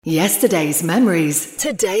Yesterday's memories,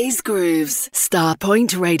 today's grooves.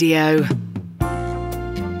 Starpoint Radio.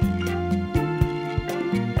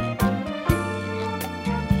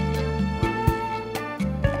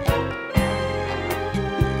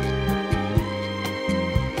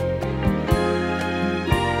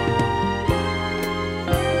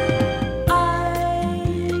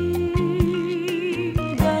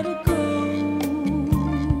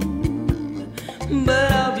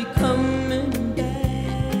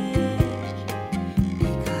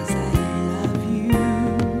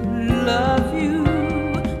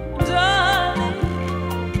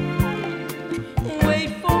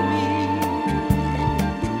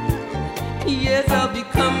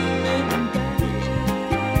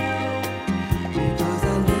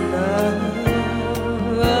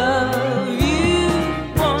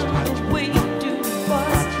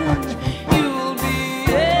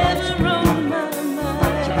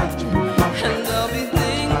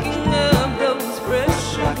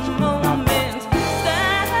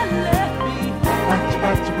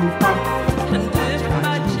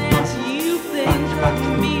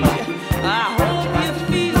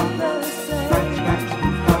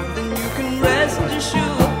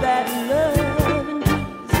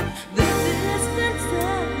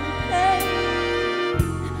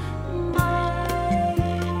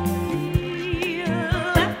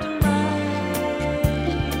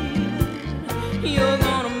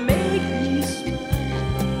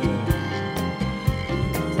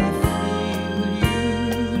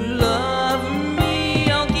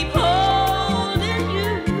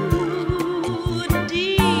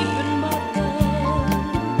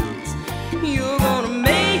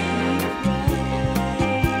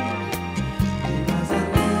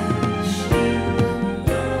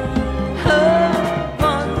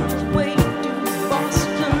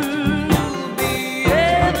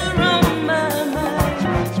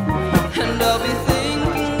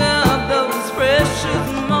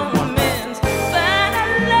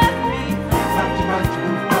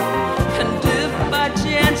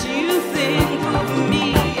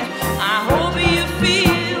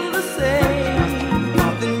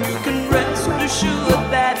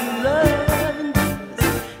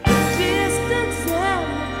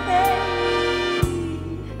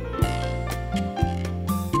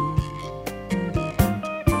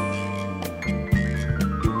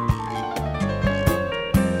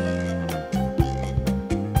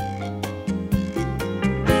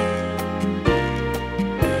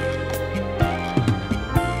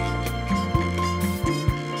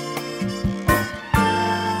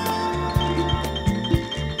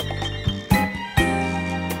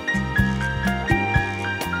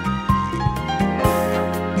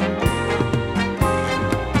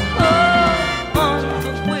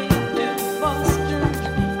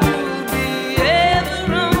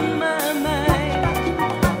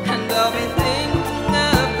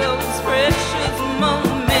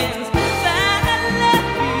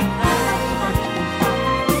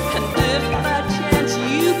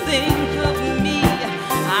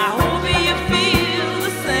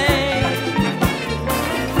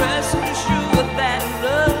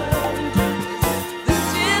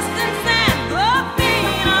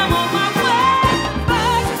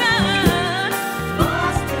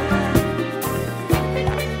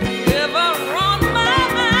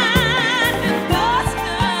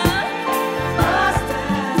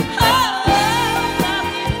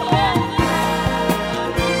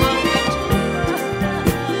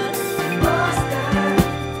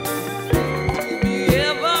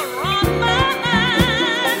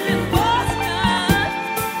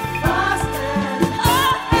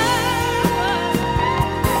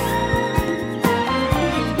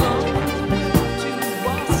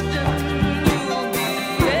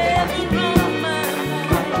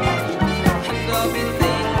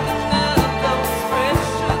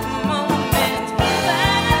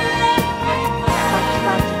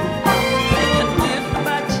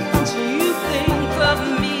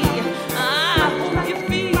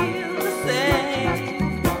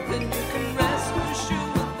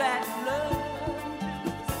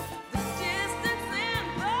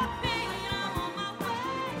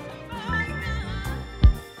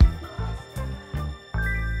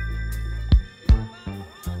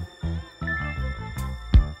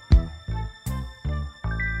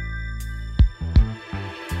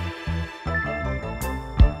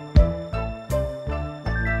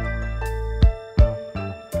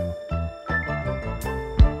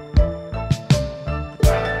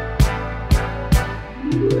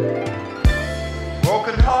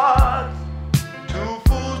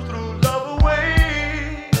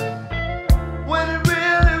 When it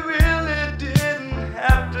really, really didn't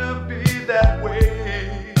have to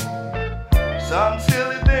some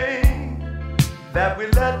silly thing that we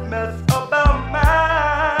let mess up our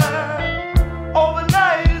mind.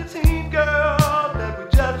 Overnight it seemed, girl, that we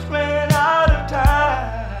just ran out of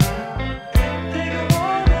time. Think of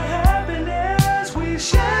all the happiness we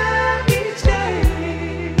shared each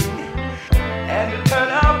day, and to turn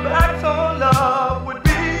our backs on love would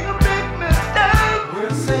be a big mistake. We'll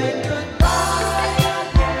say goodbye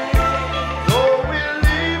again, though we're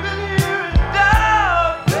leaving here in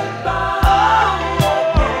doubt. Goodbye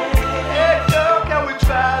again. Hey girl, can we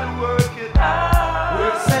try to work it out?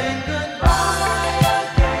 We'll say goodbye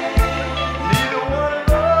again. Neither one of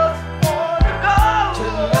us want to go.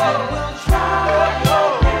 Tonight we'll try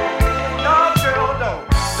again. No, girl,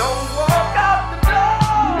 don't walk out the door.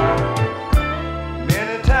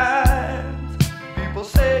 Many times people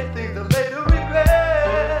say things they later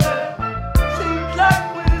regret. Seems like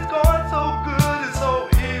when it's going so good, it's so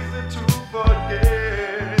easy to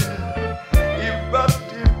forget. Erupt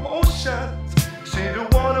emotions seem to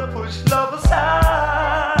want to push love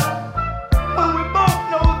aside, when we both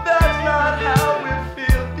know that's not how we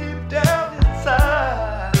feel deep down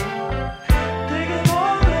inside. Think of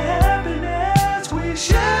all the happiness we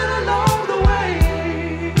shared along the way,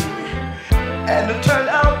 and to turn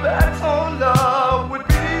our backs on love would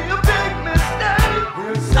be a big mistake.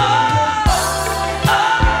 We'll say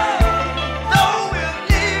though we're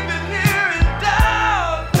leaving here in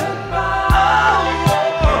doubt. Goodbye.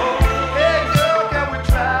 Hey girl, can we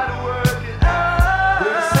try to work it out?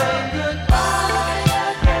 We'll say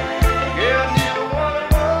goodbye again. Yeah, neither one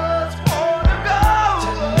of us want to go.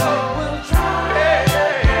 Tonight we'll try. Hey,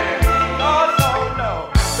 no,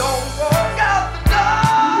 don't walk out the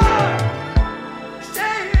door.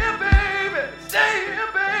 Stay here, baby. Stay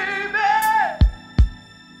here, baby.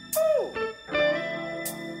 Ooh.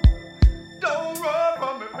 Don't run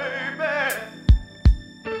from me, baby.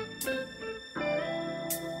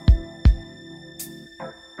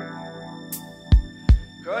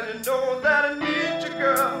 'Cause you know that I need you,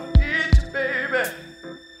 girl. Need you, baby.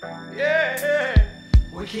 Yeah.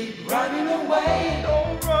 We keep running away.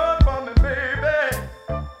 Don't run from me, baby.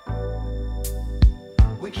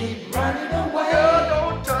 We keep running away. Girl,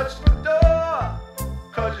 don't touch the door.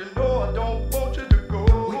 'Cause you know I don't want you to go.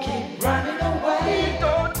 We keep running away.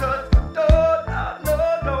 Don't touch the door. No,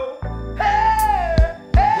 no. Hey,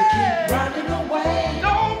 hey. We keep running away.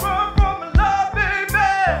 Don't run from my love,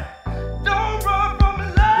 baby. Don't run from my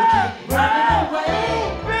love. We keep running away.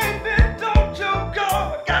 Baby, don't you go.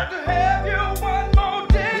 I got to have you one more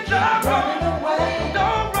day. We keep running away.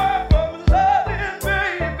 Don't run from my loving,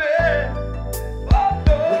 baby. Oh,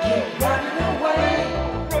 no. We keep running away.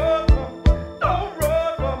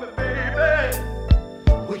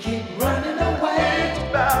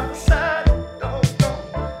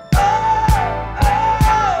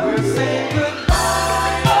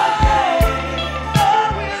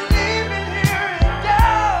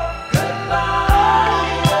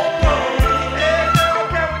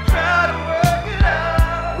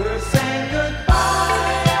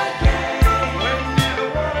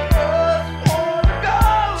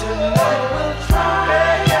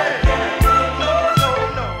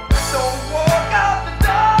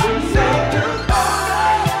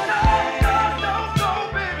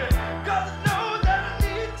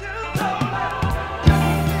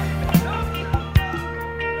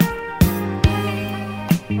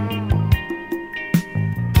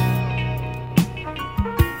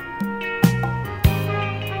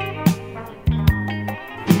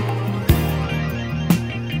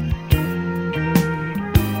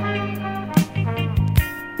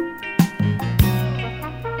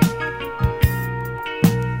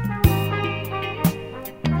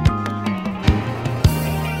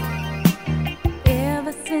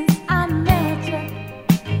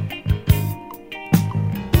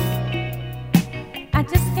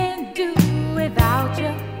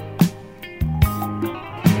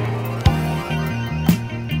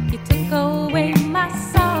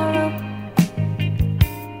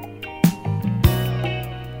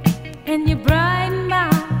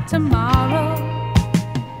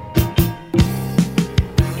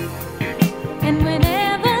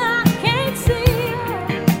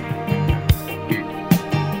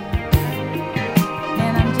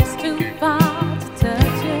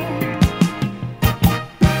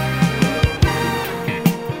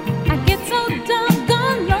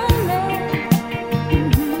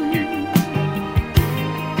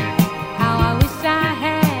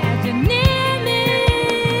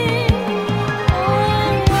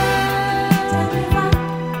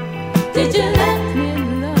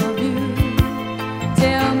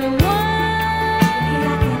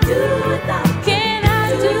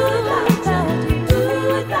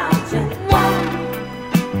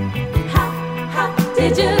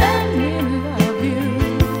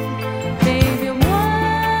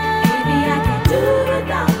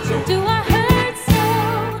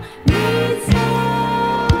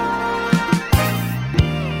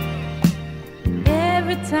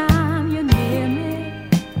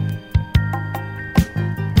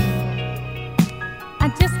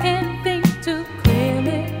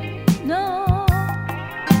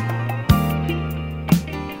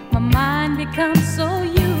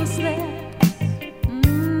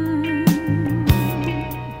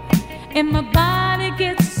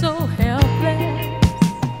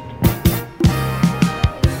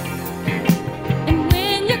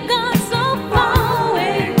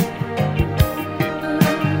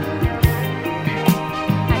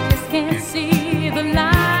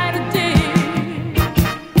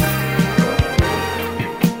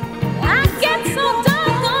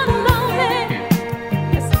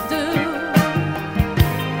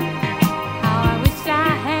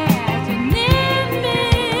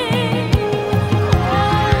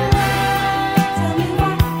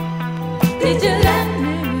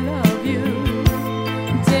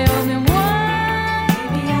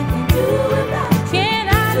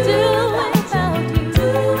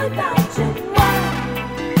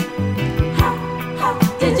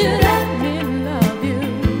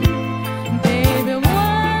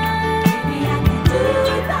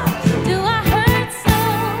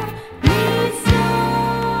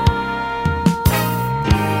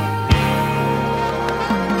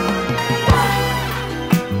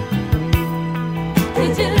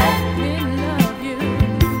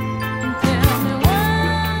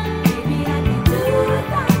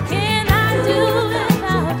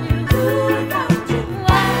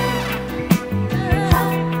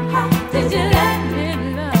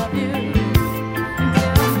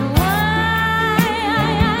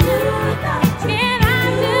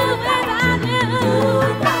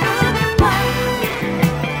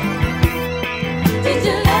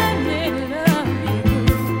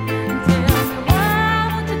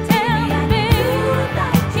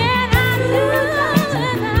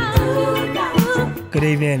 Good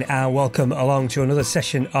evening and welcome along to another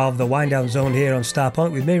session of the Wind Down Zone here on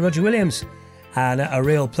Starpoint with me, Roger Williams. And a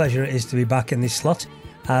real pleasure it is to be back in this slot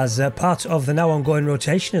as part of the now ongoing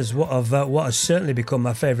rotation as what has certainly become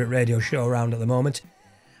my favourite radio show around at the moment.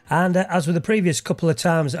 And as with the previous couple of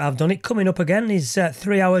times I've done it, coming up again is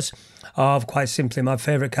 3 hours of quite simply my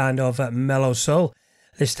favourite kind of mellow soul,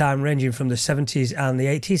 this time ranging from the 70s and the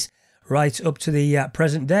 80s right up to the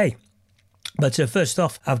present day. But first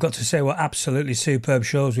off, I've got to say what absolutely superb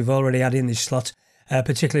shows we've already had in this slot,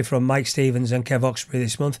 particularly from Mike Stevens and Kev Oxbury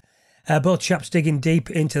this month. Both chaps digging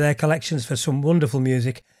deep into their collections for some wonderful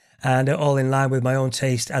music and all in line with my own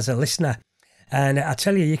taste as a listener. And I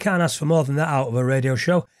tell you, you can't ask for more than that out of a radio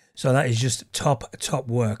show, so that is just top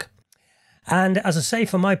work. And as I say,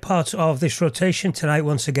 for my part of this rotation tonight,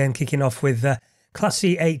 once again kicking off with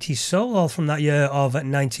classy 80s soul, all from that year of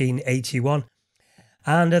 1981.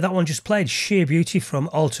 And that one just played Sheer Beauty from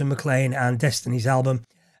Alton, McClain and Destiny's album,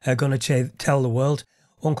 Gonna Tell the World,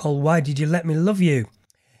 one called Why Did You Let Me Love You?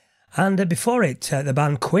 And before it, the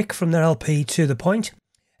band Kwick from their LP To The Point,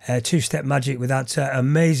 Two-Step Magic with that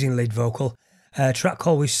amazing lead vocal, a track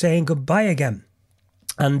called We're Saying Goodbye Again.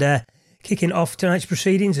 And kicking off tonight's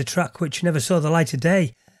proceedings, a track which never saw the light of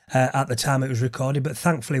day at the time it was recorded, but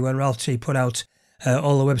thankfully when Ralph T put out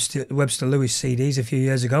all the Webster Lewis CDs a few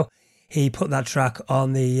years ago, he put that track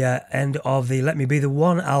on the end of the Let Me Be The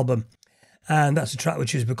One album. And that's a track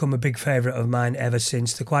which has become a big favourite of mine ever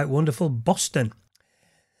since, the quite wonderful Boston.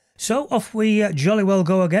 So off we jolly well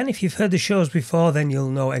go again. If you've heard the shows before, then you'll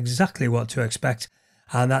know exactly what to expect.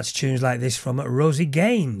 And that's tunes like this from Rosie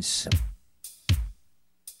Gaines.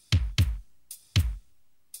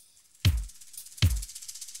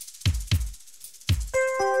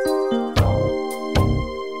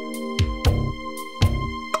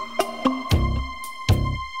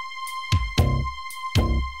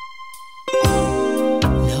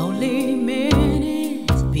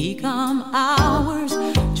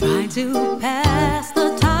 To pass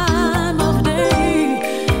the time of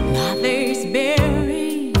day, my face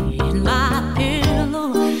buried in my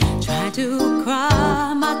pillow, trying to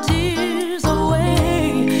cry my tears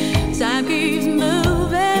away. Time keeps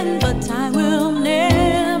moving, but time will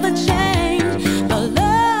never change the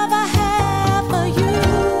love I have for you.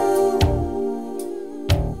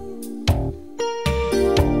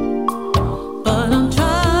 But I'm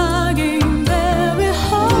trying very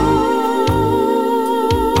hard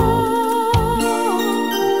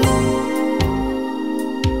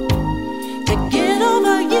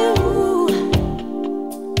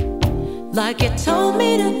like you told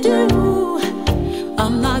me to do.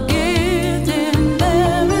 I'm not getting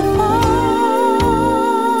very far.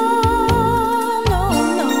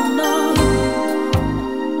 No.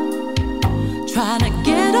 Trying to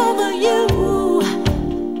get over you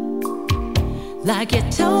like you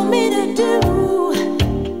told me to do.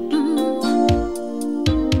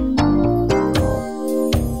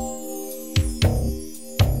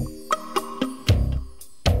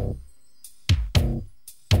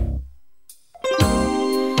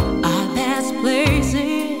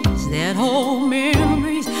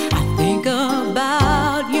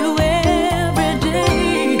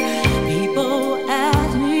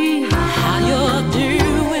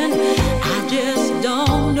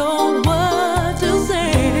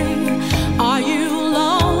 Are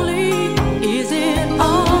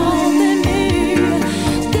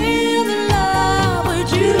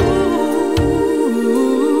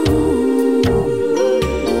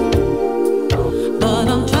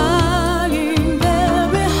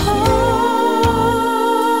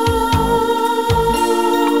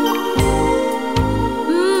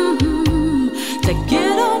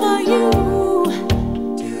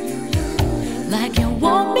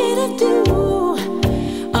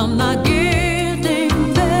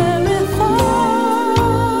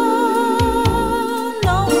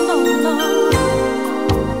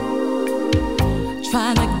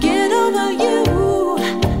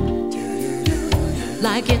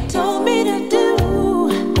like you told me to do.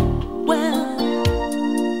 Well,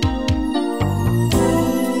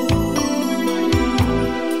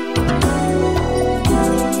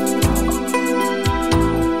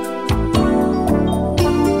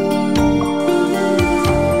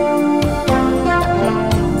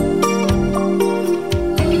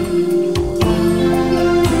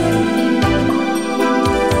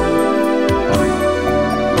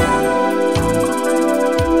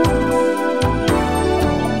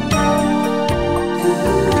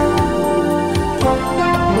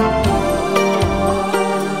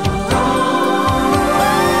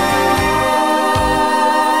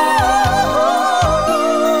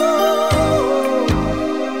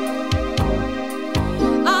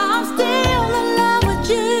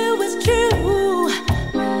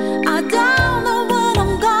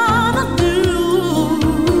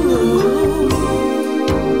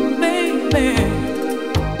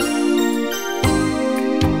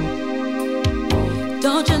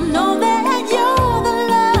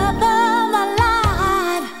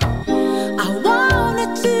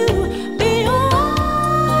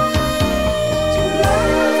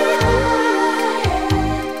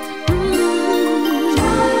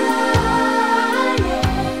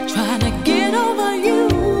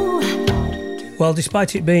 Well,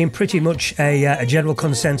 despite it being pretty much a general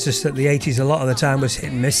consensus that the 80s a lot of the time was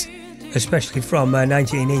hit and miss, especially from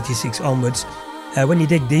 1986 onwards, when you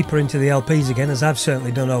dig deeper into the LPs again, as I've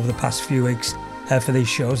certainly done over the past few weeks for these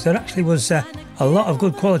shows, there actually was a lot of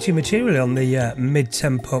good quality material on the mid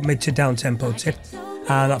to down-tempo tip,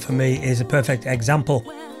 and that for me is a perfect example.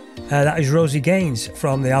 That is Rosie Gaines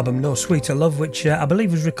from the album No Sweeter Love, which I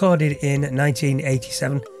believe was recorded in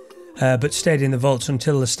 1987, but stayed in the vaults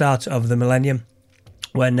until the start of the millennium,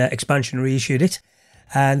 when Expansion reissued it.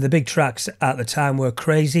 And the big tracks at the time were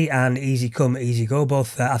Crazy and Easy Come, Easy Go,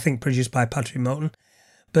 both I think produced by Patrick Moulton.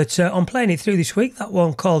 But on playing it through this week, that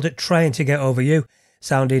one called Trying to Get Over You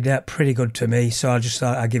sounded pretty good to me, so I just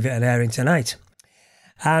thought I'd give it an airing tonight.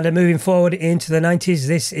 And moving forward into the 90s,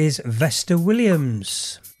 this is Vesta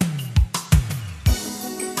Williams.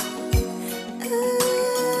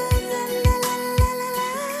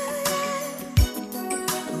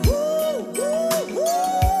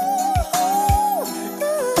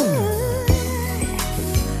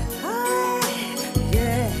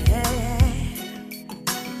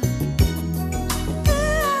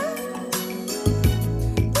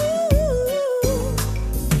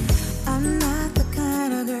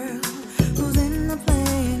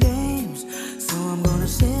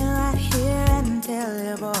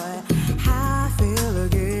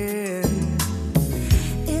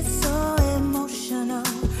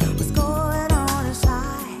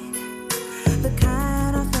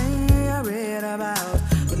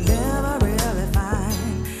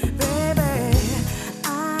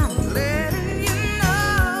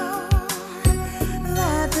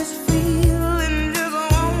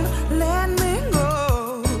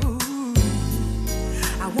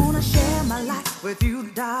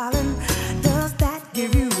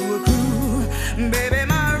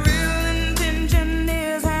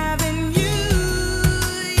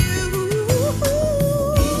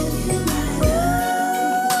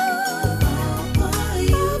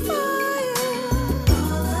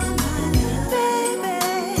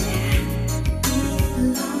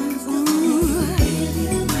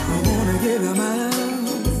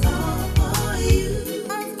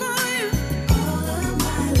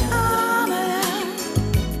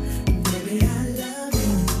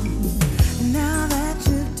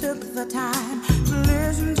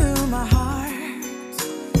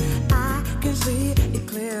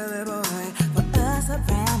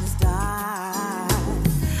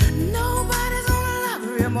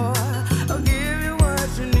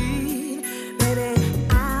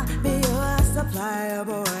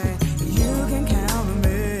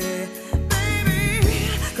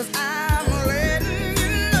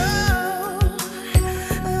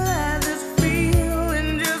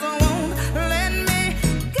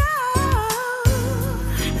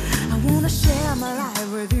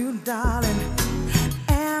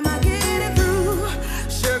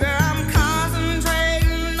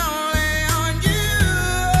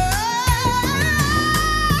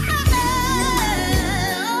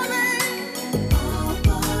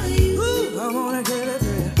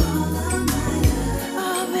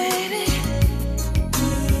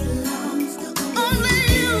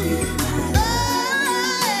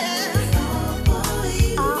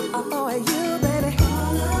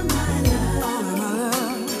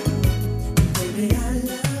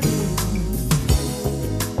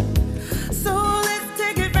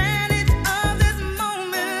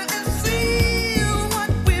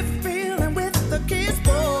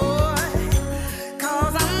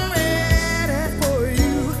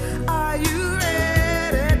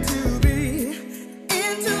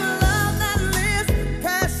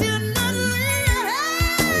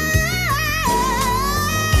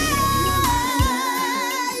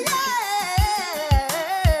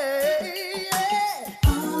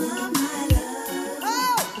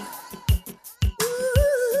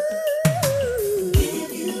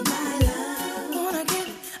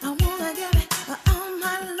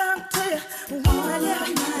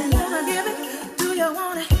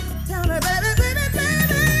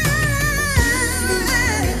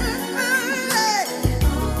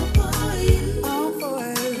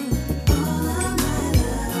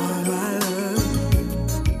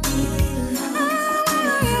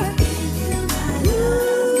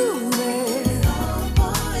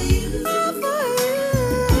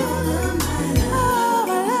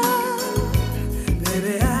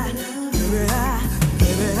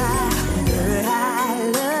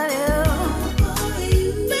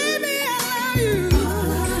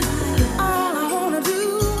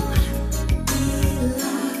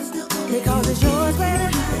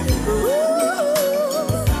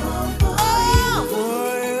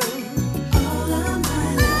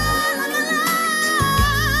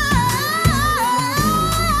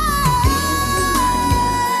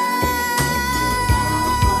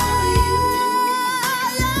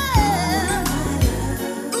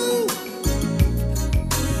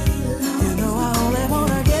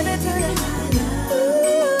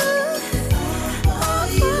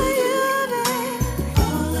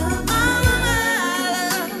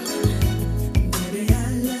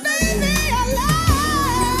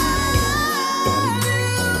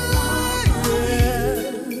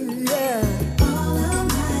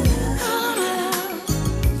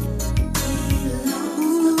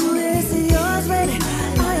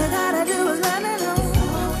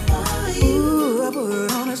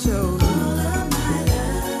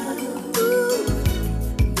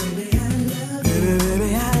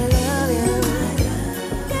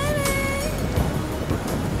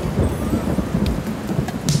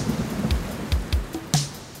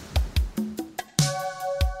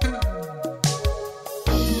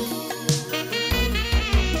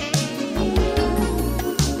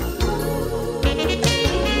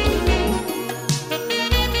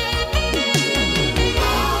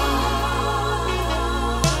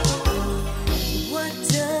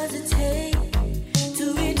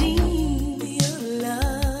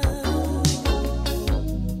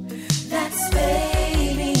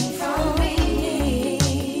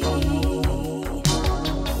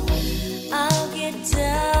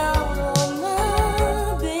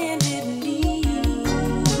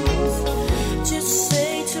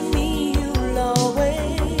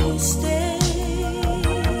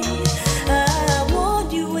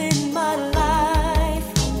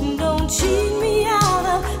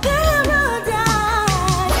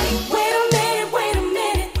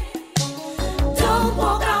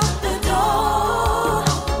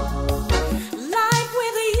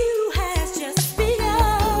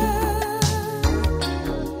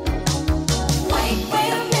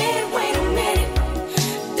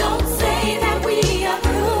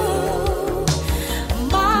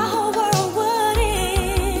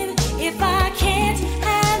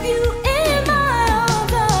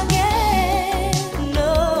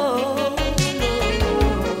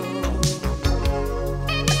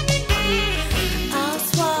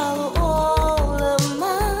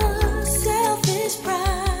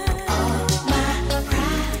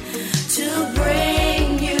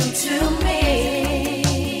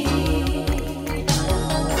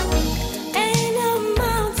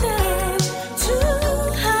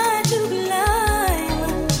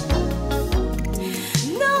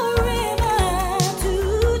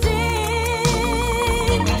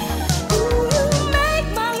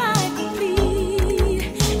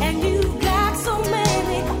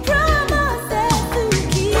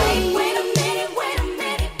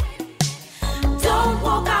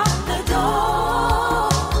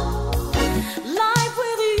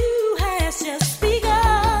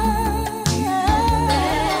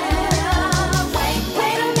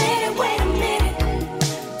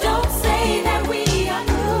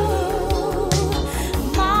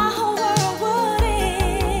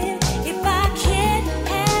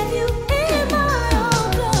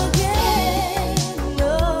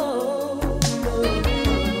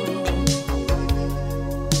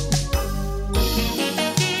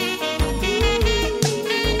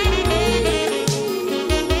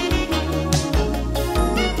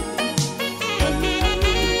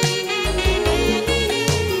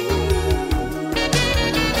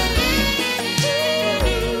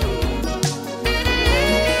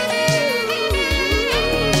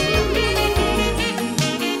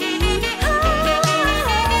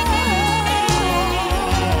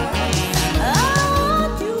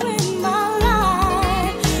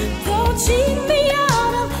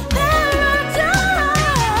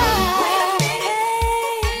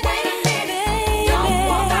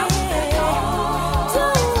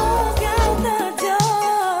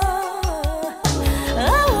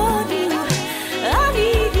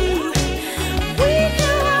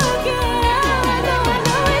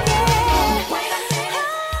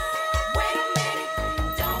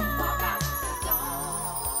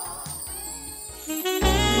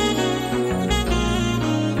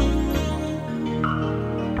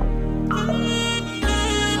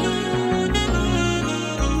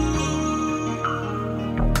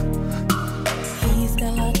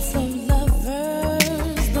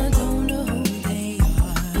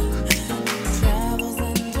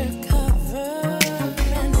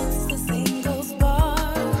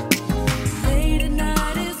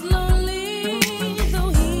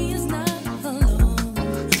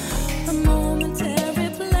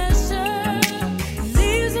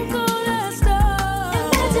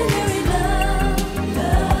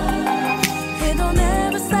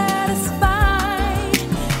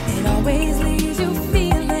 always leaves you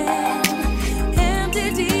feeling empty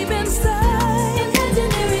deep inside.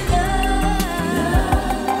 Imaginary love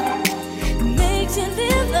makes you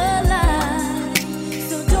live a lie,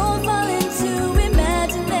 so don't fall into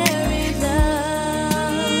imaginary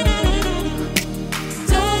love.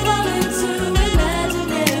 Don't fall into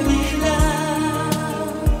imaginary love.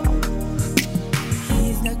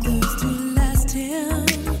 He's not close to last him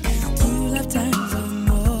 2 lifetimes or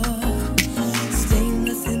more.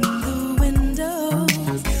 Stainless in the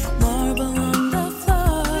windows, marble on the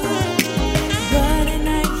floor. But at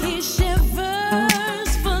night he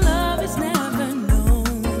shivers, for love is never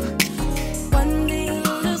known. One day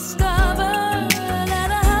you'll discover that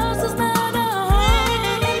a house is not a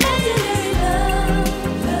home. Imaginary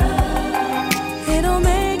love, it'll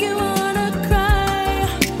make you wanna cry.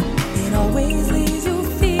 It always leaves you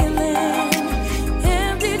feeling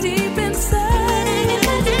empty deep inside.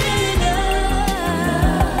 Imaginary love,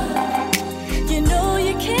 you know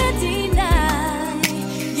you can't deny.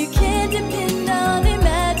 You can't depend on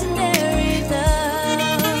imaginary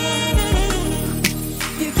love.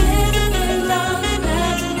 You can't depend on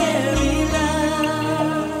imaginary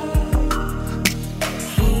love.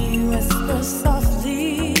 He whispers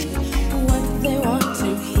softly what they want to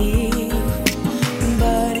hear,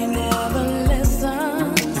 but he never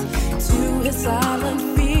listens to his silent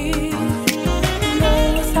fear. No,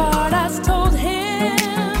 his heart has told him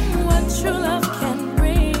what true love can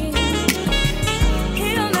bring.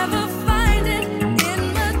 He'll never find it in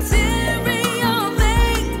material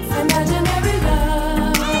things. Imaginary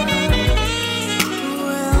love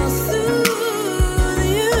will soothe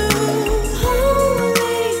you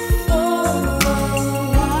only for a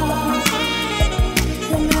while.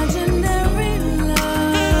 Imaginary love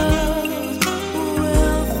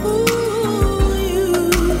will fool you.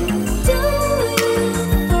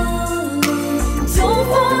 Don't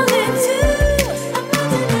fall into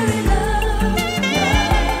imaginary love.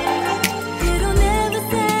 It'll never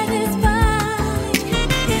satisfy.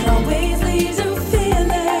 It always leaves you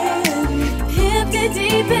feeling empty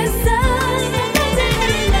deep inside.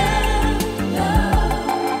 Imaginary love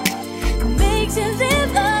makes you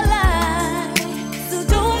live a lie, so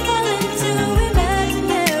don't fall into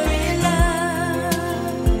imaginary love.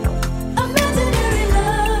 Imaginary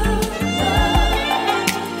love,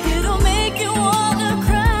 it'll make you wanna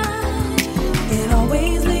cry. It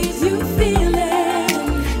always leaves you feeling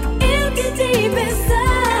empty deep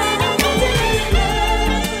inside. Imaginary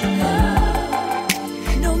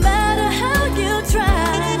love, no matter how you try,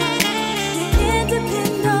 you can't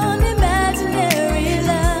depend on imaginary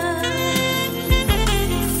love.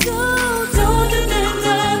 So don't depend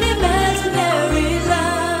on imaginary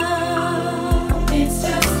love. It's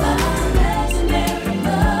just imaginary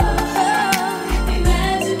love.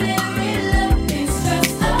 Imaginary love. It's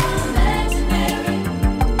just imaginary.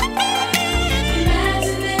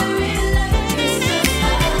 Imaginary love. It's just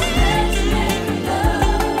imaginary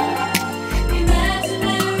love.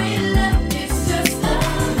 Imaginary love. It's just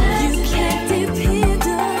imaginary. You can't depend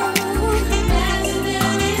on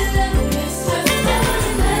imaginary love. It's just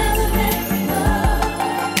imaginary love.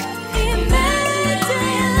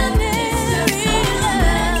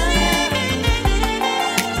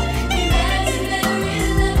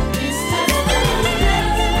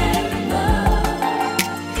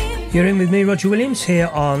 You're in with me, Roger Williams, here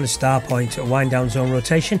on the Starpoint Wind Down Zone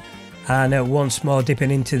rotation, and once more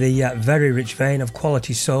dipping into the very rich vein of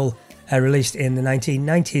quality soul released in the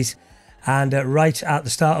 1990s. And right at the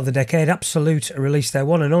start of the decade, Absolute released their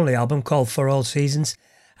one and only album called For All Seasons,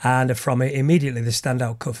 and from it immediately the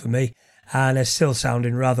standout cut for me, and still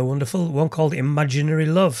sounding rather wonderful, one called Imaginary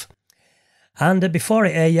Love. And before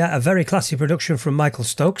it, a very classy production from Michael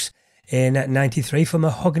Stokes in '93 for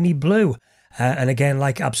Mahogany Blue. And again,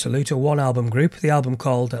 like Absolute, a one-album group, the album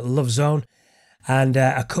called Love Zone, and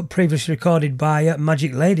a cut previously recorded by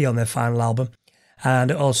Magic Lady on their final album.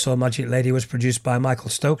 And also Magic Lady was produced by Michael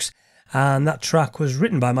Stokes, and that track was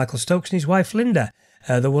written by Michael Stokes and his wife Linda,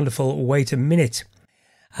 the wonderful Wait a Minute.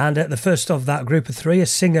 And the first of that group of three, a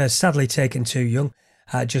singer sadly taken too young,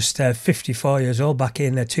 just 54 years old, back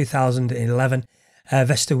in 2011,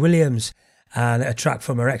 Vesta Williams, and a track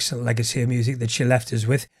from her excellent legacy of music that she left us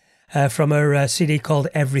with, from her CD called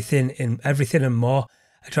Everything and More,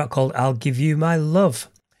 a track called I'll Give You My Love.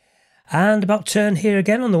 And about turn here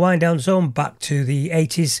again on the Wind Down Zone, back to the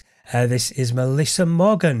 80s. This is Meli'sa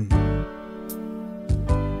Morgan.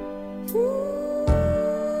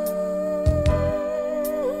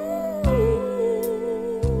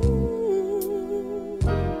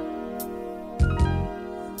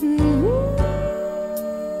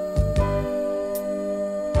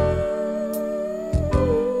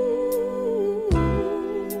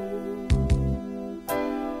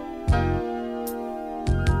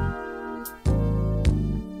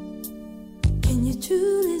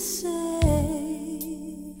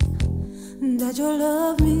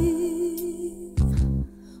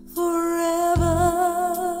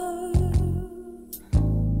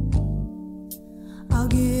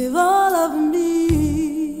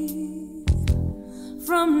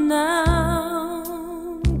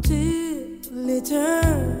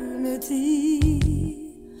 eternity.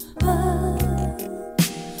 Oh,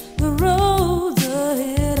 the roads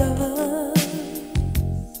ahead of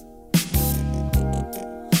us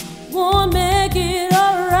won't make it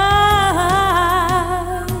alright.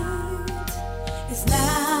 It's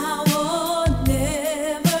now or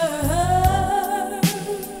never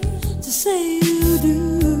to say you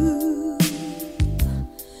do.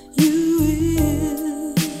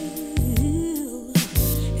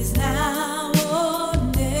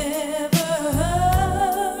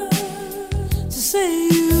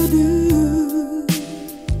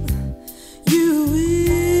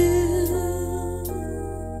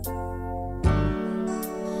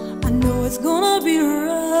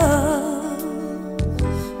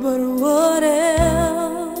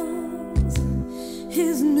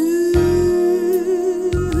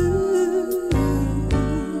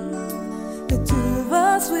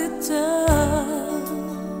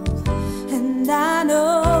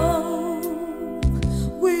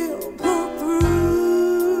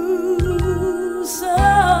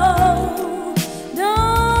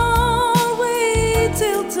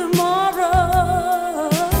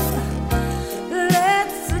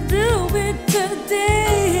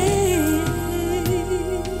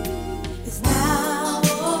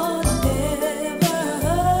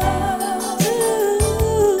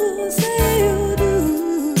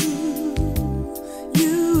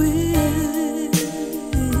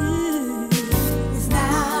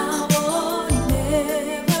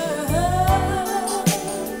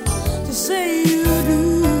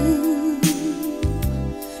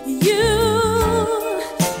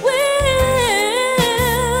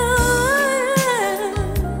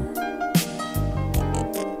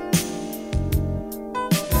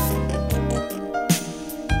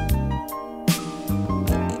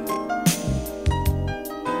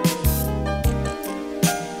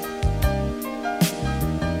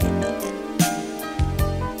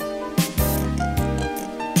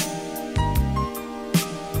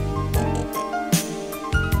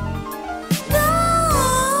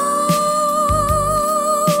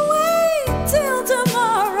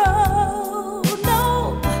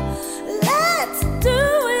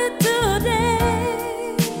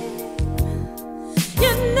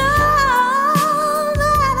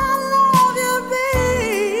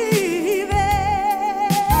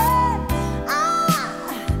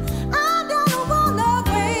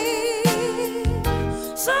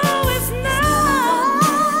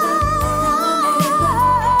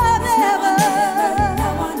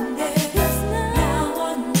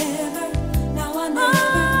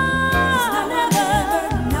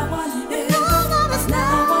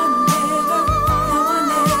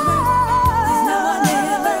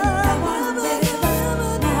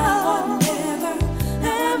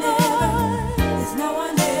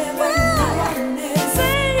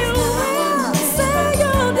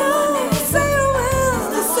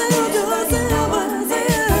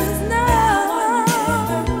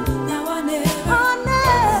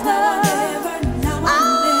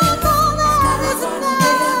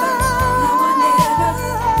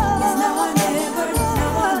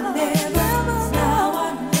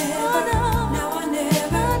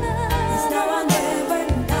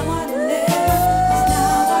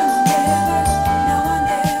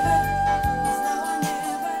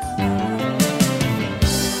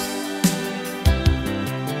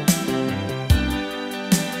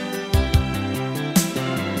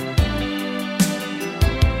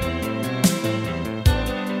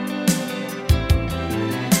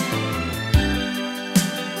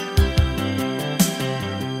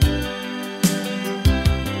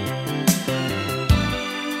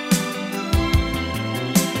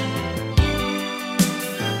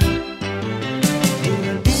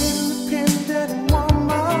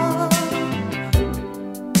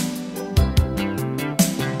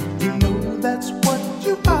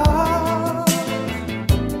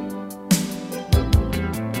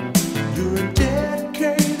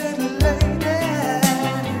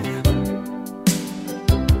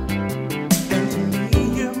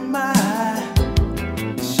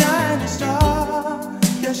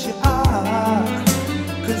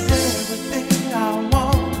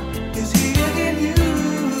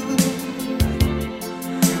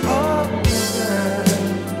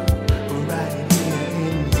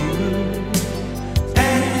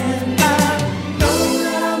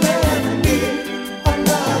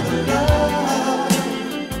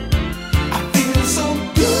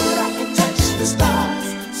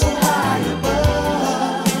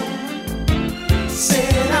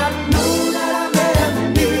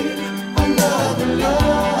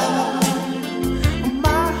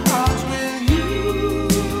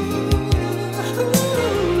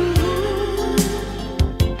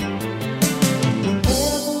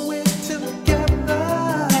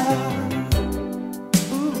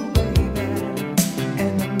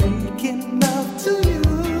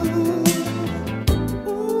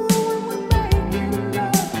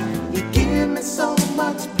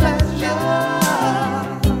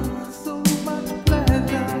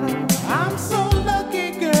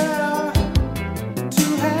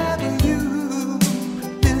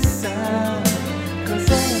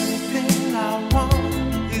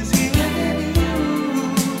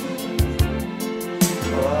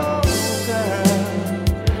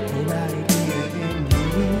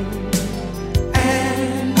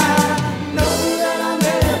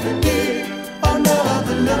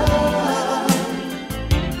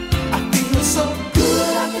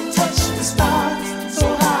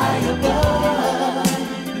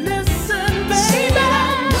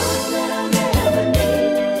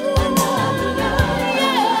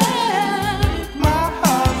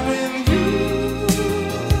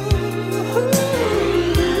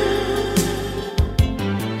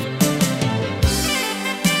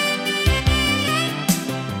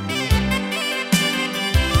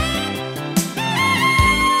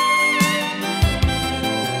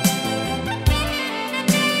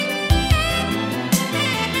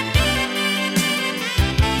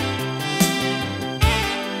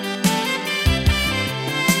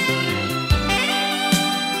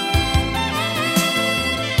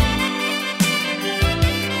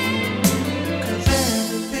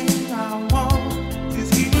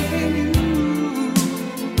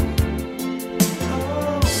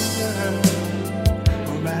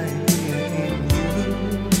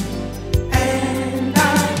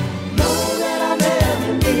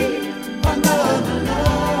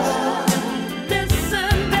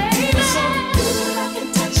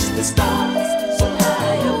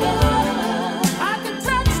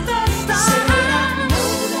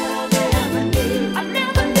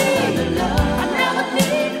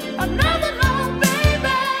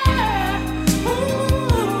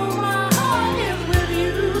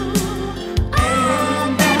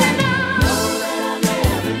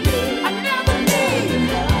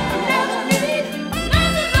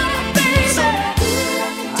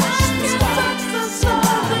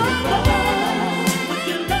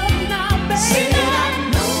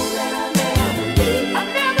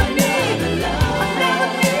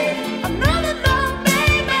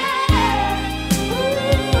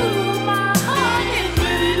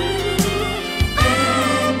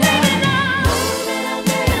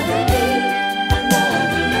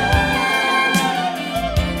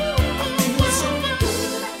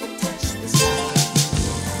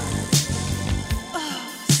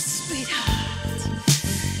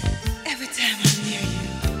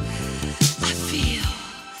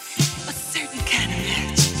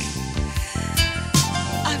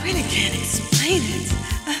 can't explain it.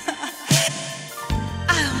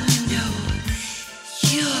 I only know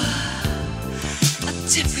you're a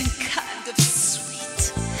different kind of sweet.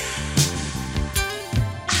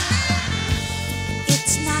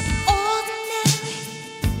 It's not ordinary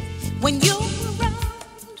when you're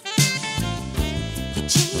around. You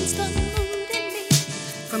change the mood in me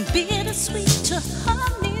from bittersweet to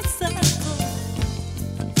honeysuckle.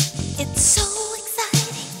 It's so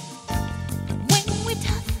exciting when we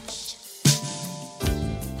touch.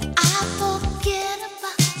 I forget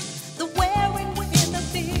about the wearing within a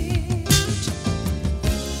bit.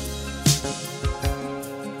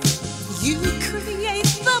 You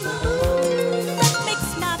create the mood that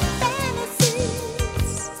makes my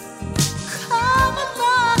fantasies come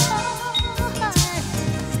alive.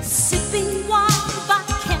 Sipping wine by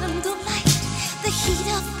candlelight, the heat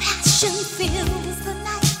of passion fills the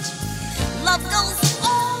night. Love goes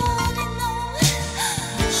on and on,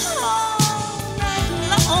 all night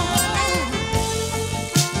long.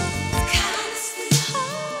 Kind of sweet, oh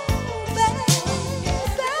baby,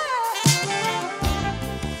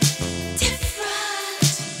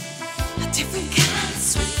 different, a different kind of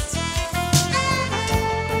sweet.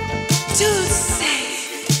 Dulce,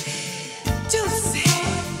 dulce,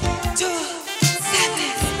 dulce,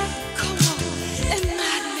 como en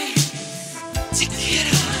my name, te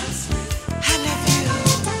quiero. I love you.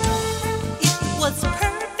 It was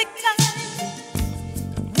perfect time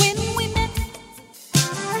when we met.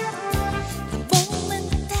 The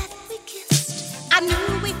moment that we kissed, I knew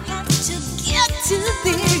we had to get to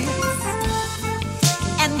this.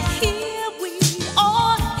 And here we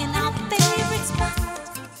are in our favorite spot,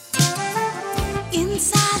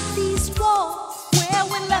 inside these walls where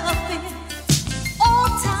we're loving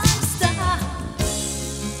all-time style.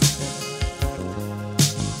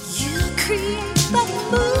 You create the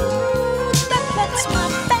mood that lets my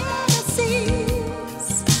fantasies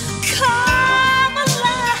come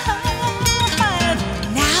alive.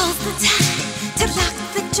 Now's the time to lock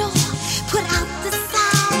the door, put out the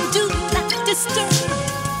sound, do not disturb.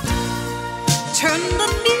 Turn the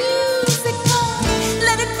music on,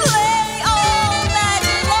 let it play all night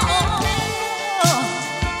long.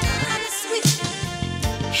 Kinda sweet,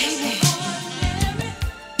 hey man.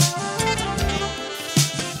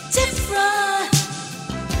 Different,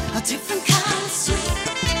 a different kind of sweet.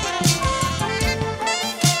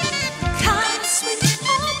 Kind of sweet,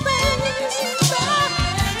 oh baby.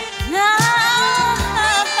 Nah.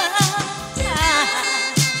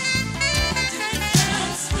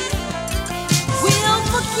 We'll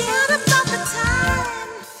forget about the time.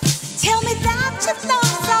 Tell me that you know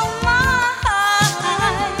so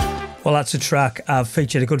much. Well, that's a track I've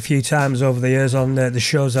featured a good few times over the years on the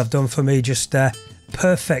shows I've done for me. Just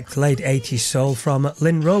perfect late 80s soul from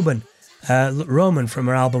Lynn Roman from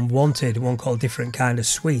her album Wanted, one called Different Kind of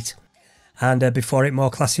Sweet. And before it, more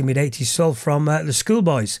classy mid-80s soul from the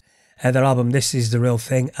Schoolboys, their album This Is The Real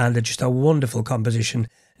Thing, and just a wonderful composition,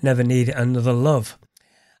 Never Need Another Love.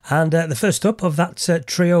 And the first up of that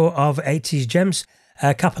trio of 80s gems,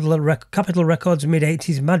 Capitol Records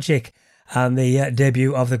mid-80s Magic, and the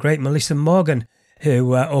debut of the great Meli'sa Morgan,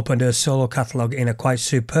 who opened her solo catalogue in a quite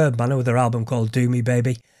superb manner with her album called Do Me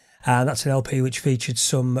Baby. And that's an LP which features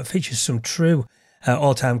some true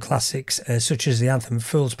all-time classics, such as the anthem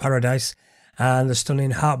Fool's Paradise and the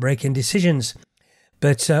stunning Heartbreaking Decisions.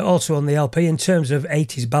 But also on the LP, in terms of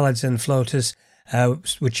 80s ballads and floaters,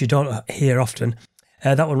 which you don't hear often,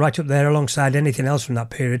 that one right up there alongside anything else from that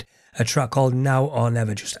period, a track called Now or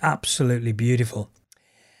Never, just absolutely beautiful.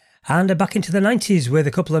 And back into the 90s with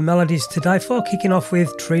a couple of melodies to die for, kicking off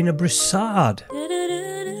with Trina Broussard.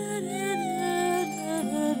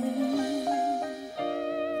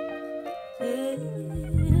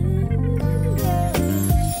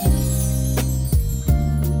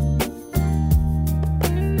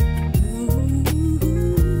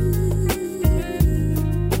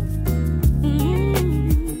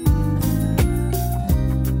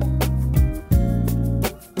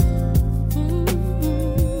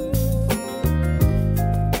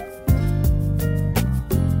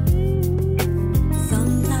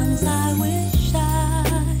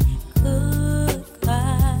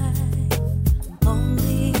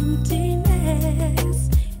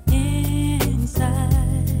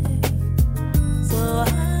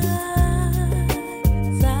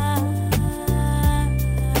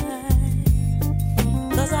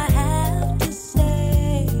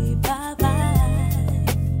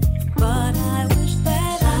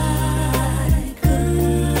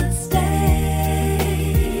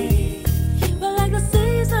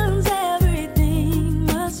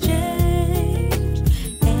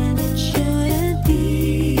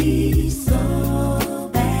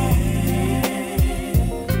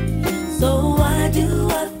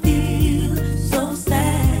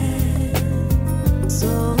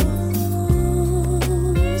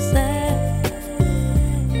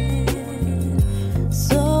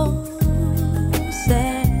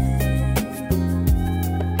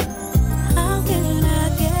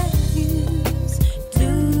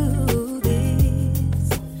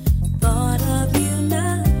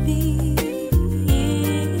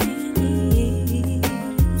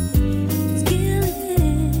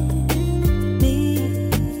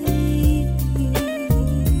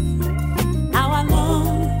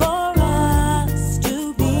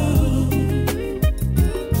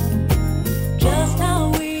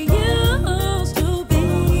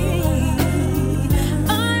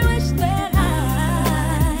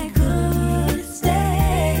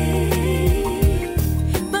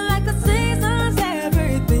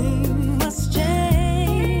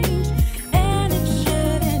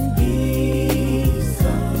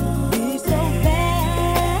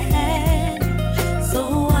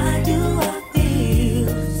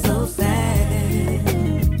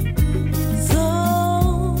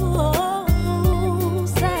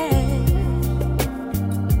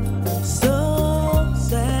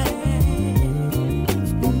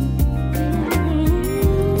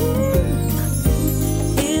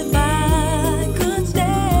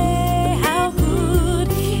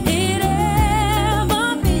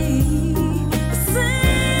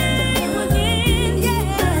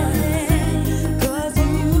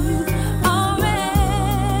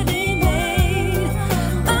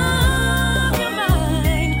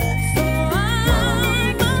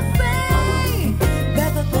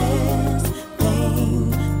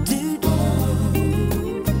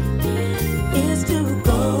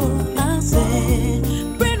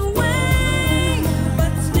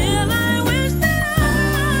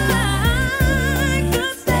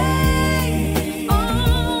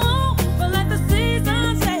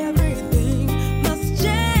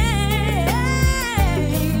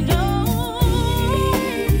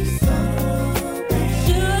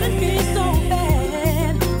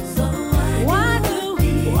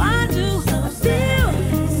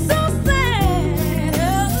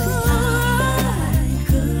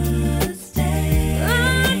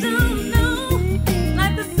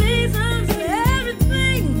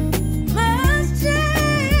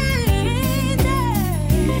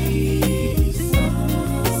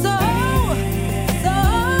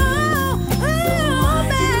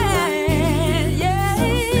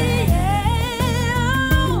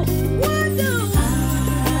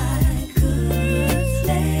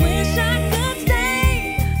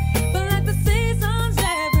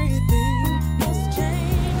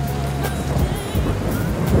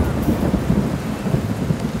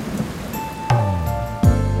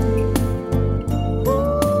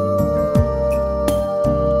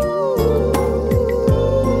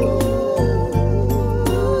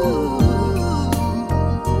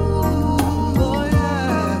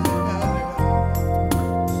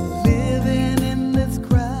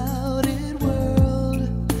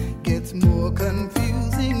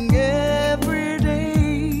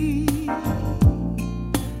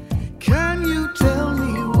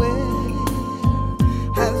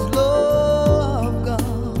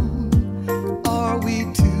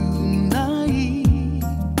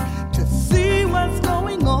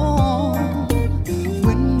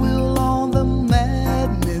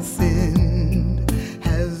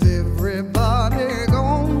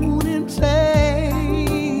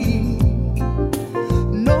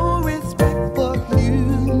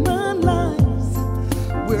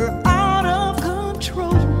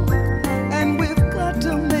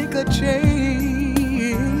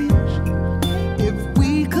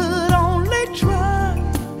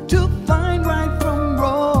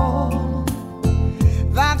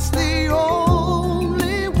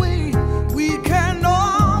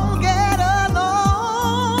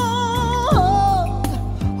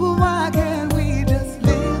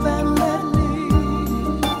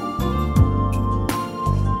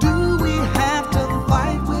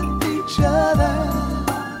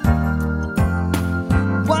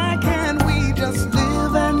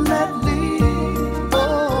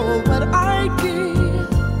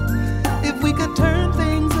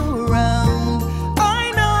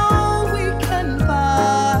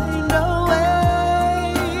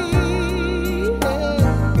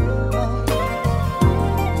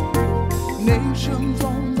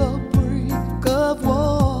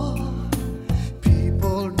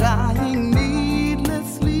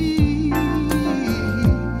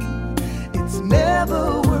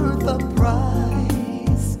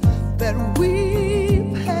 that we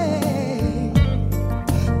pay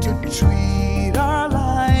to treat our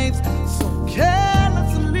lives so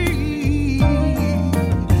carelessly.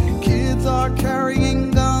 Kids are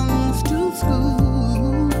carrying guns to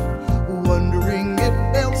school, wondering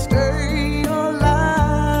if they'll stay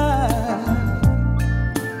alive.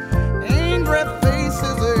 Angry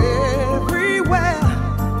faces everywhere,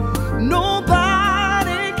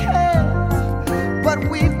 nobody cares, but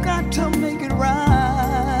we've got to make it right.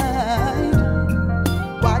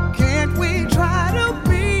 Why can't we try to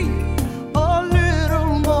be a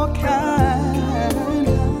little more kind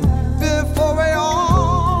before we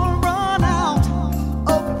all run out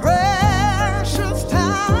of precious time?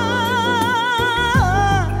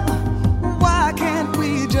 Why can't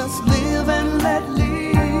we just live and let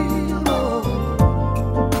live? Oh,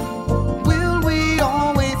 will we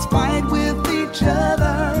always fight with each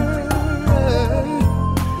other?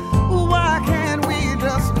 Why can't we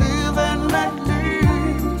just live and let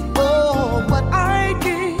live? Oh, but I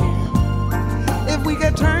give if we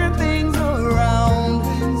could turn things around.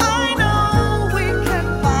 I know we can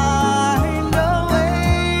find a way.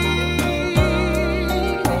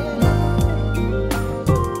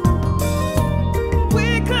 We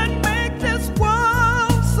could make this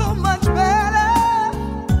world so much better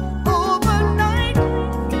overnight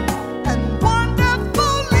and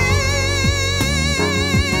wonderfully.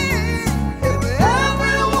 If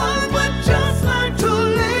everyone would just learn to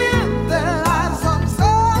live their lives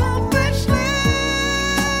unselfishly.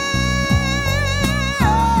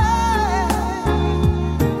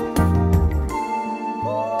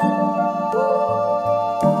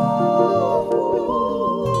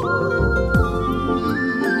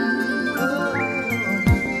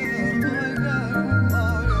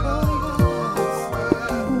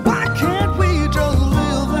 Why can't we just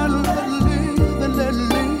live and let live and let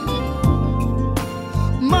live?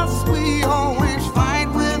 Must we always fight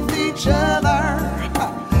with each other?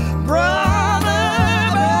 Brother,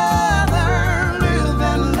 brother, live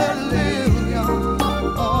and let live, y'all.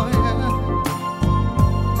 Oh, yeah.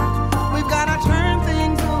 We've got to turn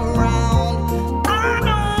things around. I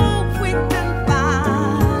know we can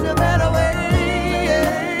find a better way.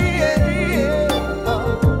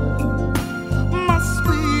 Must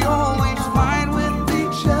we always fight with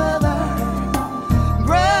each other?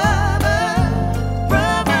 Brother,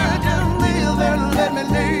 brother, just live and let me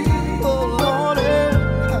live. Oh,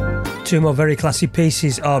 Lordy. Two more very classy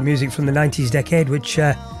pieces of music from the 90s decade, which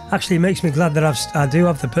actually makes me glad that I do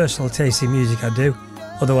have the personal taste in music I do.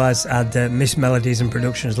 Otherwise, I'd miss melodies and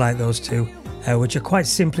productions like those two, which are quite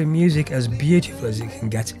simply music as beautiful as it can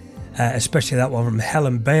get, especially that one from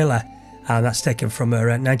Helen Baylor, and that's taken from her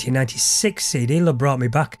 1996 CD, Love Brought Me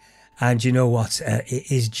Back. And you know what?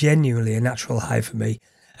 It is genuinely a natural high for me.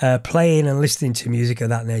 Playing and listening to music of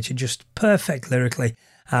that nature, just perfect lyrically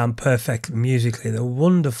and perfect musically. The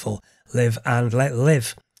wonderful Live and Let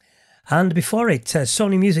Live. And before it,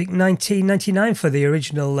 Sony Music 1999 for the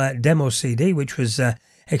original demo CD, which was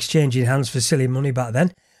exchanging hands for silly money back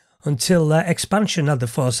then, until Expansion had the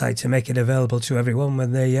foresight to make it available to everyone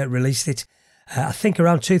when they released it, I think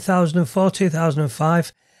around 2004,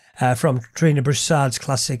 2005, from Trina Broussard's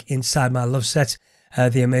classic Inside My Love Set,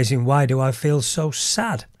 the amazing Why Do I Feel So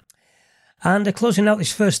Sad? And closing out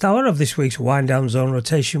this first hour of this week's Wind Down Zone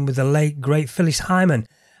rotation with the late, great Phyllis Hyman,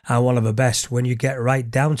 and one of her best, When You Get Right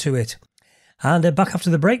Down to It. And back after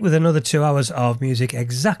the break with another 2 hours of music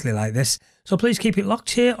exactly like this, so please keep it locked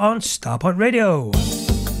here on Starpoint Radio.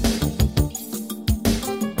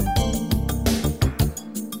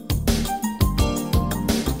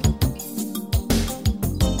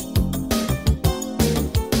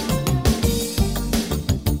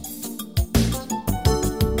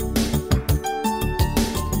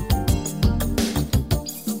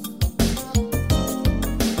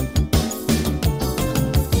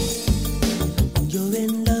 You're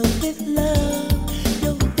in love with love,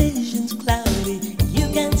 your vision's cloudy. You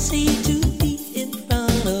can see 2 feet in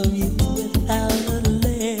front of you without a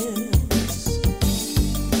lens.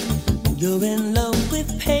 You're in love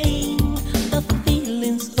with pain, the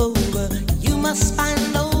feeling's over. You must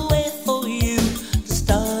find a way for you to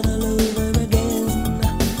start all over again.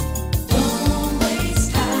 Don't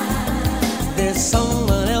waste time. There's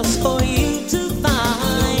someone else for you to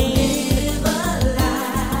find. Live a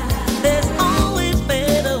lie. There's always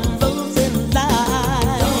better roads in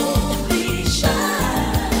life. Don't be shy.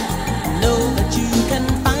 Know that you can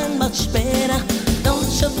find much better. Don't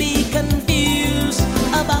you be confused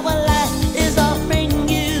about what life is offering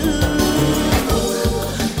you.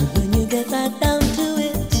 When you get right down to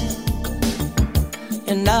it,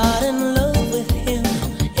 you're not in love with him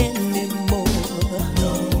anymore.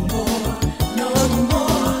 No more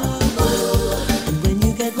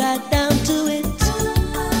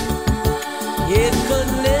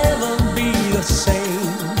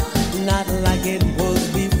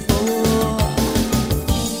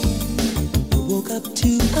up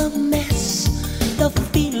to a mess. You're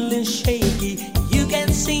feeling shaky. You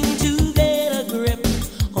can't seem to get a grip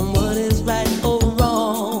on what is right or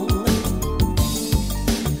wrong.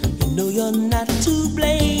 You know you're not to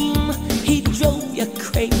blame. He drove you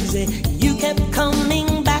crazy. You kept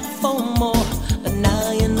coming back for more, but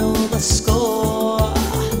now you know the score.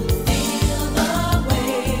 Feel the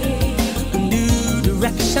way. New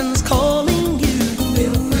directions calling you.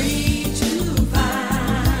 Feel free to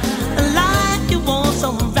find a life you want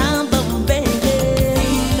around the baby.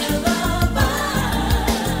 Feel the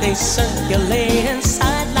vibe. They circulate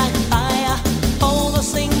inside like fire. All the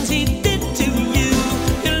things he did to you,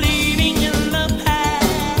 you're leaving in the past.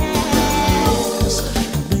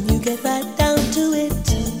 When you get right down to it,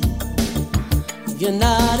 you're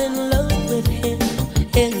not in love with him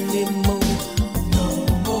anymore. No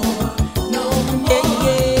more, no more. Yeah,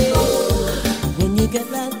 yeah. When you get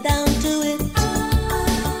right down to it,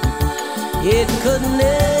 it could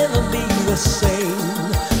never be the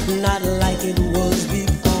same, not like it was before.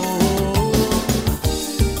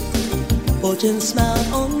 Fortune smiled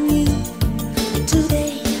on you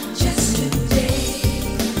today, just today.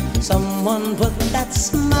 Someone put that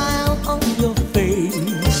smile on your face,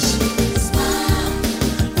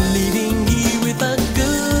 leaving you with a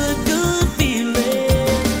good, good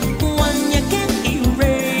feeling, one you can't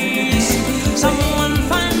erase. Someone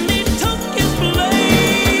finally took your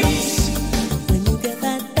place. When you get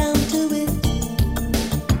right down to it,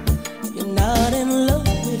 you're not in love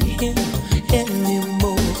with him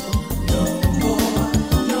anymore. No more,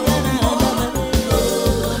 no more.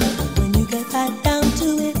 When you get right down to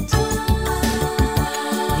it,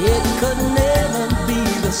 it could never be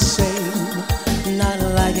the same, not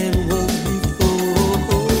like it was before.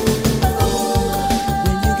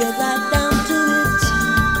 When you get right down to it,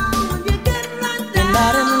 you're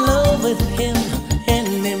not in love with him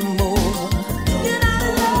anymore.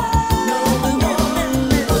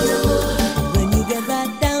 When you get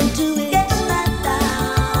right down to it,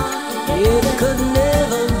 it could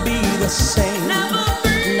never be the same,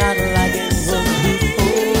 not like it was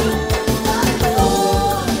before.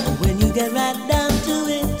 When you get right down to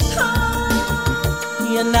it,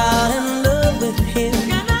 you're not in love with him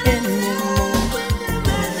anymore.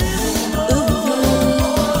 Ooh.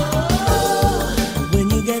 When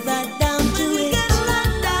you get right down to it,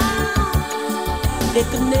 it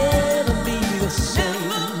could never be the same,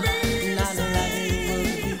 not like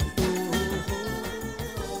it was before.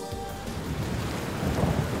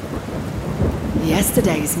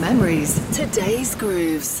 Yesterday's memories, today's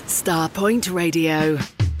grooves. Starpoint Radio.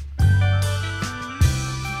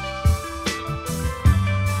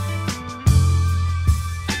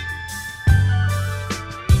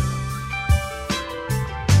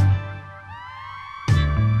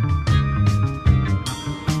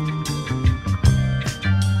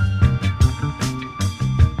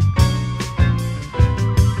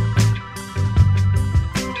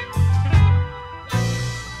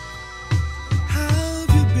 How've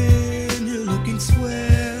you been? You're looking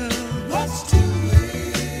swell. What's to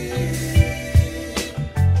it?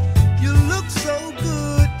 You look so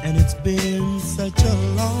good, and it's been such a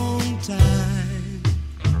long time.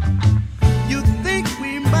 You think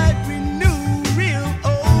we might renew real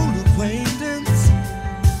old acquaintance?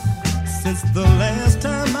 Since the last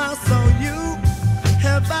time I saw you,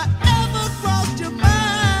 have I ever crossed your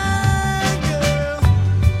mind, girl?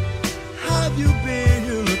 How've you been?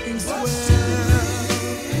 You're looking swell.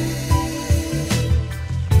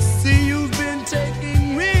 See, you've been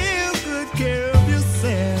taking real good care of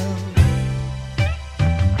yourself.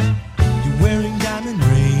 You're wearing diamond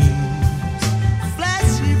rings,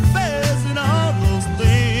 flashy furs, and all those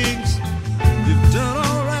things. You've done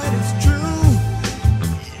all right, it's true.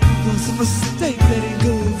 It was a mistake letting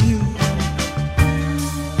go of you.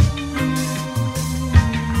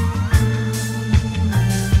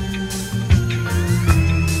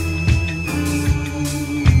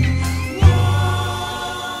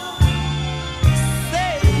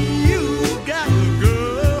 Say you got to go.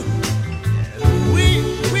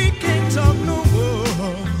 We can't talk no more.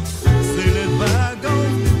 Say let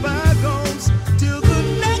bygones be bygones till the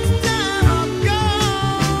next time I'm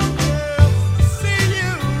gone, girl. See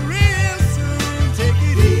you real soon. Take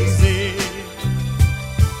it easy.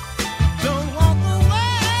 Don't walk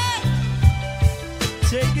away.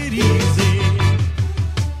 Take it easy.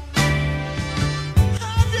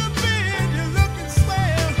 How've you been? You're looking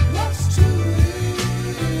swell. What's to it?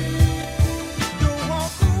 Don't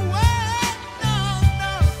walk away. No,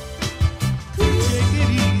 no. Take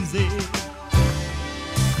it easy.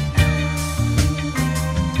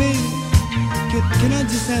 Baby, can I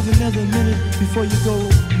just have another minute before you go?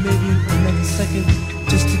 Maybe another second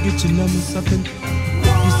just to get your number sucking.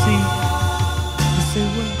 You see, you say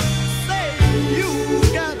what? Say you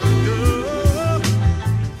got to go.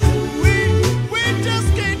 We just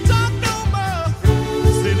can't talk no more.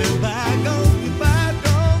 Say that bygones be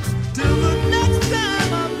bygones till the next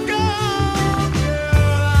time I'm gone.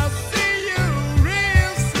 Girl, I'll see you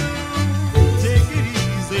real soon. Take it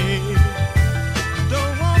easy.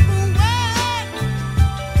 Don't walk away.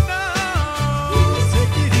 No,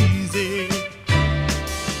 take it easy.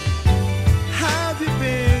 How've you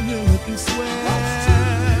been? You're looking swell.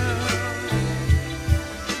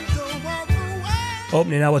 Don't walk away.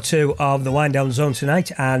 Opening hour 2 of the Wind Down Zone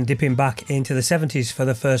tonight and dipping back into the 70s for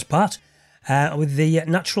the first part with the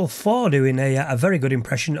Natural 4 doing a very good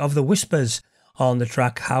impression of the Whispers on the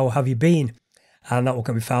track How Have You Been? And that one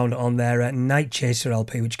can be found on their Nightchaser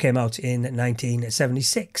LP, which came out in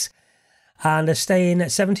 1976. And staying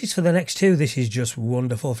 70s for the next two, this is just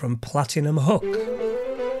wonderful from Platinum Hook.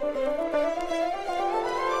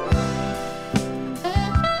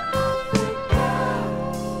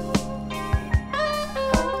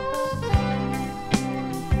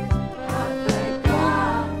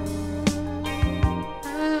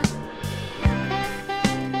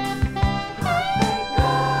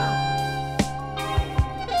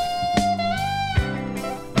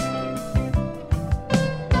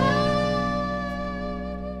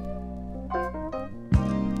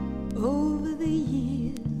 Over the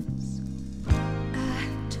years, I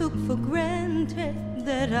took for granted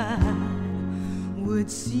that I would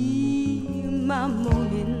see my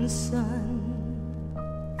morning sun.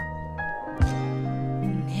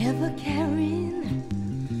 Never caring,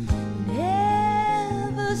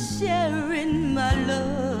 never sharing my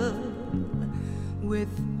love with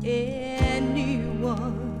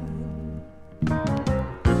anyone.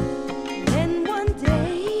 Then one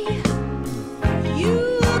day,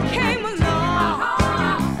 you came along,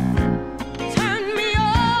 turned me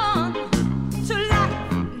on to life,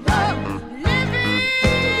 love, living.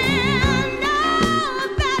 Now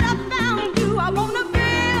that I found you, I wanna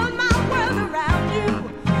build my world around you.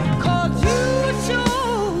 'Cause you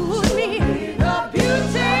showed me the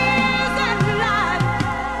beauties that life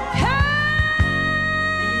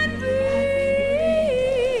can bring.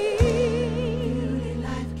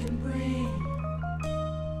 Life can bring.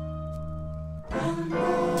 One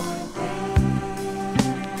more day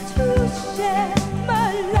to share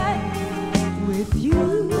my life with you.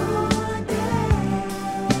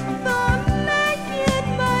 For making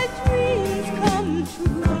my dreams come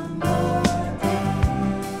true.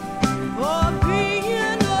 For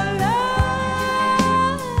being alive.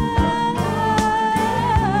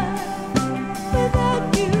 Without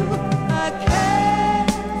you, I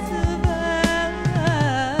can't survive.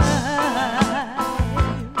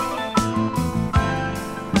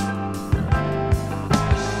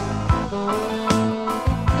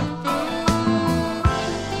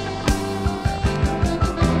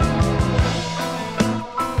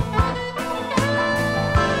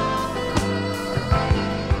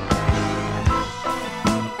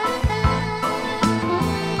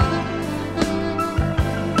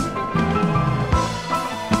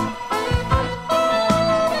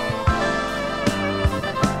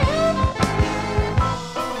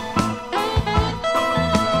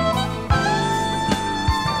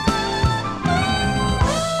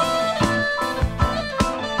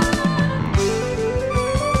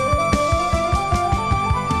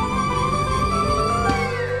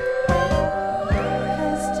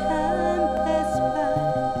 As time passed by,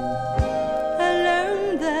 I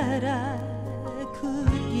learned that I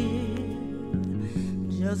could give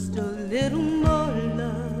just a little more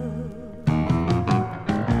love.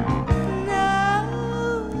 Now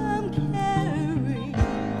I'm caring,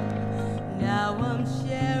 now I'm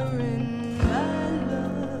sharing my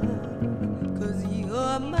love. 'Cause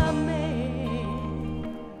you're my man.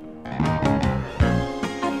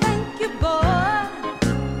 I thank you, boy,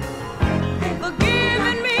 for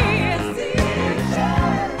giving me a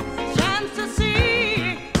chance to see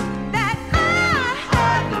that I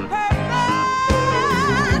have a purpose.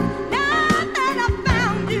 Now that I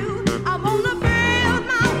found you, I wanna build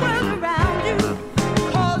my world around you.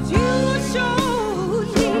 'Cause you showed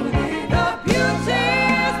me the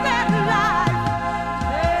beauties that life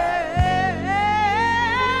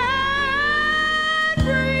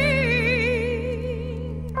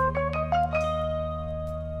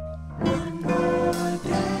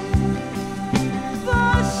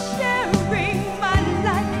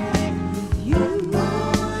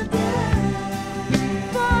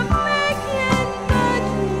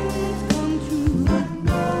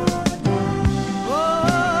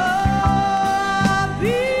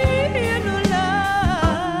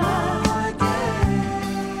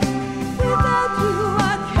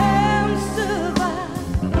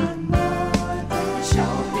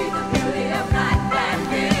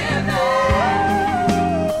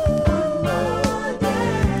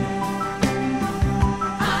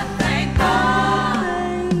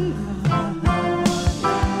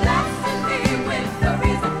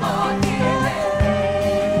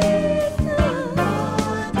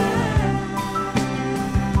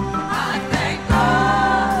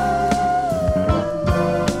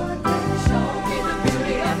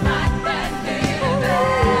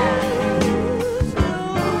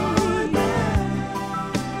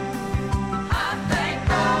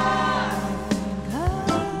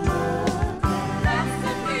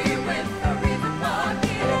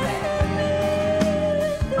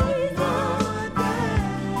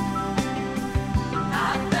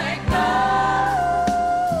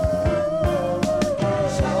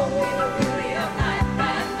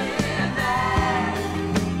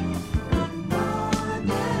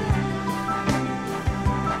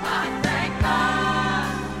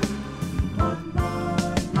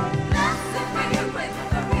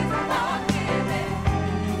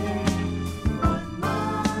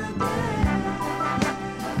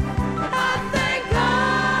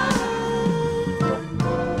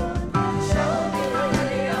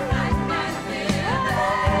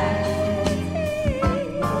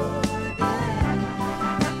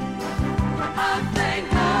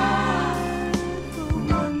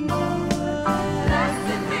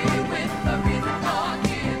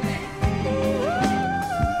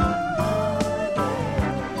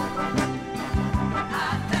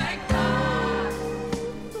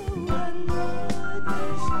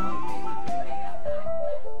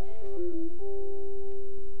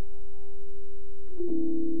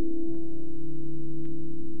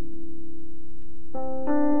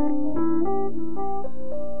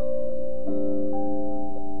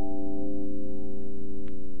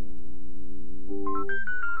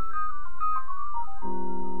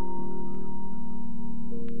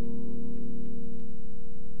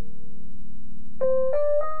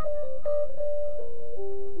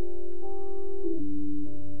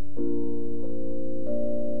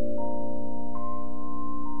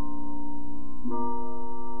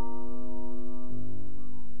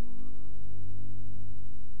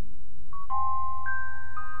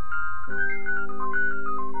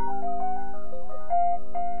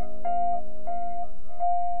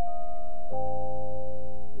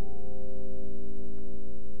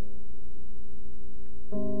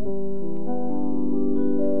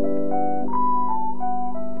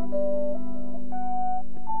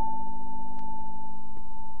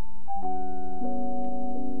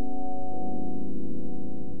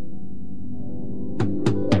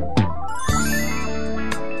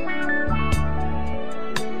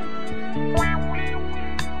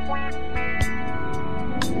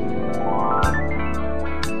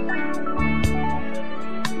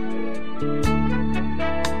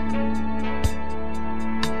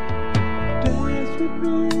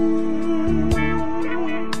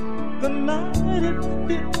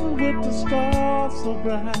so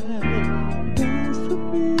bright. Dance with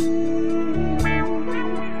me.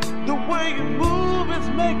 The way you move is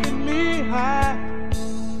making me high.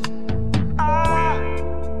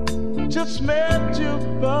 I just met you,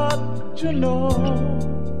 but you know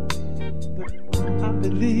that I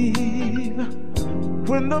believe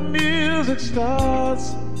when the music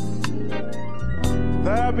starts,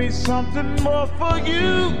 there'll be something more for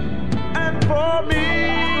you and for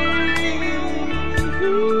me.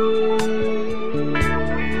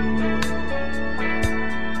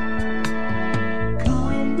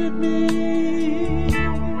 Come with me,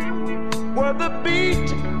 where the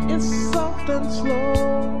beat is soft and slow.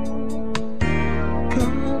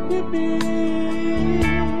 Come with me,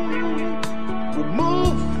 we'll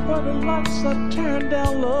move where the lights are turned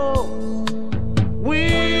down low.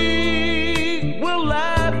 We will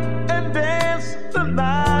laugh and dance the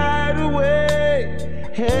night away.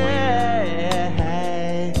 Hey,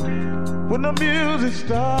 when the music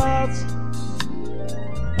starts,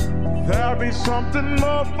 there'll be something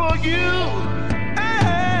more for you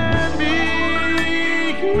and me.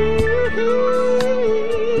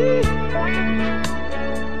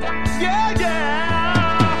 Yeah, yeah.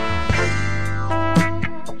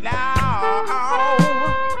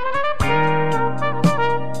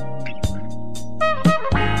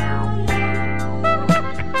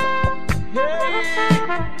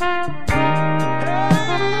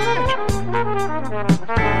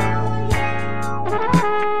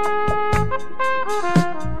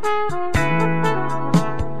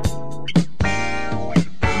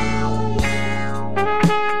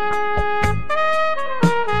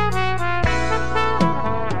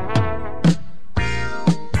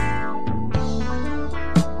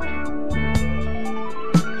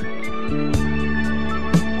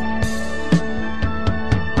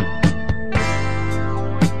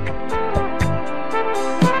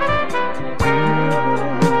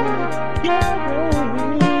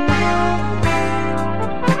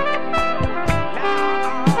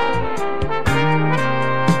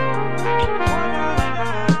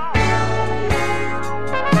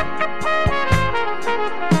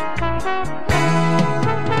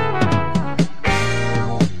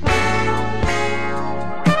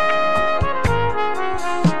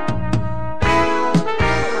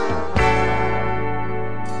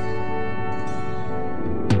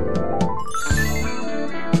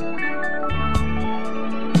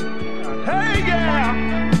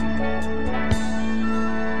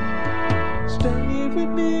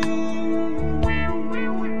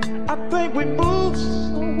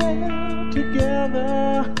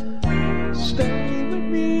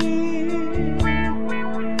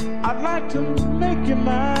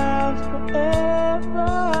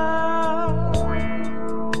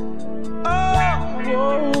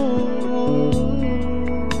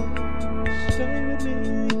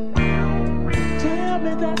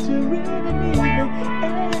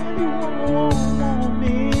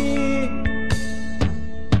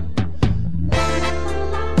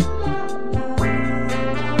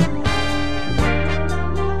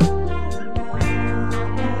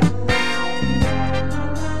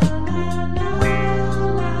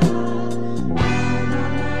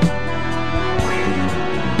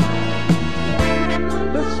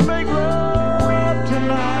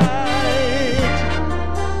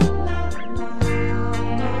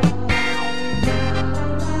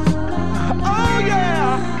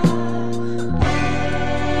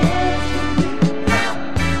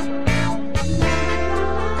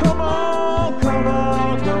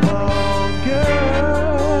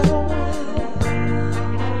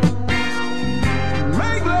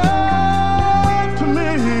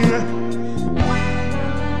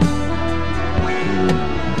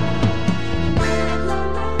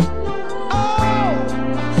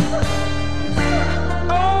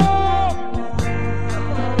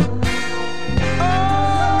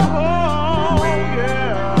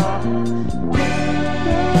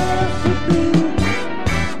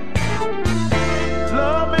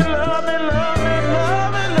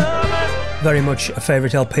 Very much a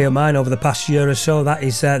favourite LP of mine over the past year or so. That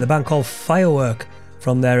is the band called Phyrework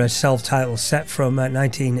from their self-titled set from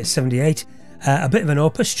 1978. A bit of an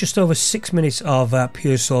opus, just over 6 minutes of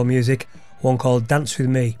pure soul music, one called Dance With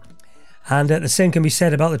Me. And the same can be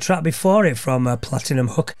said about the track before it from Platinum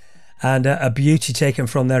Hook, and a beauty taken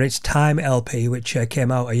from their It's Time LP, which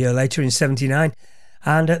came out a year later in 79,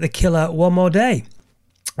 and The Killer One More Day.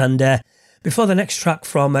 And before the next track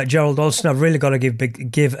from Gerald, Alston, I've really got to give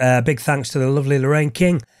big thanks to the lovely Lorraine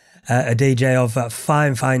King, a DJ of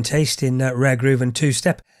fine taste in rare groove and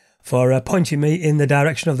two-step, for pointing me in the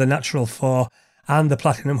direction of the Natural 4 and the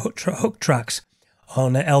Platinum Hook tracks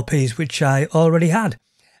on LPs, which I already had.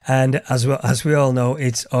 And as we all know,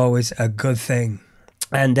 it's always a good thing.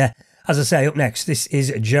 And as I say, up next, this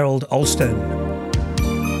is Gerald Alston.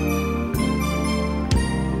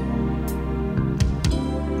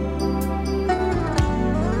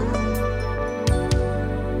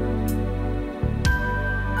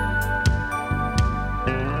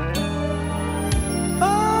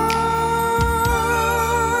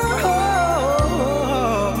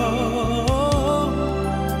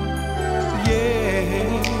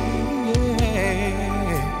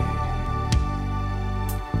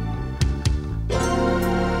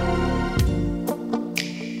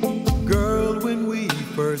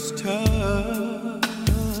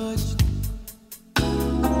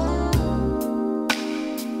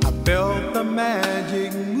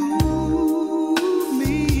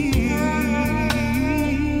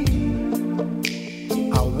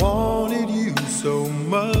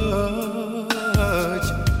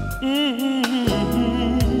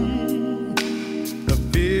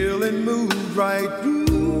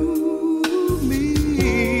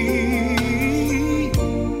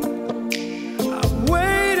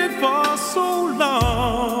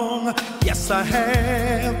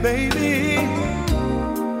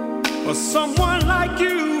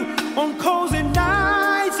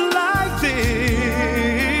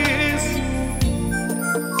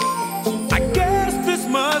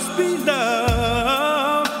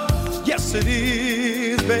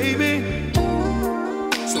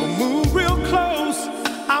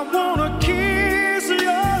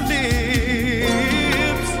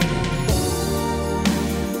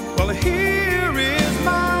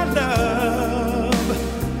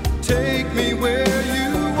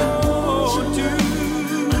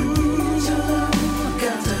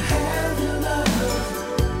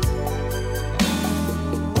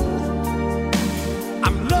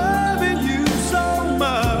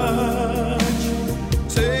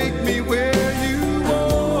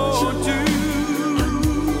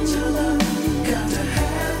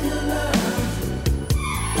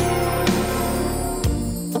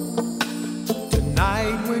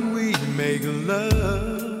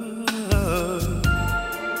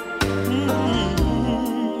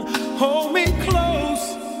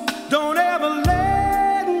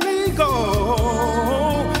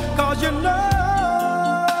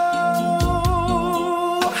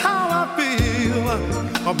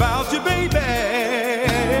 About you, baby,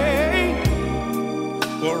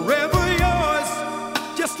 forever yours.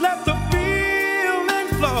 Just let the feeling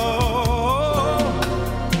flow.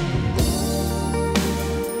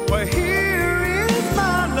 Well, here is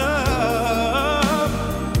my love.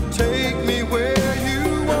 Take me where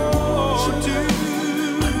you want to.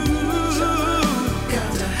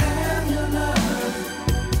 Got to have your love.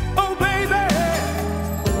 Oh, baby,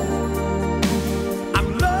 I'm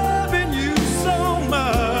loving you so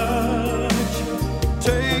much.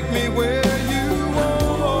 Take me where you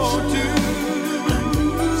want to.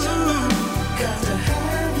 Got to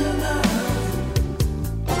have your love.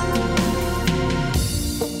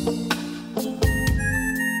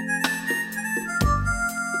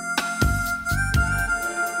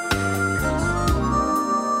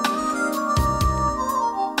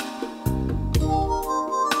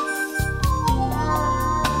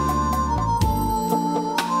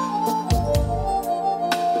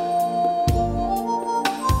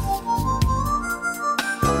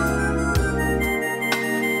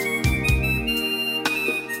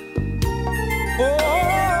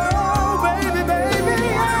 Oh, baby, baby,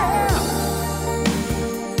 yeah.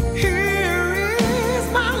 Here is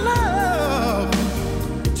my love.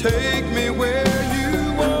 Take me where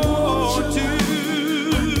you want to.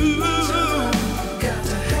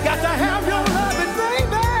 Got to have your loving,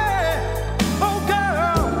 baby. Oh,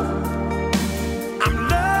 girl, I'm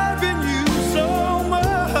loving you so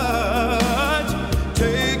much.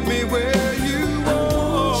 Take me where you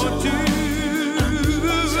want to.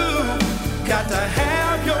 Got to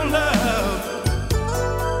have your love.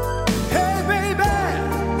 Hey, baby,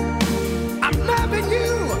 I'm loving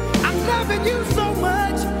you so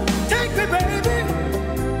much. Take me, baby,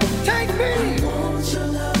 take me. I want your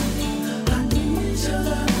love, I need your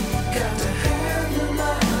love. Got to have your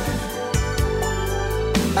love.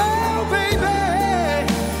 Oh, baby,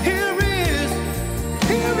 here is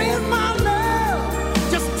my love.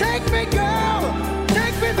 Just take me, girl,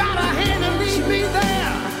 take me by the hand and lead me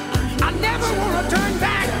there. I never want to turn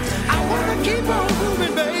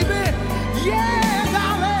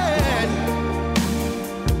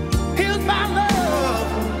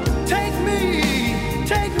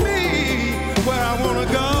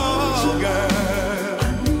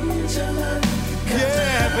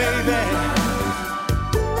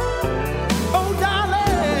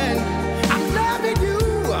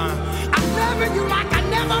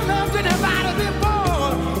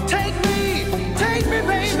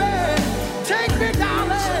me,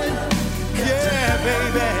 darling. Yeah,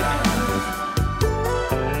 baby.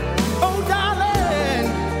 Oh, darling,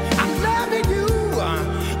 I'm loving you.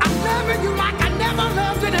 I'm loving you like I never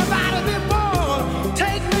loved anybody before.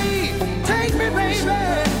 Take me, baby.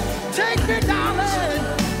 Take me, darling.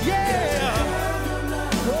 Yeah.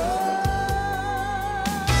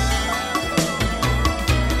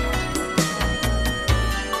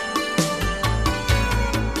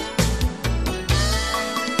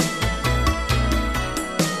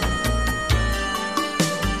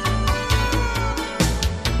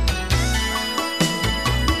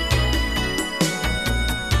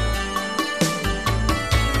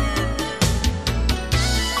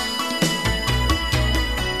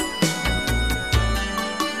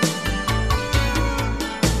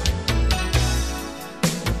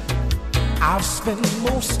 I've spent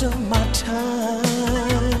most of my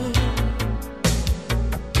time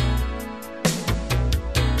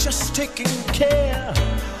just taking care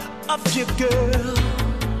of you, girl.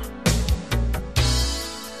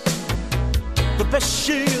 The best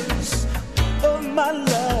years of my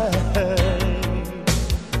life.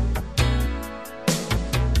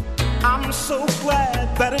 I'm so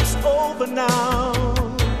glad that it's over now.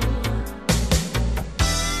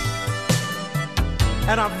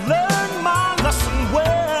 And I've learned my lesson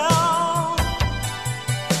well.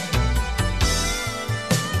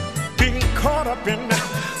 Being caught up in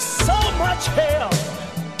so much hell.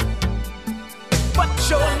 But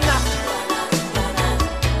you're not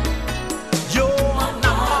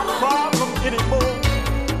my problem anymore.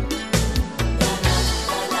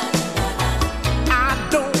 I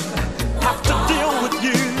don't have to deal with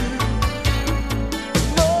you.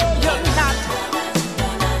 No, you're not.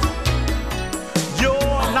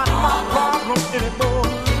 You're not my problem anymore.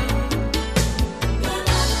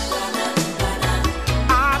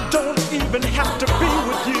 I don't even have to be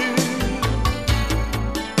with you.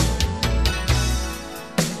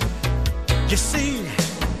 You see,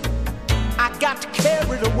 I got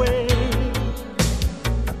carried away.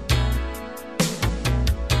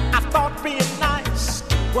 I thought being nice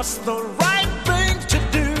was the right thing to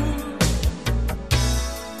do.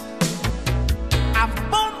 I've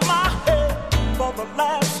bumped my head for the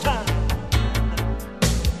last time.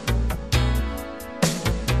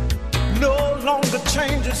 No longer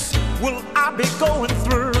changes will I be going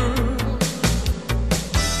through.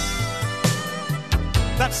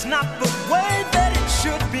 That's not the way that it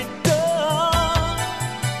should be done.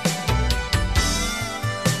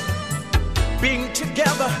 Being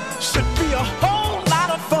together should be a whole lot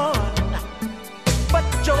of fun. But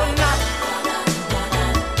you're not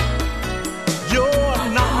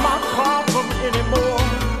my problem anymore.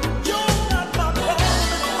 You're not my problem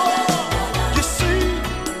anymore. You see,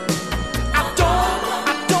 I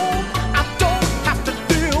don't have to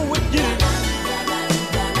deal with you.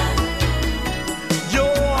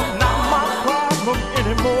 You're not my problem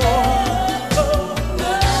anymore.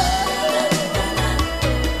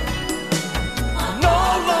 No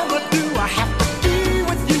longer do I have to be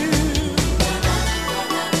with you.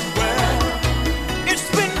 Well, it's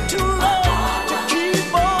been too long to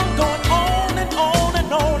keep on going on and on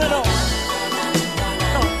and on and on.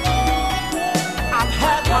 No, I've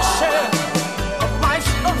had my share of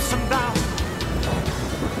life's ups and downs.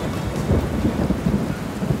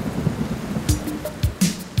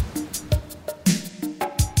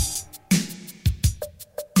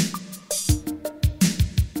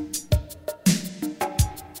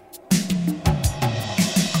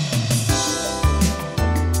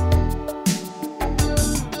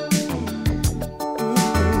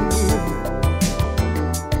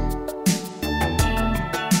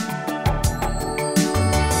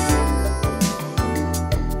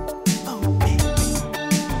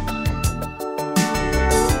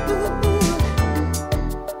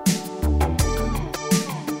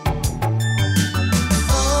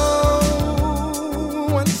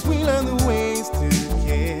 Once we learn the ways to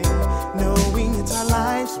care, knowing it's our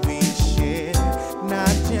lives we share, not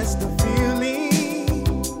just a feeling.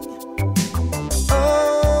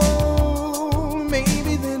 Oh,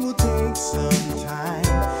 maybe then we'll take some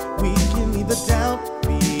time. We can leave the doubt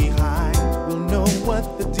behind. We'll know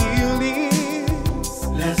what the deal is.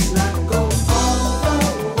 Let's not go all the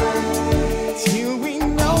way till we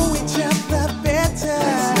know each other better.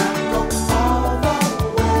 Let's not go all the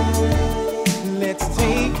way. Let's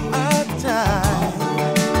take our time.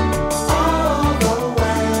 All the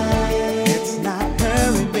way. Let's not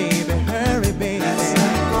hurry, baby, hurry, baby. Let's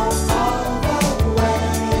not go all the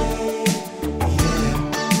way.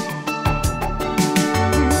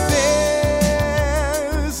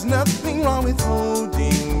 There's nothing wrong with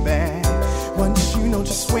holding back. Once you know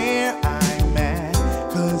just where I'm at,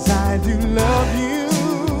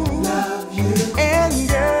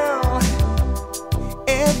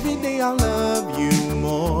 I love you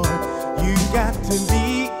more. You got to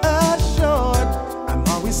be assured I'm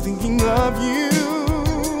always thinking of you.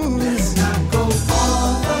 Let's not go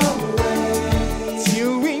all the way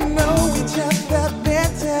till we know each other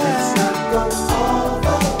better. Let's not go all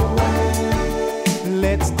the way.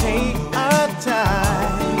 Let's take our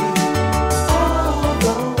time all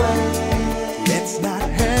the way. Let's not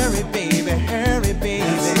hurry, baby, hurry, baby.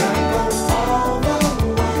 Let's not go all the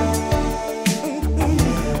way.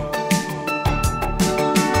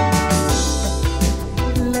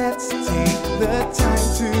 Let's take the time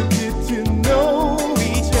to get to know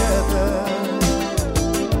each other.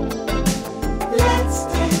 Let's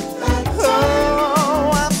take the time.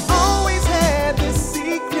 Oh, I've always had this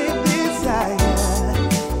secret desire,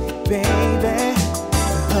 baby,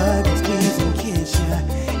 to hug and squeeze and kiss you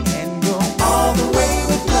and go all the way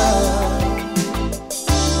with love.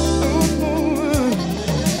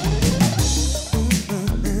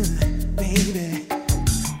 Baby,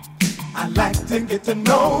 I'd like to get to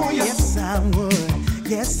know you. Yes, I would.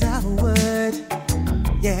 Yes, I would.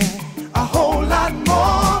 Yeah, a whole lot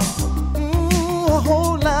more. A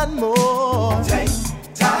whole lot more.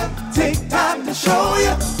 Take time to show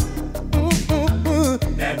you.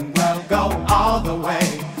 Then we'll go all the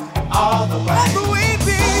way, all the way. All the way,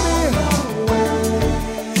 baby.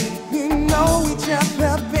 You know each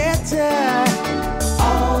other better.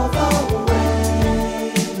 All the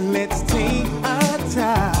way. Let's take our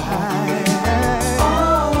time.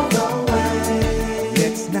 All the way.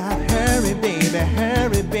 Let's not hurry, baby,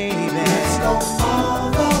 hurry, baby. Let's go all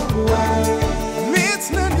the way. Let's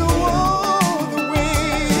not go all the way.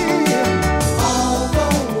 All the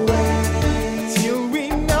way. Till we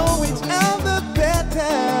know each other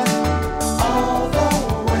better. All the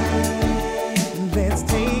way. Let's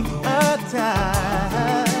take our time.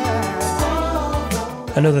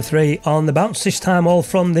 Another three on the bounce, this time all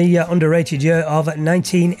from the underrated year of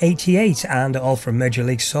 1988 and all from Major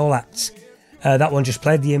League Soul acts. That one just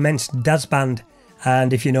played the immense Dazz Band,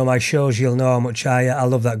 and if you know my shows you'll know how much I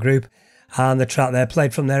love that group, and the track there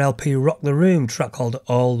played from their LP Rock the Room, track called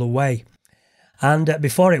All the Way. And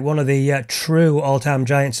before it, one of the true all-time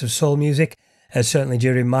giants of soul music, certainly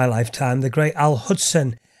during my lifetime, the great Al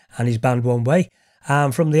Hudson and his band One Way,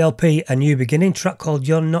 and from the LP A New Beginning, track called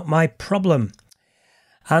You're Not My Problem.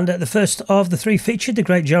 And the first of the three featured the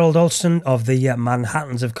great Gerald Alston of the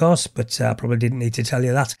Manhattans, of course, but I probably didn't need to tell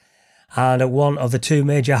you that. And one of the two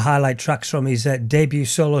major highlight tracks from his debut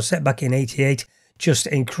solo set back in '88, just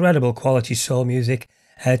incredible quality soul music,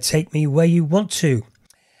 Take Me Where You Want To.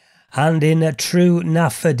 And in true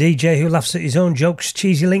naff DJ who laughs at his own jokes,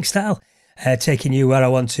 Cheesy Link style, Taking You Where I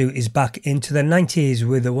Want To is back into the 90s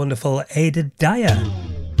with the wonderful Ada Dyer.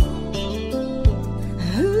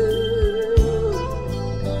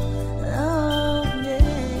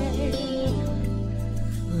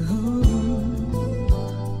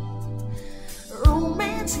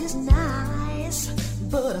 Romance is nice,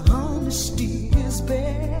 but honesty is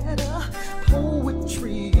better.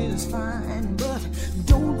 Poetry is fine, but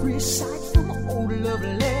don't recite from old love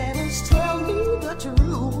letters. Tell me the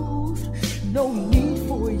truth, no need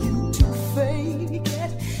for you to fake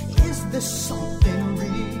it. Is this something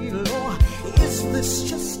real, or is this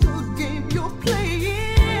just a game you're playing?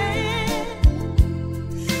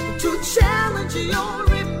 To challenge your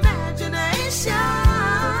imagination,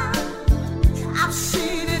 I've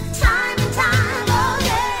seen it time and time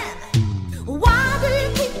again. Why do you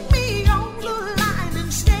keep me on the line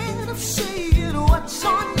instead of saying what's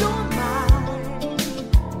on your mind?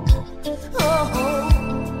 Oh,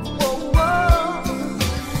 oh,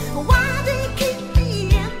 oh. Why do you keep me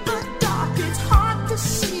in the dark? It's hard to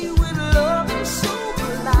see when love is so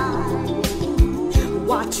blind.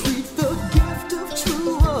 Why treat the gift of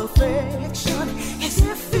true affection as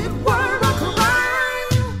if it were a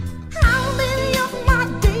crime? How many of my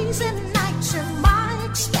days and nights am I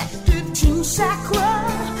expected to sacrifice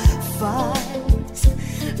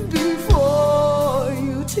before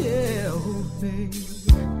you tell me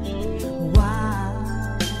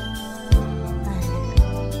why?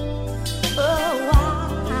 Oh, why?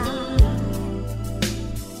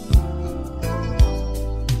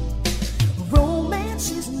 Romance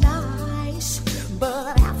is nice,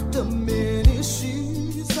 but after many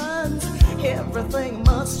seasons, everything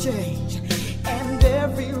must change, and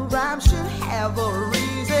every rhyme should have a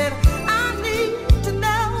reason. I need to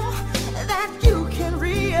know that you can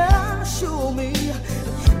reassure me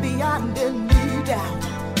beyond any doubt.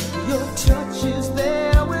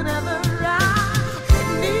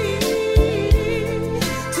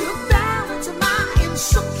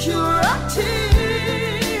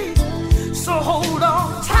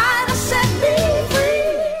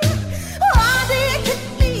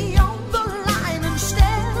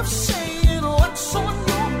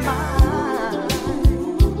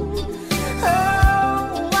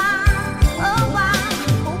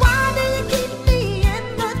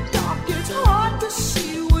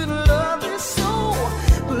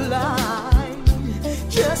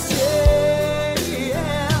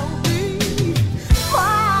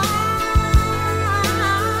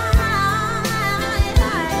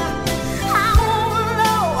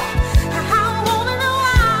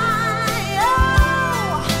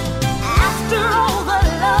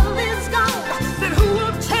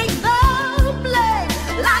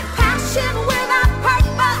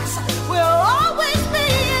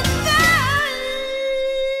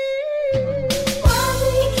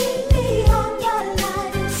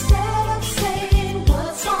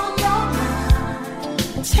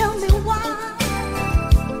 Tell me why.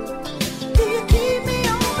 Do you keep me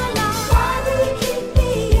on the line? Why do you keep me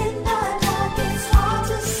in the dark? It's hard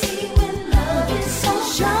to see when love is so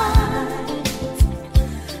shine.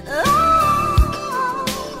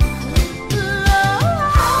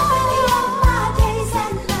 How many of my days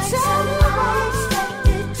and nights am I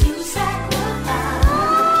expected to sacrifice?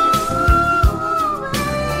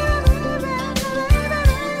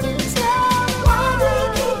 Why do you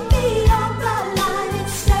keep me on the line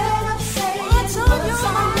instead of saying what's on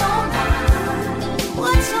your mind?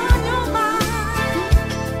 What's on your mind?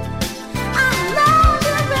 I love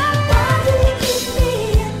you, baby. Why do you keep me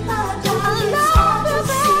in the dark? It's hard to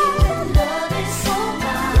see when love is so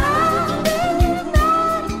blind.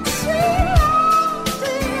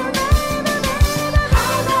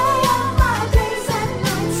 How many of my days and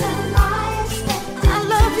nights am I expected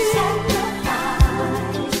to sacrifice?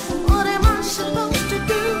 What am I supposed to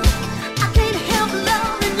do? I can't help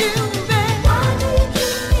loving you, baby. Why do you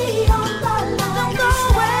keep me on the line? Don't go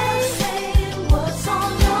away. Saying what's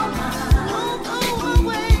on your mind. Don't go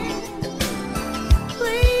away.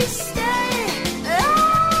 Please stay.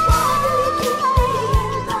 Why do you keep me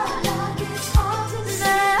in the dark? It's hard to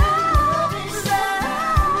say. Love is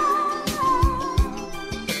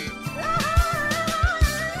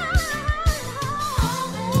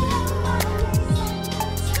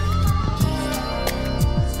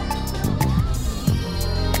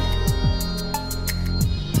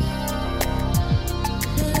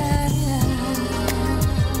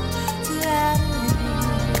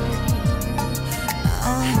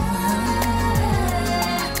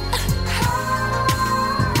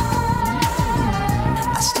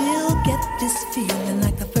I still get this feeling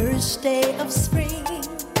like the first day of spring.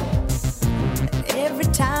 Every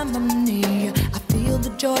time I'm near you, I feel the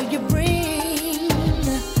joy you bring.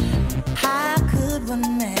 How could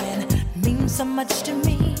one man mean so much to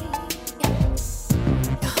me?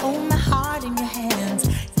 You hold my heart in your hands,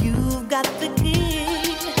 you've got the key.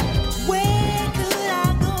 Where could I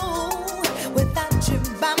go without you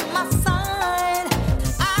by my side?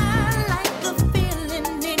 I like the feeling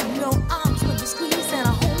in your arms when you squeeze and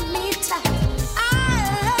hold me tight. I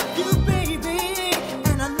love you, baby,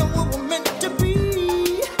 and I know what we're meant to be.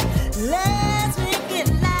 Let's make it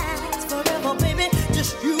last forever, baby,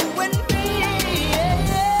 just you and me.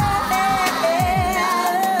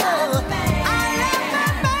 I love my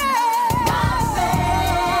baby.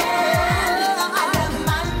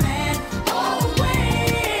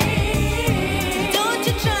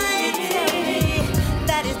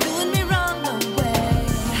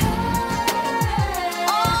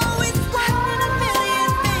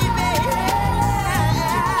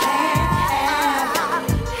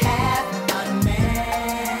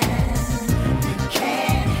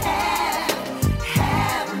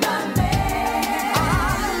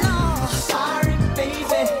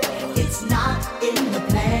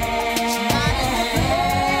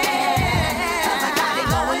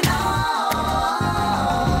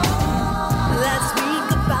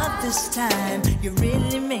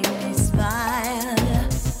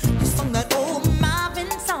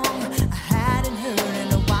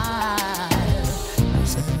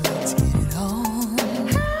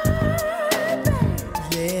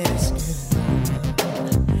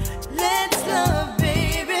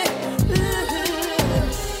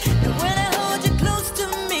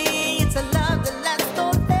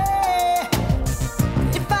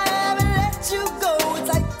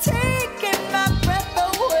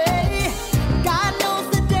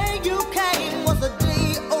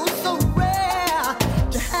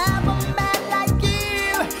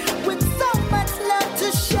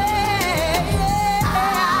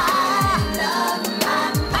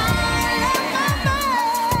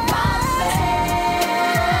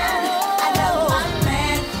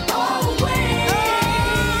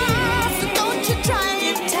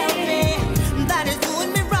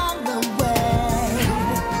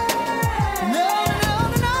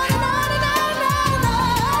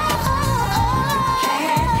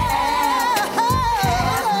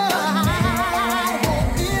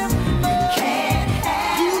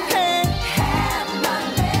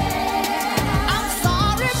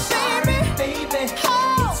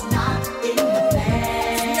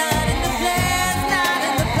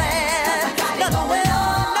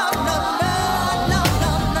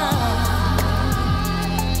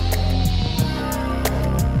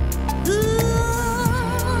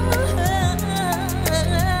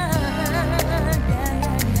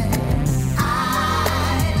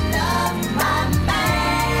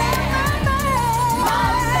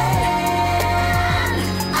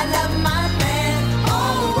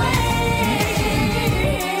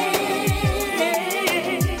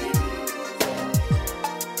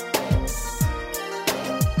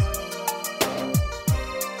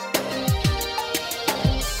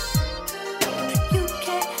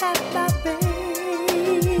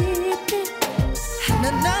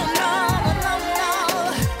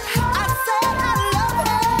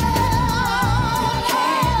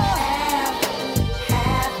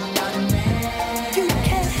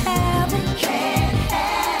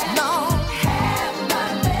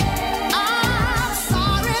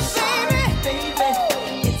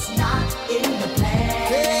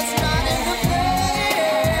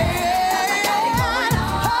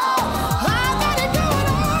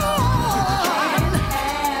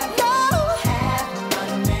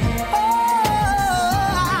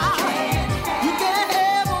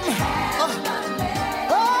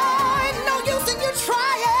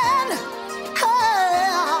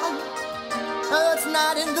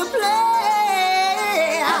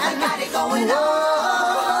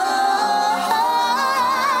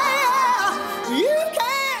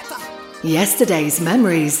 Yesterday's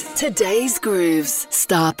memories, today's grooves.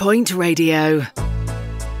 Starpoint Radio.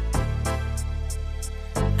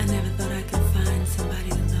 I never thought I could find somebody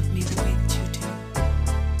to love me the way that you do.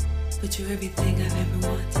 But you're everything I've ever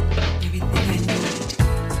wanted, everything I need.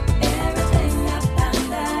 Everything I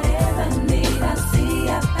found I'd ever need, I see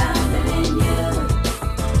I found it in you.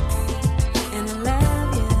 And I love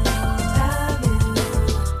you, love you.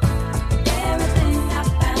 Everything I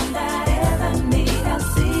found I'd ever need, I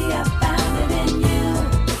see I found it in you.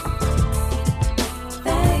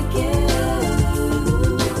 Thank you.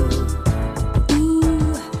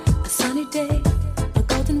 Ooh, a sunny day, a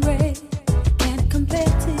golden ray, can't compare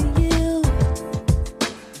to you.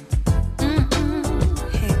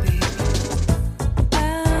 Hey baby,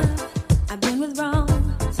 I've been with wrong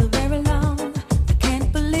so very long. I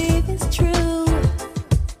can't believe it's true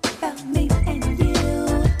about me and you.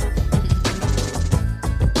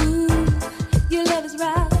 Ooh, your love is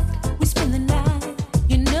right. We spend the night.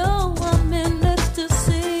 You know I'm in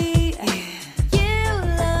ecstasy. You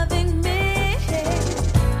loving me.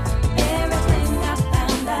 Everything I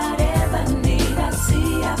found I'd ever need, I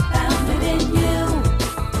see I found it in you.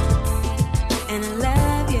 And I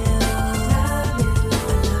love you, love you,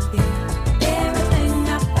 I love you. Everything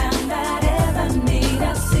I found I'd ever need, I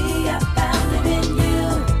see I found it in you.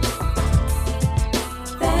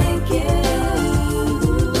 Thank you.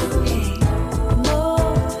 Hey,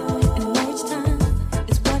 more and more each time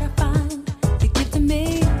is what I find you give to me.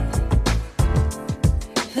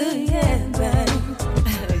 Oh yeah, babe.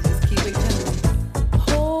 Just keep it coming.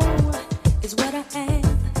 Whole is what I am,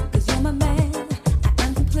 'cause you're my man. I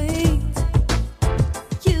am complete.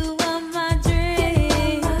 You are my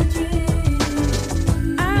dream.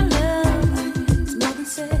 Our love is more than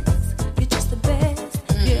sex. You're just the best.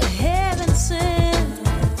 You're heaven sent.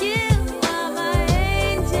 You are my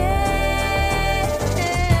angel.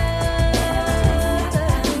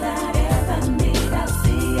 Everything I ever need, I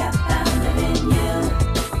see I found it in you.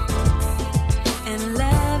 And I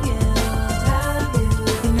love you, love you.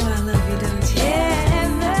 You know I love you, don't you?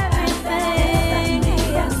 Everything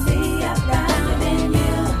I see I found it in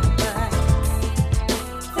you.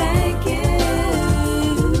 Thank you.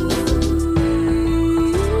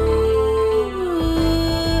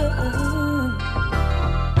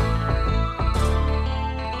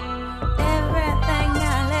 Everything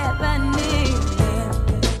I'll ever need.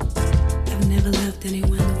 I've never loved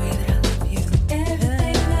anyone the way that I love you.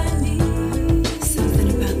 Everything I need. Something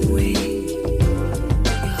about the way you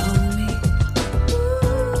hold me.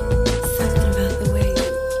 Something about the way you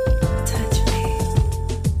touch me.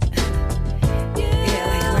 Yeah,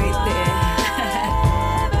 like right there.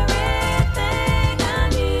 Everything I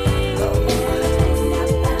need. Everything I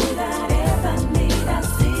found I'd ever need, I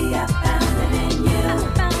see I found it in you. I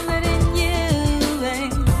found it in you,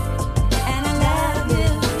 babe. And I love you,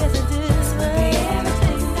 yes I do.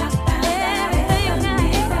 Everything I found I'd ever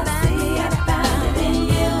need, I see I found it in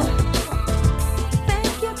you.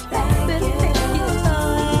 Thank you, baby. Thank you,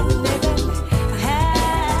 Lord, baby.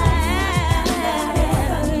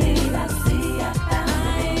 Ever need, I see I found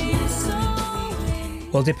it so.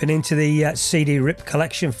 Well, dipping into the CD rip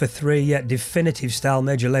collection for 3 definitive style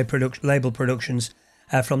major label productions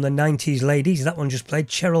from the 90s ladies. That one just played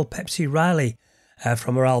Cheryl Pepsii Riley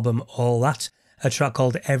from her album All That, a track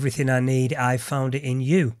called Everything I Need, I Found It in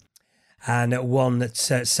You, and one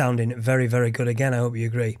that's sounding very, very good again. I hope you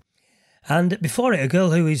agree. And before it, a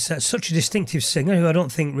girl who is such a distinctive singer, who I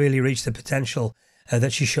don't think really reached the potential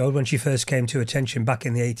that she showed when she first came to attention back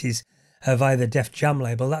in the 80s via the Def Jam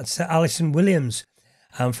label. That's Alyson Williams,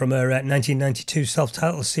 and from her 1992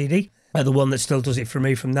 self-titled CD, the one that still does it for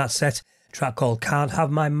me from that set, a track called Can't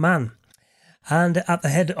Have My Man. And at the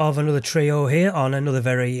head of another trio here on another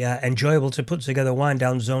very enjoyable to put together wind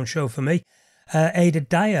down zone show for me,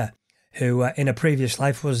 Dyer, who in a previous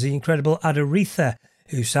life was the incredible Adoretha,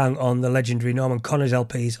 who sang on the legendary Norman Connors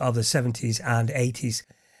LPs of the 70s and 80s.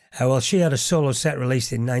 Well, she had a solo set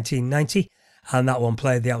released in 1990, and that one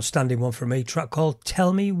played the outstanding one for me, track called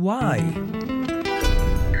Tell Me Why.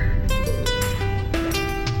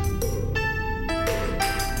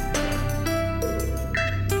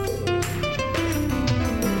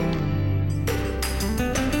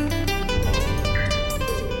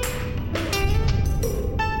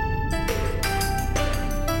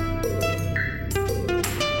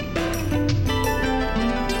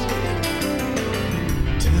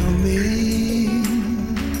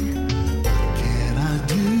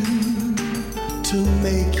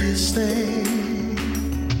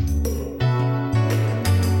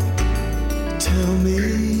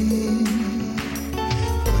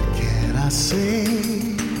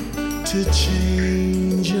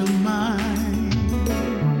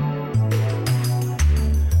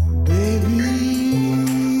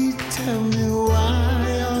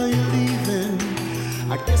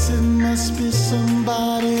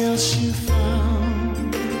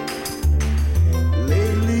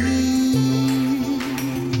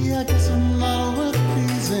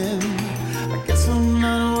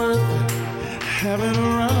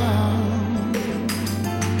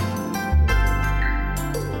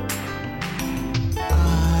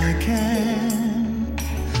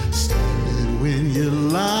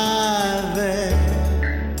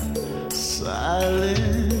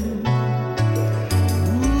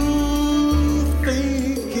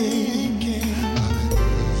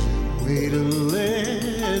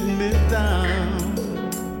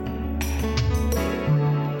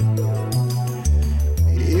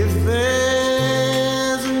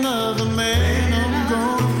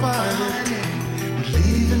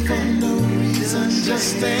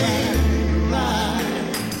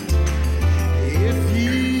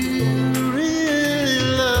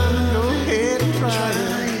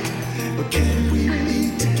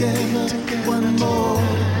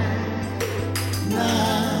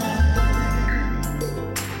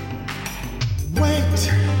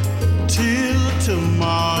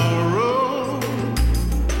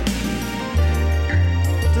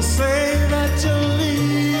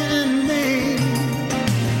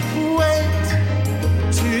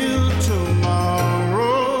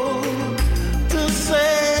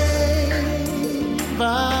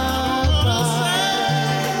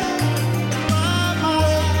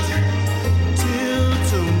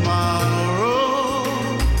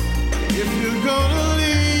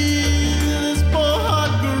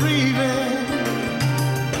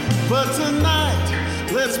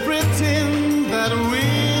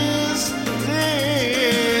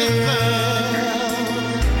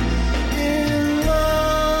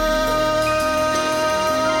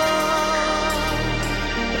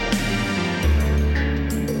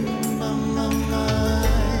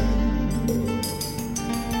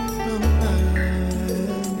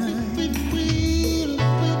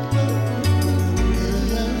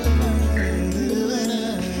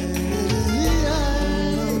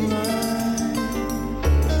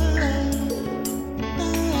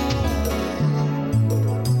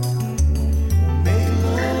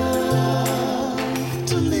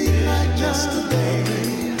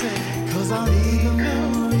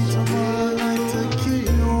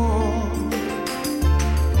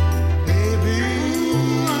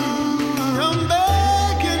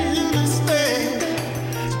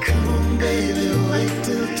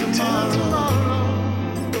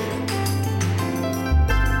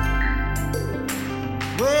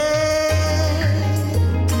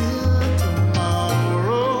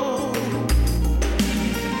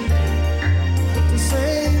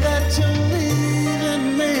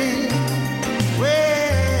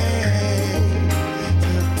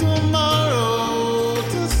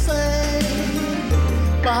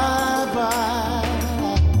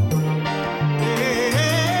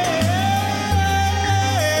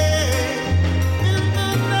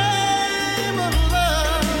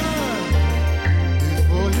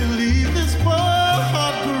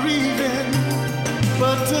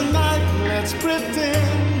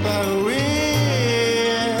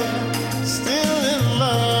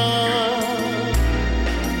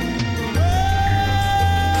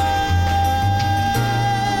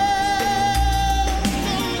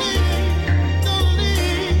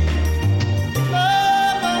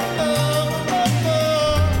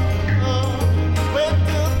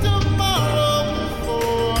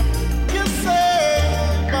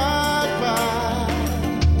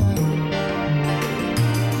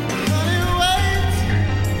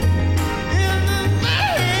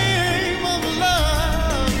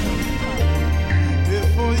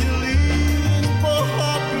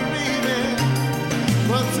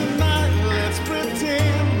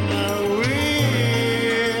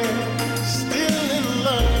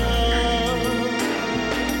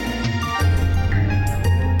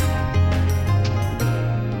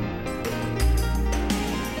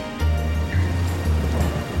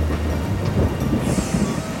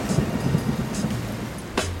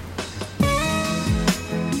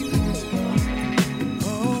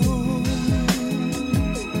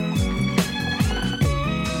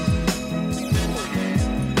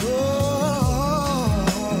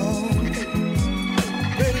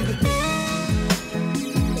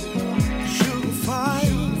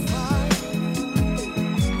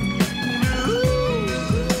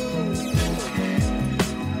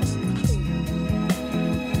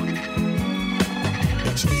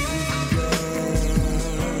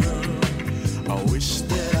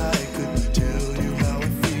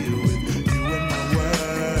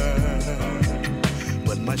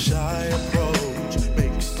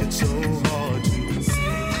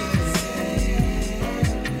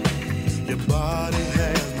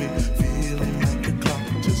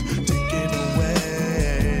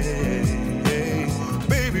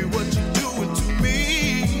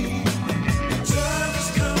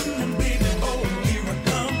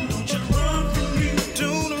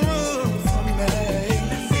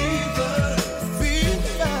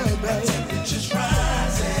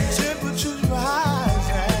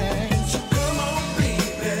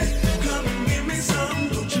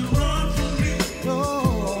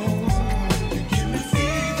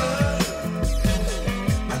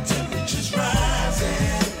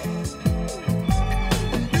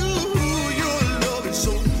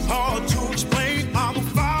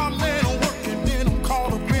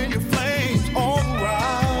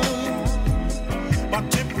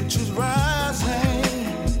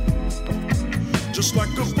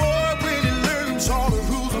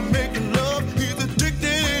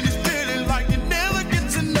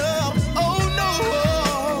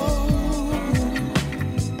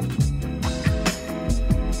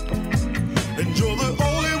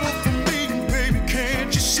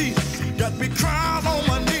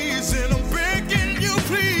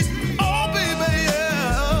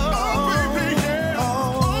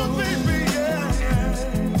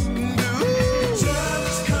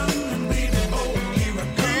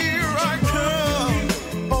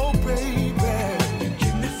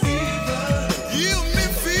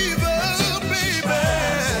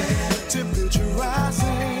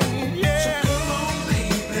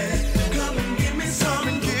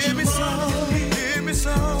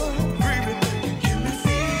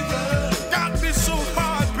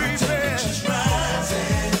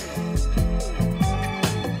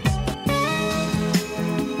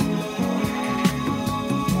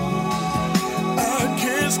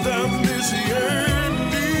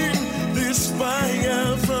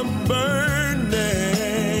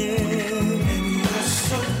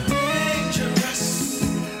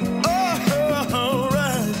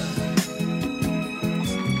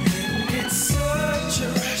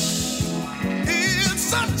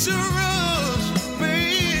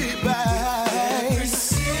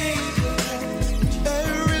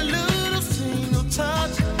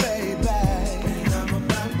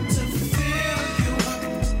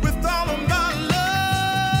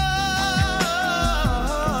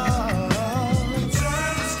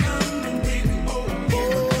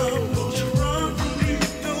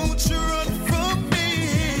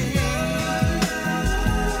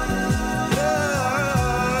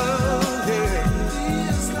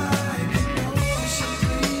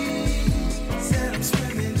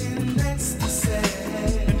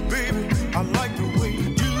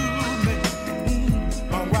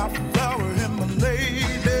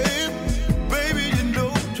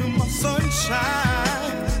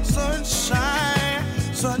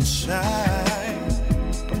 sunshine.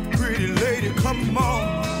 Pretty lady, come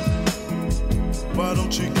on. Why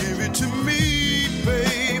don't you give it to me,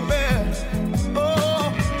 baby?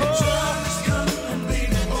 Oh, time is coming,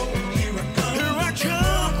 baby. Oh, here I come. Here I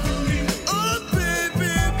come. Oh,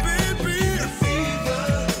 baby, baby. The fever,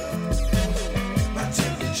 my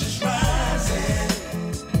temperature's rising.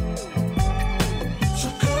 So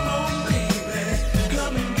come on, baby.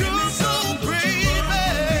 Come and give me some, baby.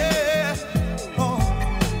 Oh,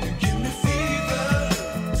 you give me fever.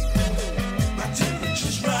 My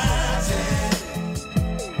temperature's rising.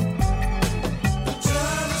 The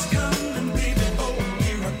time is coming, baby. Oh,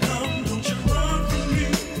 here I come. Don't you run from me.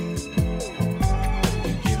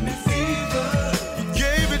 You give me fever. You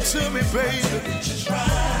gave it to me, baby. My temperature's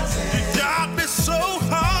rising. You got me so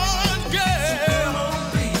hard, yeah. So come on,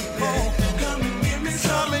 baby. Come and give me some.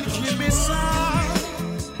 Come and give me some.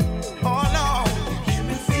 Oh, no. You give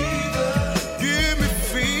me fever. Give me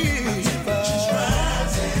fever. My temperature's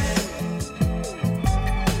rising.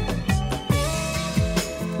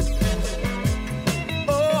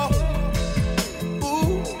 Oh,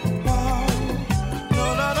 ooh, wow. No,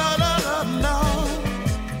 no, no, no, no, no.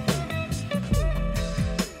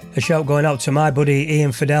 A shout going out to my buddy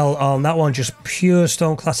Ian Fidel on that one, just pure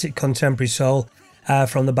stone classic contemporary soul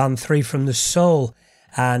from the band Three from the Soul.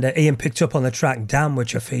 And Ian picked up on the track Damn,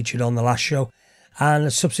 which I featured on the last show,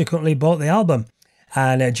 and subsequently bought the album.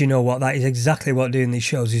 And do you know what? That is exactly what doing these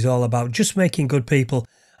shows is all about, just making good people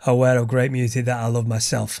aware of great music that I love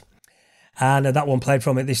myself. And that one played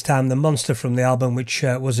from it this time, The Monster from the album, which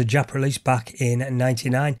was a Jap release back in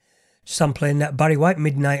 '99, sampling Barry White,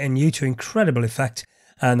 Midnight and You to incredible effect.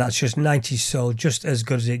 And that's just 90s soul, just as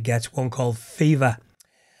good as it gets, one called Fever.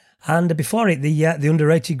 And before it, the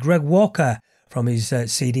underrated Greg Walker from his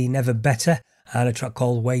CD Never Better, and a track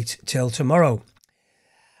called Wait Till Tomorrow.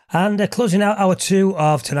 And closing out hour 2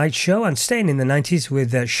 of tonight's show and staying in the 90s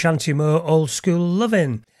with Chanté Moore, Old School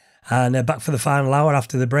Lovin'. And back for the final hour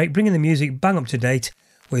after the break, bringing the music bang up to date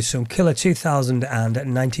with some killer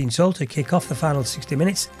 2019 soul to kick off the final 60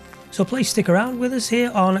 minutes. So please stick around with us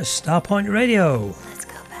here on Starpoint Radio. Let's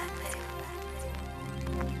go back, baby.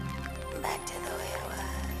 Back to the way it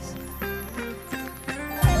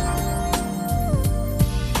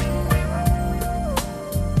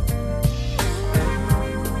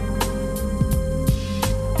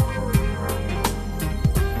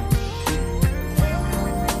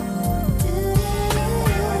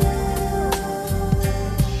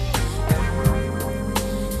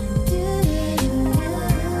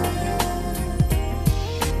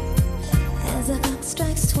As I got straight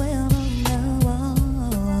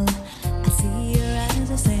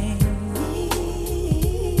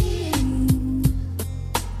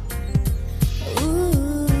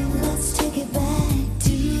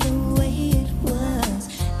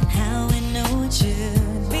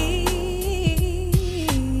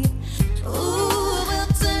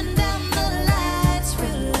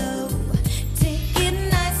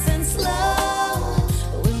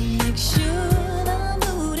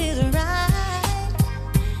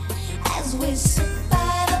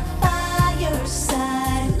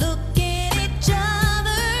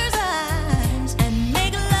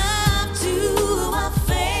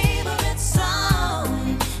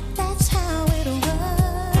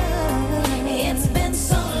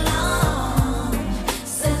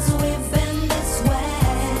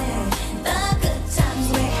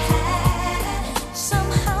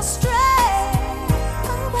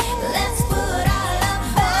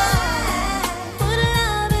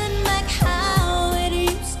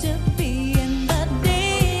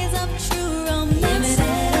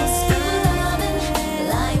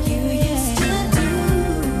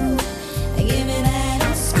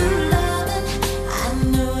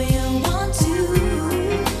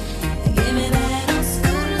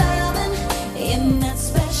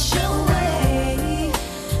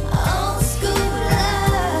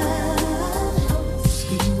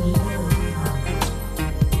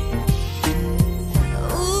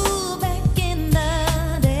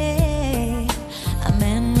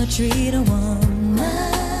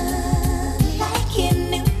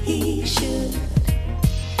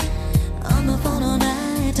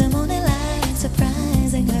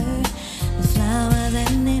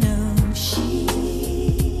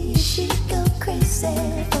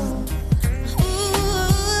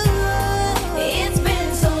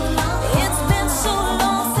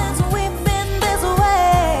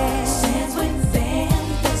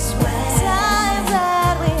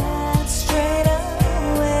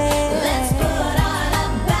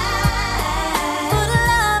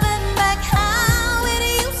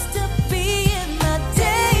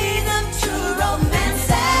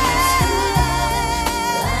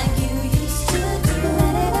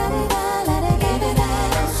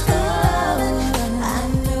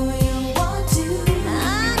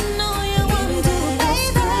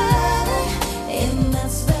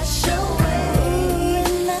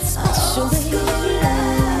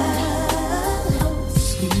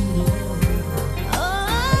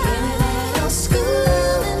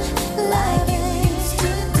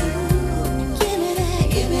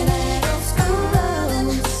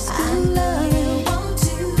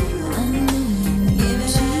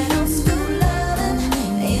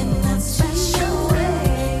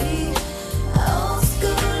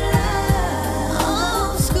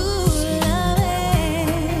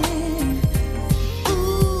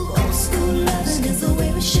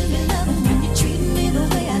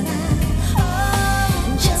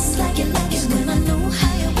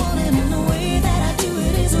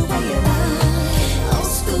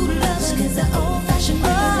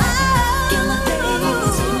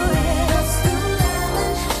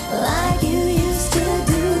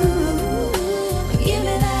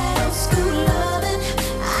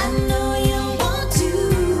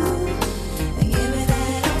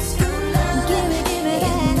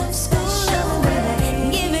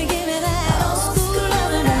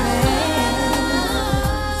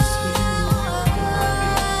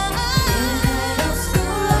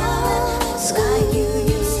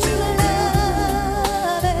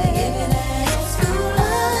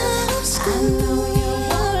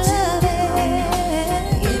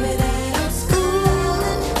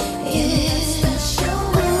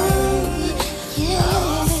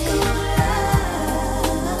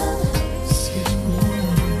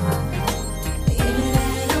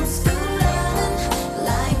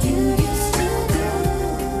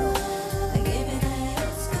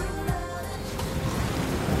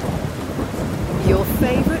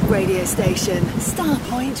radio station,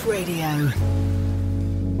 Starpoint Radio.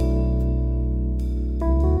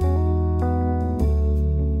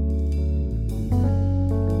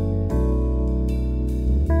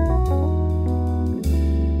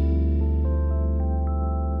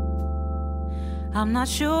 I'm not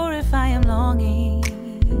sure if I am longing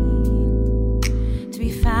to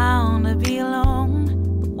be found, to be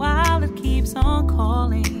alone, but while it keeps on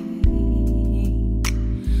calling,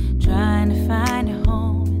 trying to find a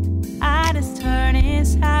home, I just turn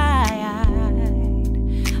inside.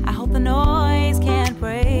 I hope the noise can't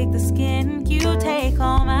break the skin. You take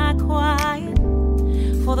all my quiet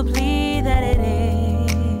for the plea that it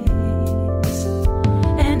is,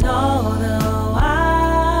 and all the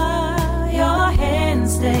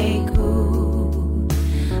stay cool.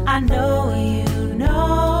 I know you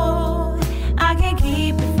know I can't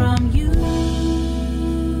keep it from you.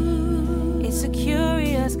 It's a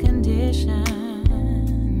curious condition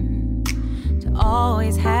to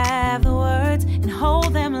always have the words and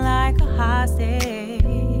hold them like a hostage,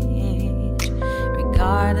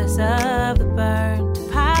 regardless of the burn, to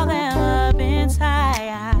pile them up inside,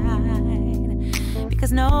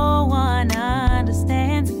 because no one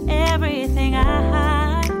understands everything I hide.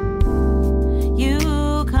 You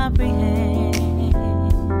comprehend,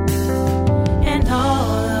 and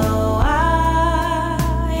although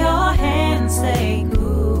your hands say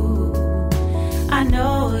cool, I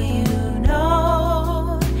know you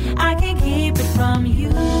know I can't keep it from you.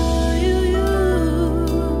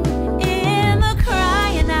 In the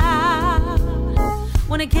crying out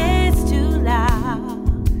when it gets too loud,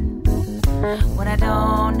 when I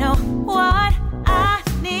don't know what I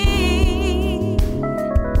need,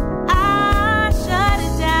 I shut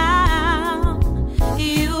it down.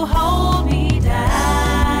 You hold me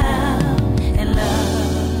down and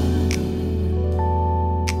love.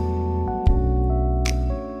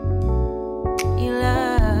 You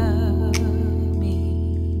love me,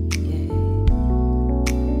 yeah.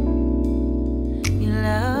 You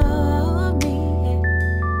love me, yeah.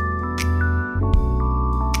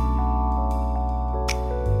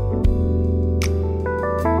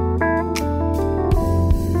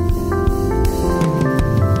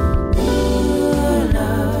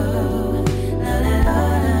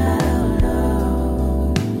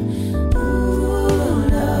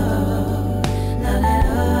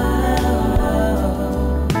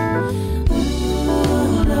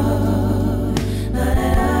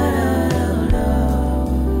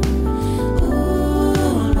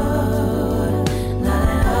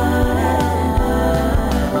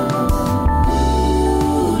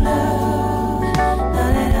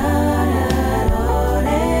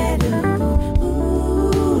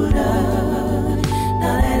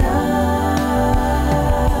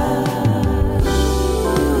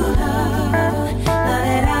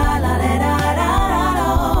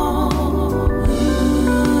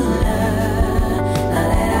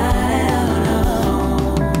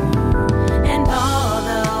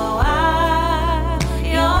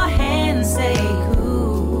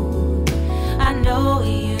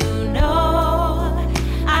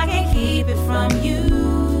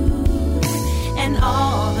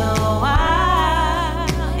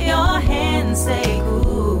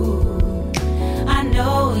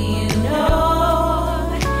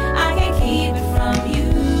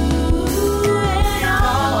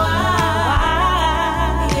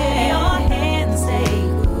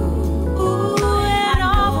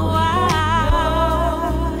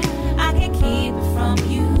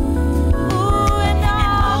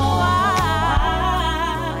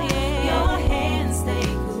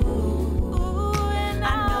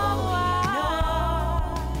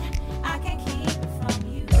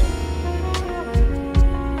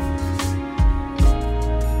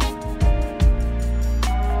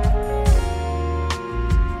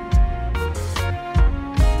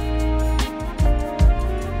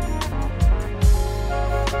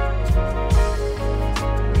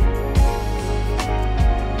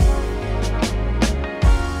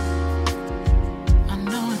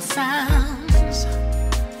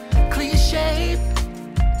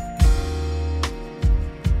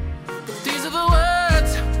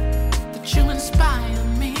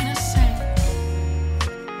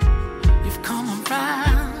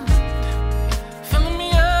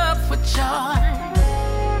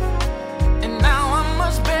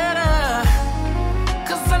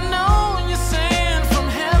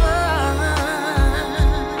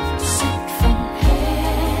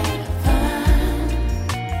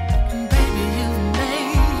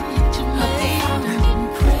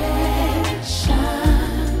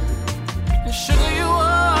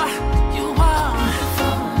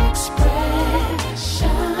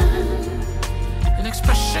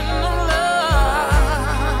 expression of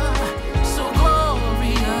love so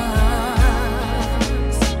glorious.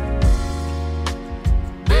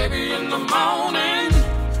 Baby, in the morning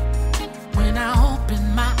when I open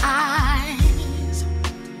my eyes,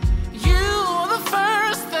 you're the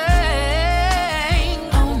first thing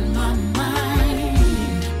on my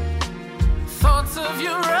mind. Thoughts of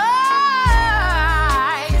your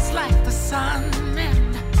eyes like the sun,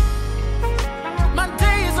 and my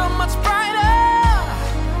days are much brighter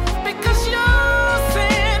because you're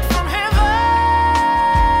sent from heaven.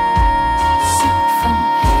 Sent from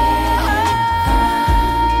heaven.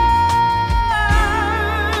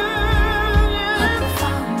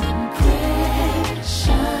 Profound impression.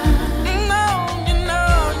 No, you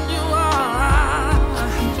know you are. A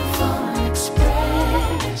beautiful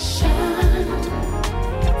expression.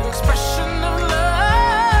 An expression of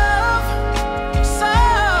love so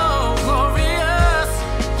glorious.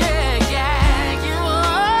 Yeah, yeah, you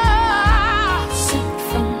are. Sent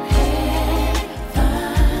from heaven.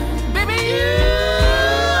 Baby, you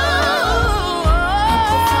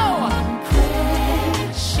are.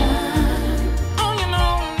 Impression. Oh, you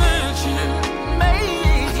know that you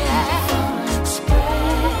made, yeah.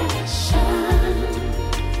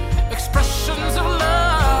 Expressions of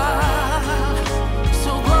love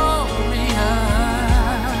so glorious.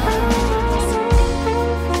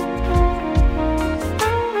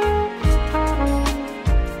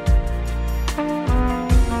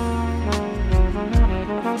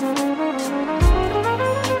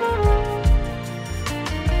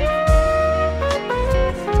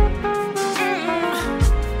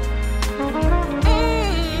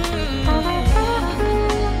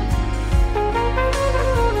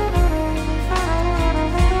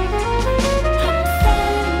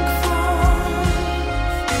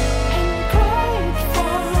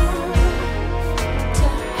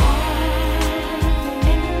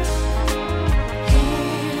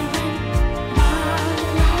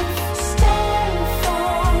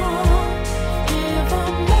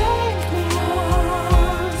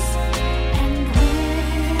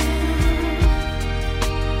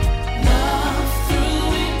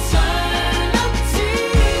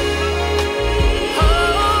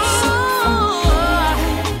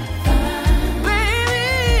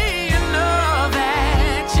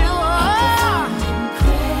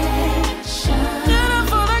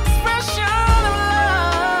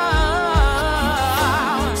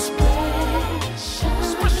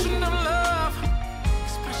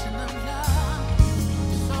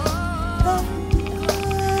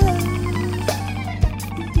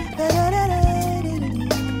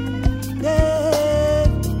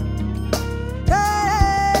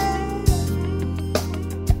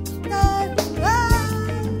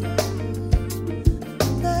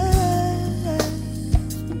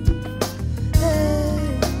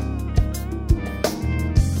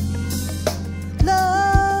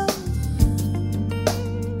 Love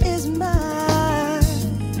is my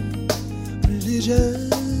religion.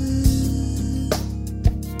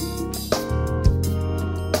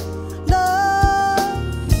 Love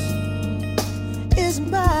is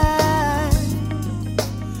my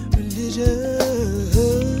religion.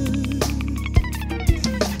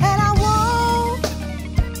 And I won't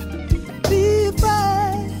be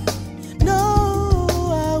afraid. No,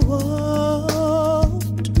 I won't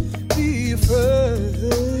be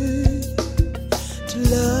afraid to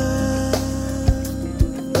love,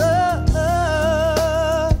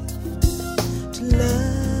 to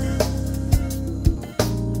love.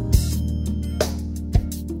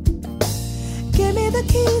 Give me the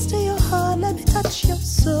keys to your heart, let me touch your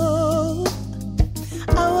soul.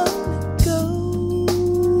 I wanna go.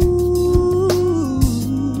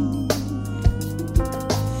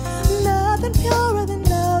 Nothing purer than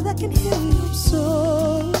love that can heal your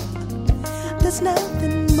soul. There's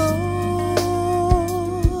nothing more.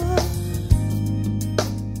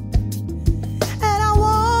 And I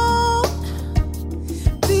won't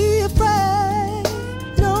be afraid.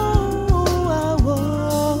 No, I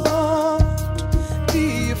won't be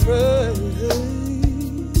afraid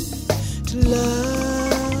to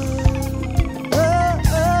love,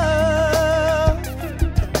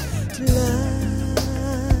 to love.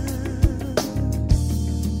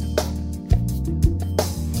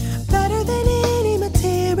 Better than any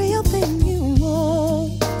material thing you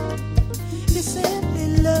want. You simply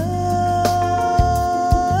love.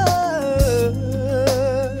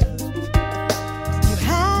 You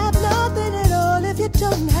have nothing at all if you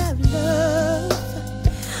don't have love.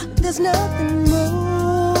 There's nothing more.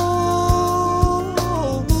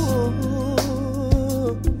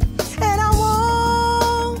 And I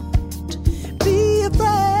won't be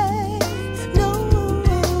afraid. No,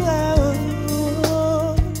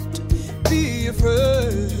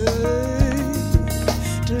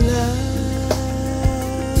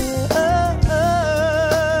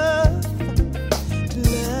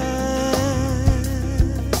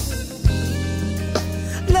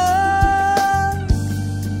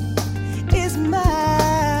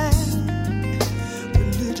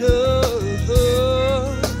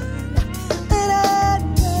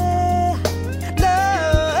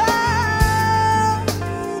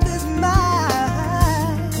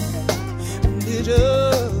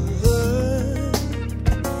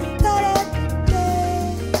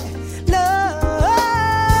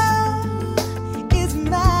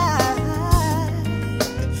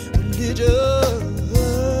 It's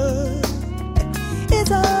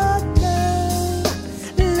all love,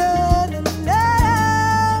 love,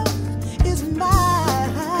 love is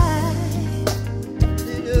mine.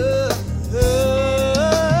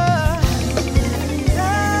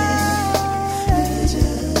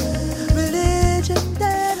 Religion,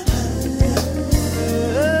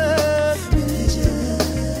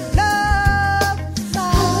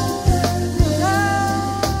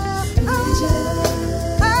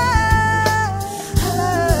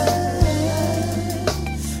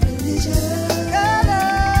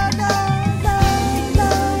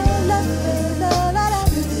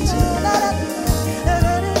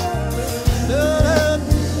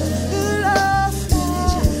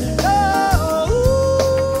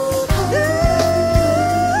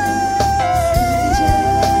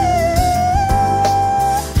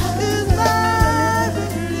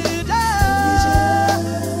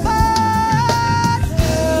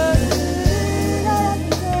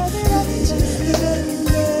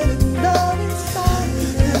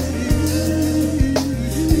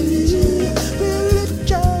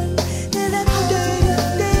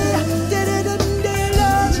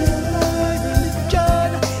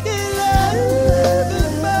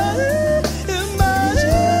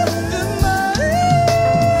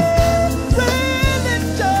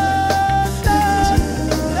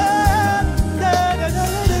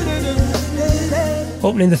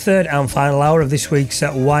 Opening the third and final hour of this week's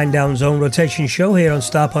Wind Down Zone rotation show here on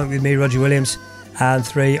Starpoint with me, Roger Williams, and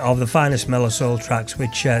three of the finest mellow soul tracks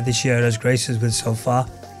which this year has graced us with so far.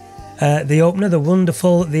 The opener, the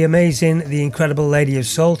wonderful, the amazing, the incredible Lady of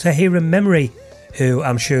Soul, Tahirah Memory, who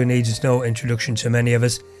I'm sure needs no introduction to many of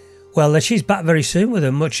us. Well, she's back very soon with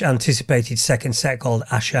a much anticipated second set called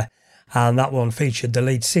Asher, and that one featured the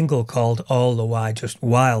lead single called All the While, just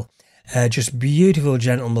While. Just beautiful,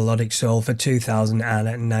 gentle, melodic soul for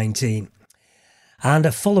 2019.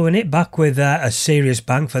 And following it back with a serious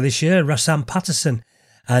bang for this year, Rahsaan Patterson,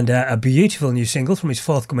 and a beautiful new single from his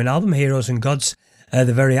forthcoming album, Heroes and Gods,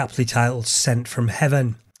 the very aptly titled Sent from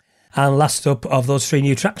Heaven. And last up of those three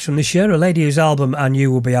new tracks from this year, a lady whose album I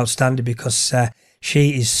knew would be outstanding because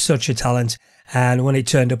she is such a talent, and when it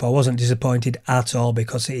turned up I wasn't disappointed at all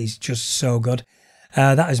because it is just so good.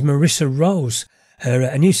 That is Meli'sa Rose.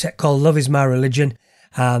 A new set called Love Is My Religion,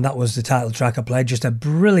 and that was the title track I played. Just a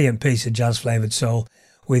brilliant piece of jazz-flavoured soul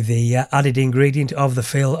with the added ingredient of the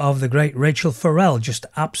feel of the great Rachel Farrell. Just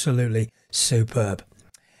absolutely superb.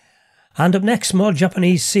 And up next, more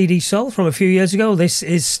Japanese CD soul from a few years ago. This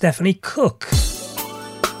is Stephanie Cook.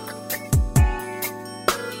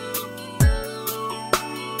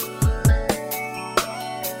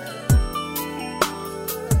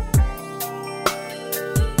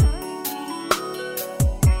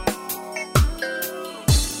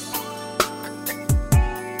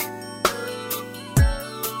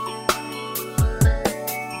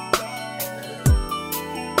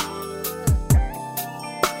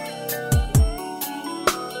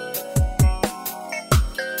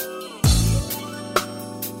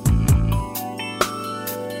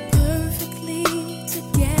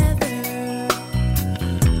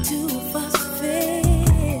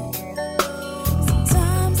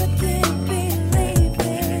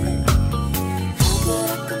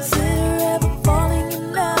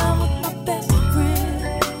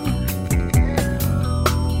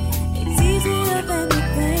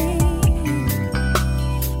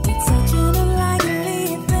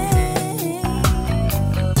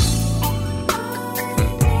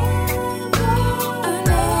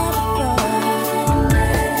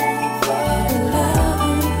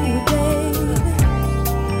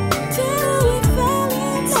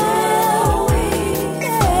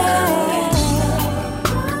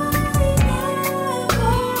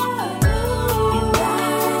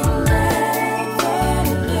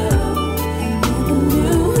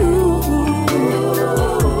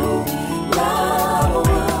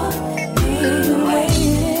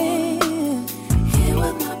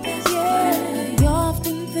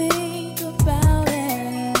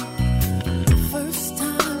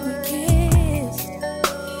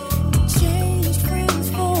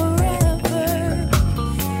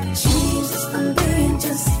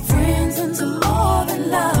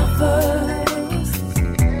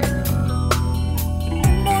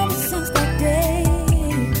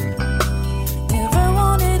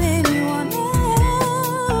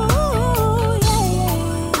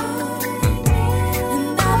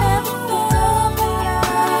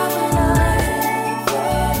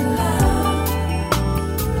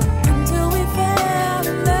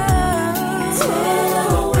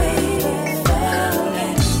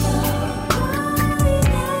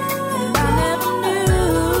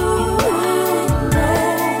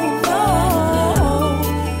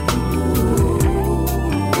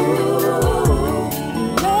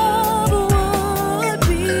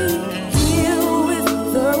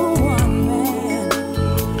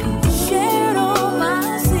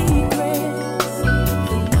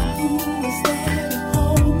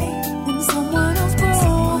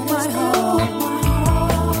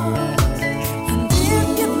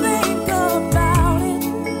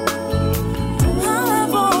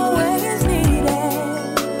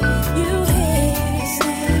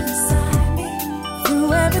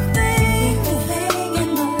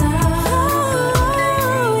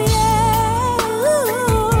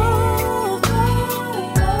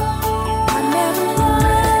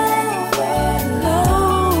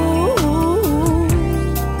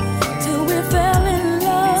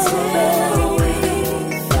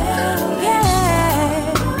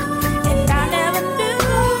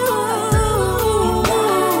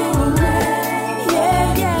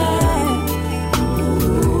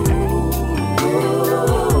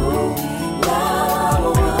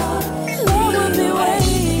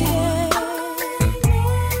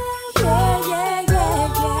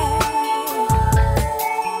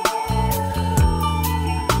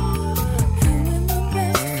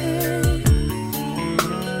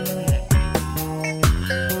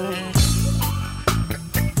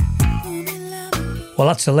 Well,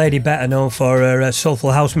 that's a lady better known for her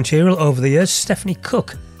soulful house material over the years, Stephanie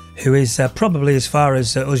Cook, who is probably, as far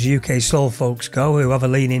as us UK soul folks go, who have a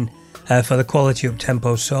leaning for the quality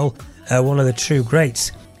up-tempo soul, one of the true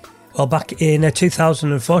greats. Well, back in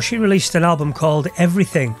 2004, she released an album called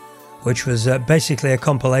Everything, which was basically a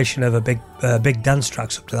compilation of big dance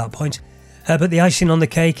tracks up to that point. But the icing on the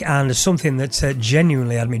cake, and something that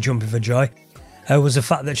genuinely had me jumping for joy, was the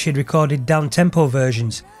fact that she'd recorded down-tempo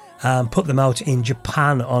versions and put them out in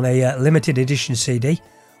Japan on a limited edition CD,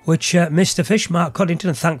 which Mr. Fish, Mark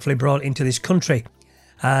Coddington, thankfully brought into this country.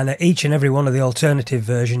 And each and every one of the alternative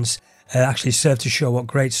versions actually served to show what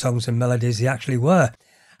great songs and melodies they actually were.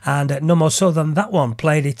 And no more so than that one.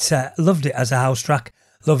 Played it, loved it as a house track,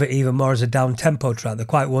 love it even more as a down-tempo track. They're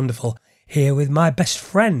quite wonderful. Here with My Best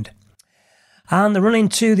Friend. And they're running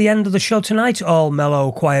to the end of the show tonight, all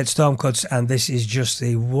mellow, quiet storm cuts, and this is just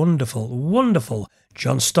the wonderful, wonderful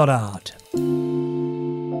John Stoddard.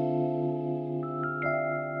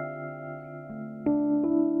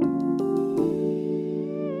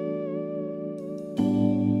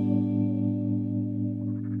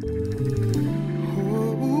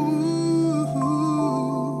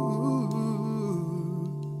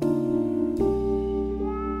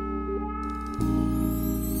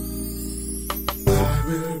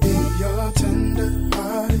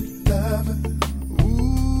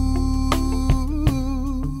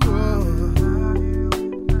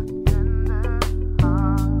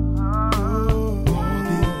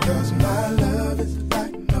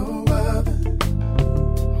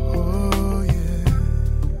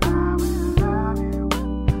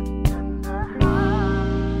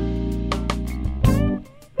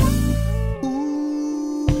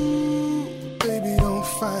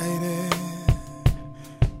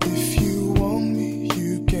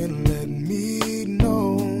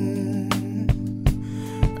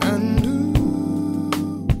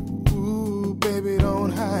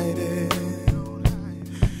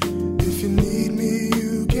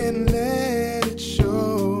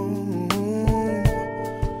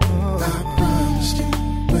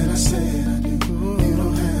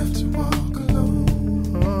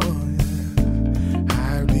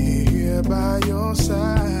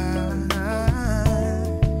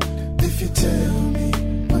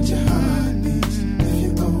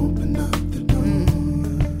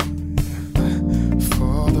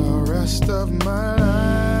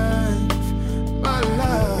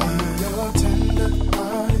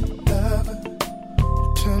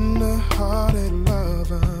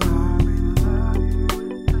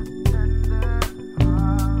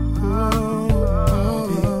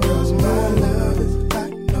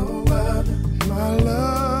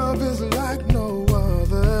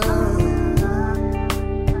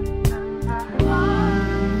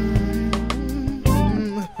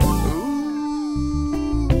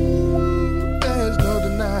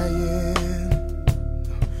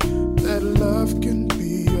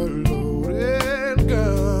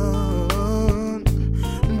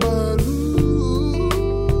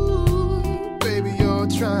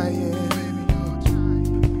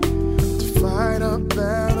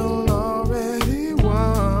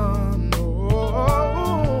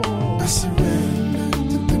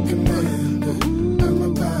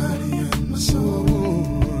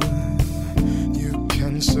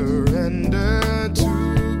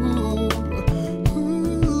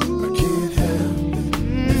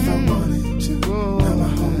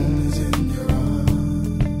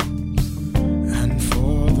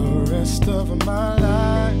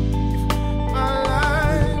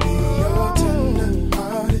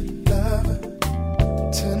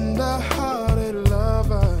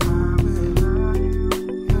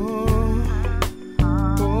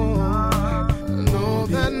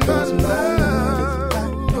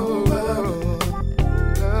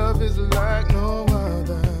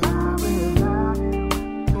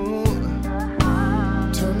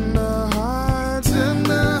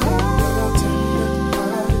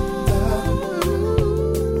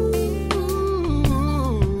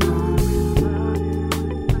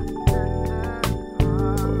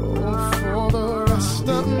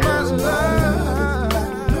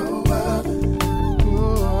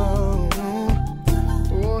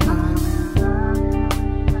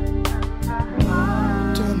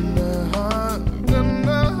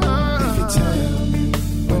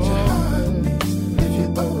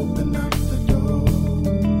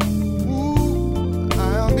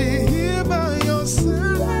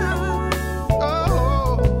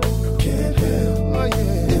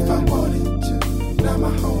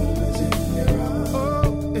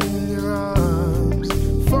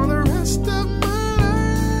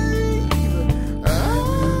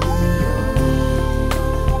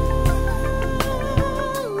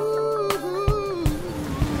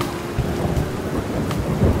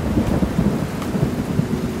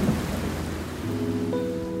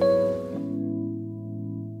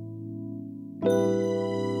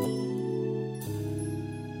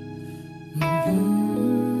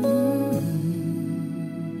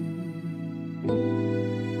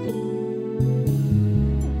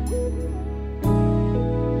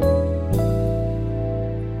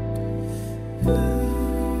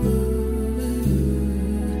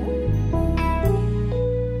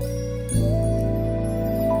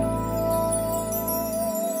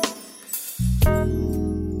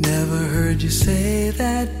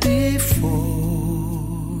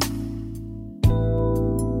 before.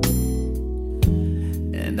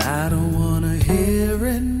 And I don't wanna hear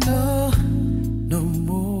it no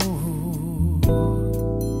more.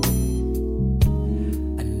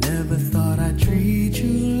 I never thought I'd treat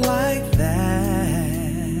you like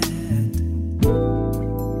that.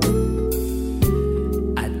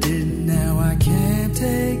 I didn't, now I can't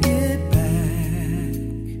take it back.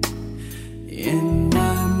 In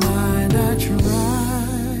my mind I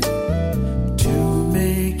tried to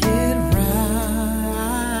make it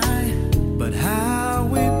right, but how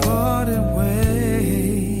we parted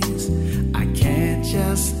ways I can't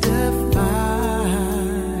justify.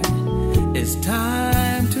 It's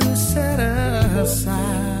time to set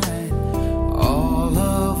aside all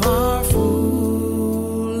of our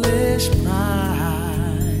foolish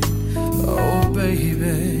pride. Oh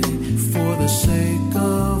baby, for the sake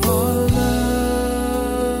of our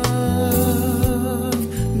love,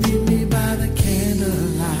 meet me by the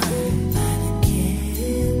candlelight.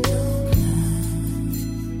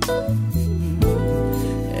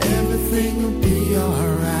 Everything will be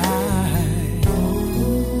alright.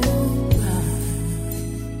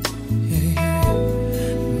 Yeah.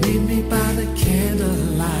 Meet me by the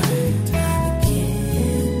candlelight.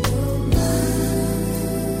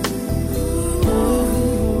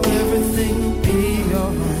 Everything will be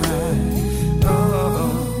alright.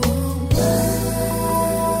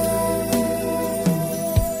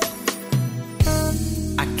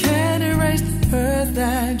 I can't erase the hurt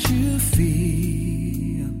that you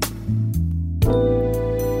feel,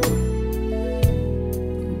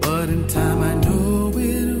 but in time I know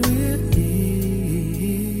it will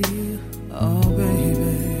heal. Oh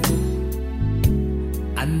baby,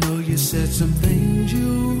 I know you said some things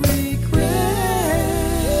you regret,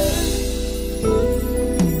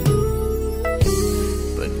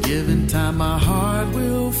 but given time my heart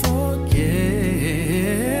will forget.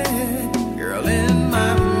 Girl, in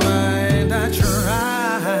my mind I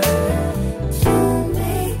try to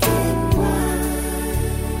make it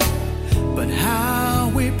right, but how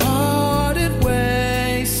we parted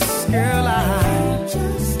ways, girl, I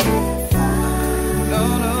no,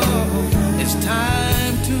 it's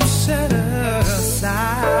time to set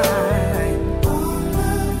aside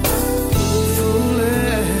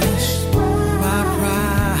foolish my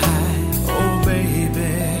pride. Oh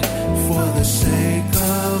baby, for the sake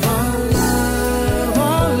of our love,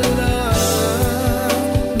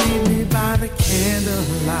 meet me by the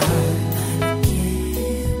candlelight.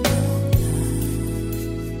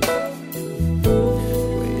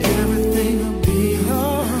 Everything will be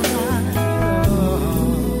alright.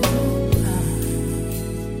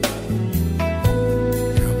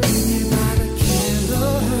 Girl, meet me by the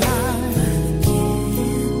candlelight.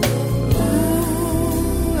 Ooh,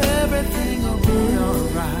 everything will be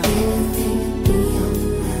alright.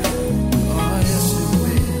 Oh yes it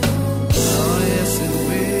will. Oh yes it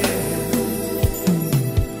will.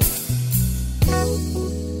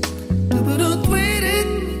 Do-ba-do-tweet-it.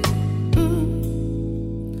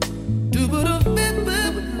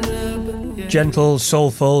 Do-ba-do-bip-bip-bip. Gentle,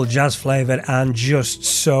 soulful, jazz flavoured, and just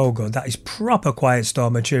so good. That is proper Quiet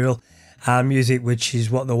Storm material and music, which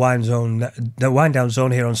is what the Wind Down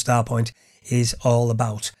Zone here on Starpoint is all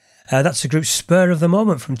about. That's the group Spur of the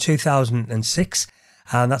Moment from 2006,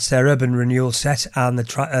 and that's their urban renewal set and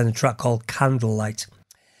the track called Candlelight.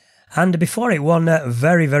 And before it, one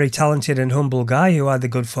very, very talented and humble guy who I had the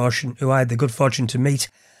good fortune to meet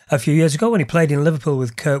a few years ago when he played in Liverpool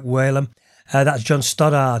with Kirk Whalum. That's John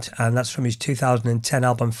Stoddard, and that's from his 2010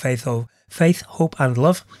 album Faith, Hope and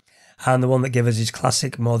Love, and the one that gave us his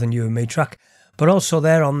classic More Than You and Me track. But also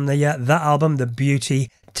there on that album, The Beauty,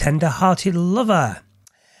 Tender-Hearted Lover.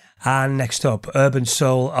 And next up, urban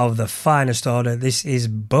soul of the finest order. This is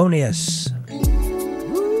Bonius.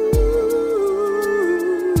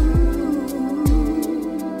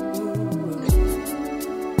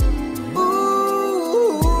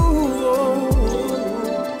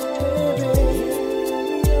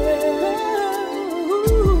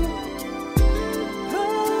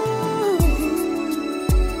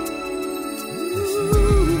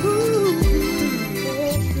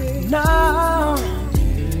 Now,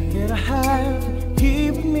 get a have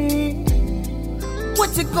keep me.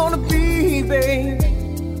 What's it gonna be, babe?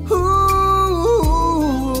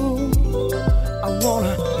 Ooh, I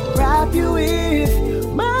wanna wrap you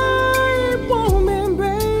in my warm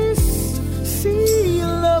embrace. See your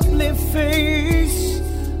lovely face.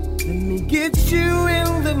 Let me get you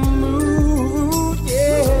in the mood,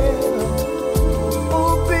 yeah.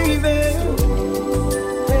 Oh, baby.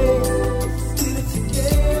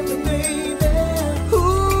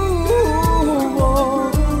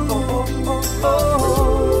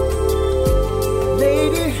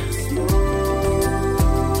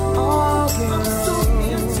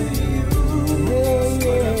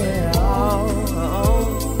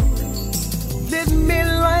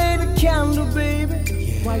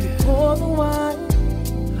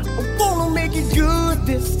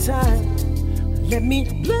 Let me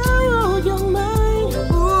blow your mind.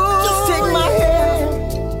 Just take my hand.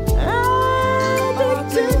 I'll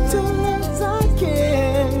be gentle as I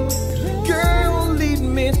can. Girl, lead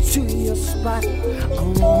me to your spot. I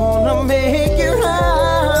wanna make you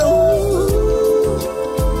high. Oh,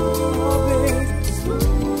 baby.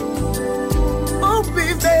 Oh,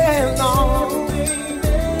 baby, long.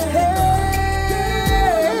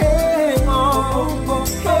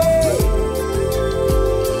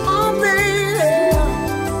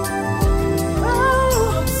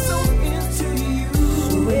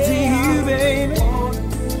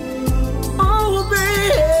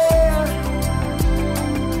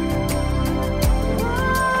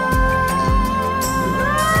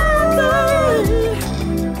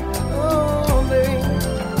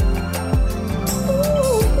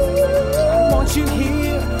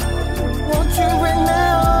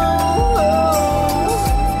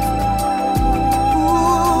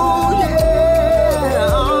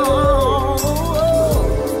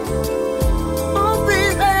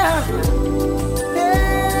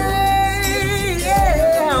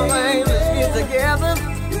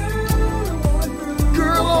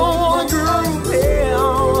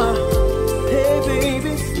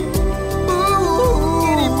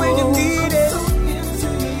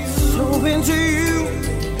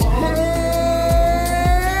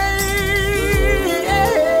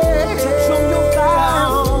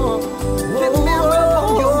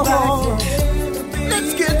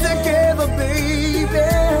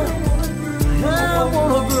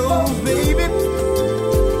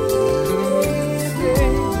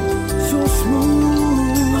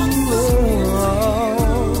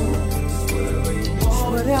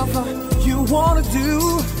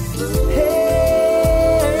 Yeah.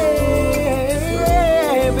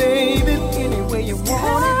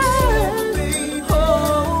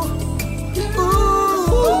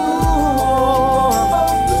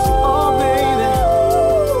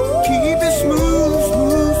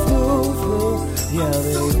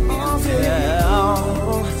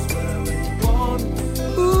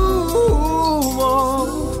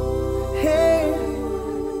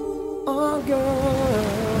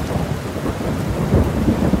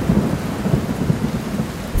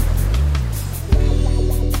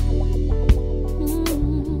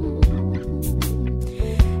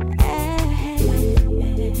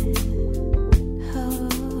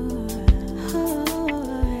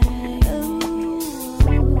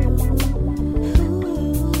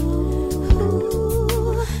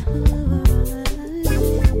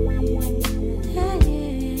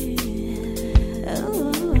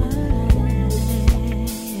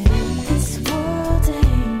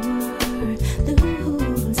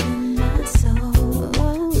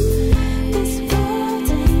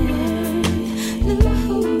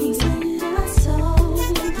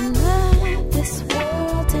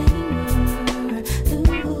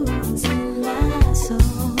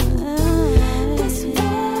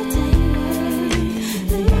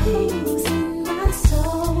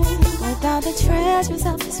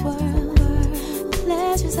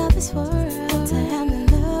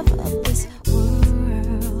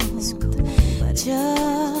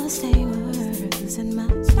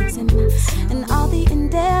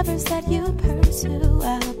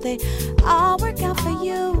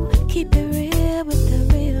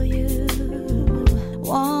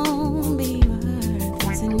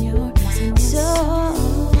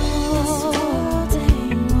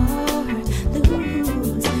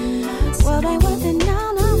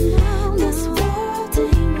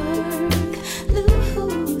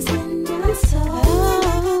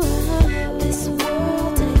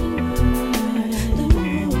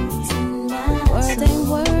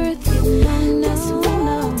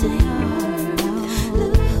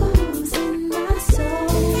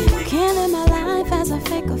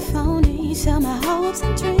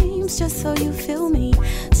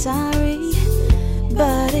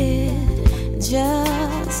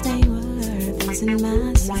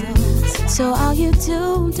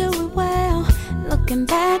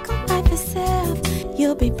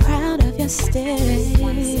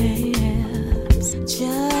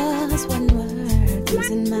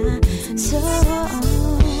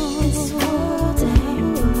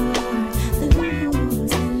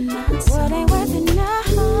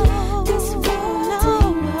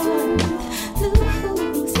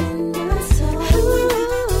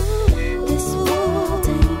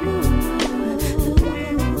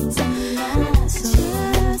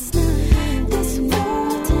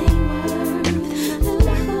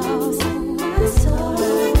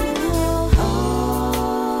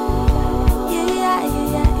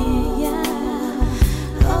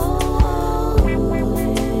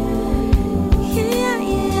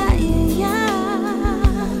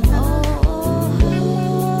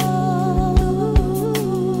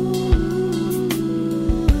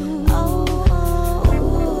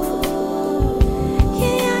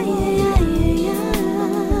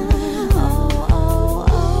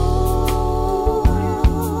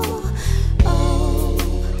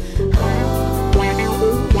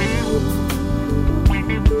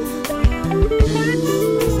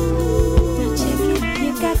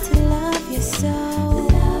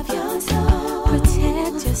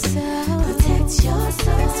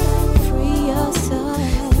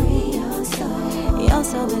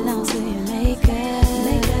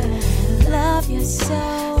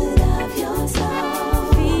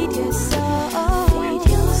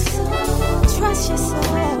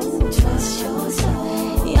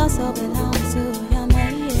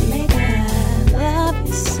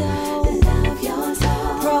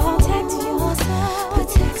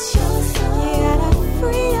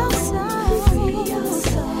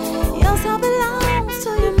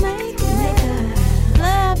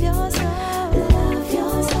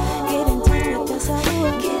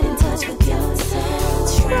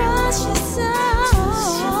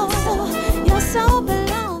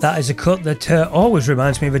 That is a cut that always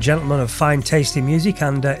reminds me of a gentleman of fine taste in music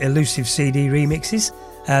and elusive CD remixes,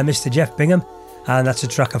 Mr. Jeff Bingham, and that's a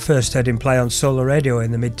track I first heard him play on Solar Radio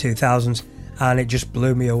in the mid-2000s, and it just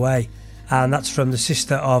blew me away. And that's from the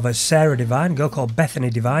sister of Sarah Divine, a girl called Bethany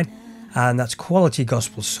Divine, and that's Quality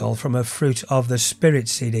Gospel Soul from her Fruit of the Spirit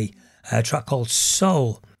CD, a track called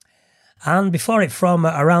Soul. And before it, from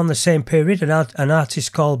around the same period, an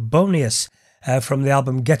artist called Bonius, from the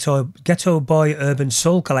album Ghetto Boy Urban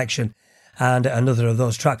Soul Collection, and another of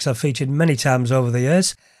those tracks I've featured many times over the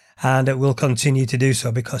years, and it will continue to do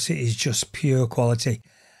so because it is just pure quality.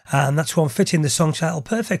 And that's one fitting the song title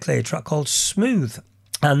perfectly, a track called Smooth.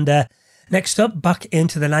 And next up, back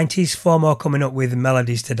into the 90s, 4 more coming up with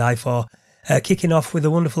Melodies to Die For, kicking off with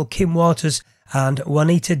the wonderful Kim Waters and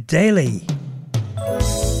Juanita Daly.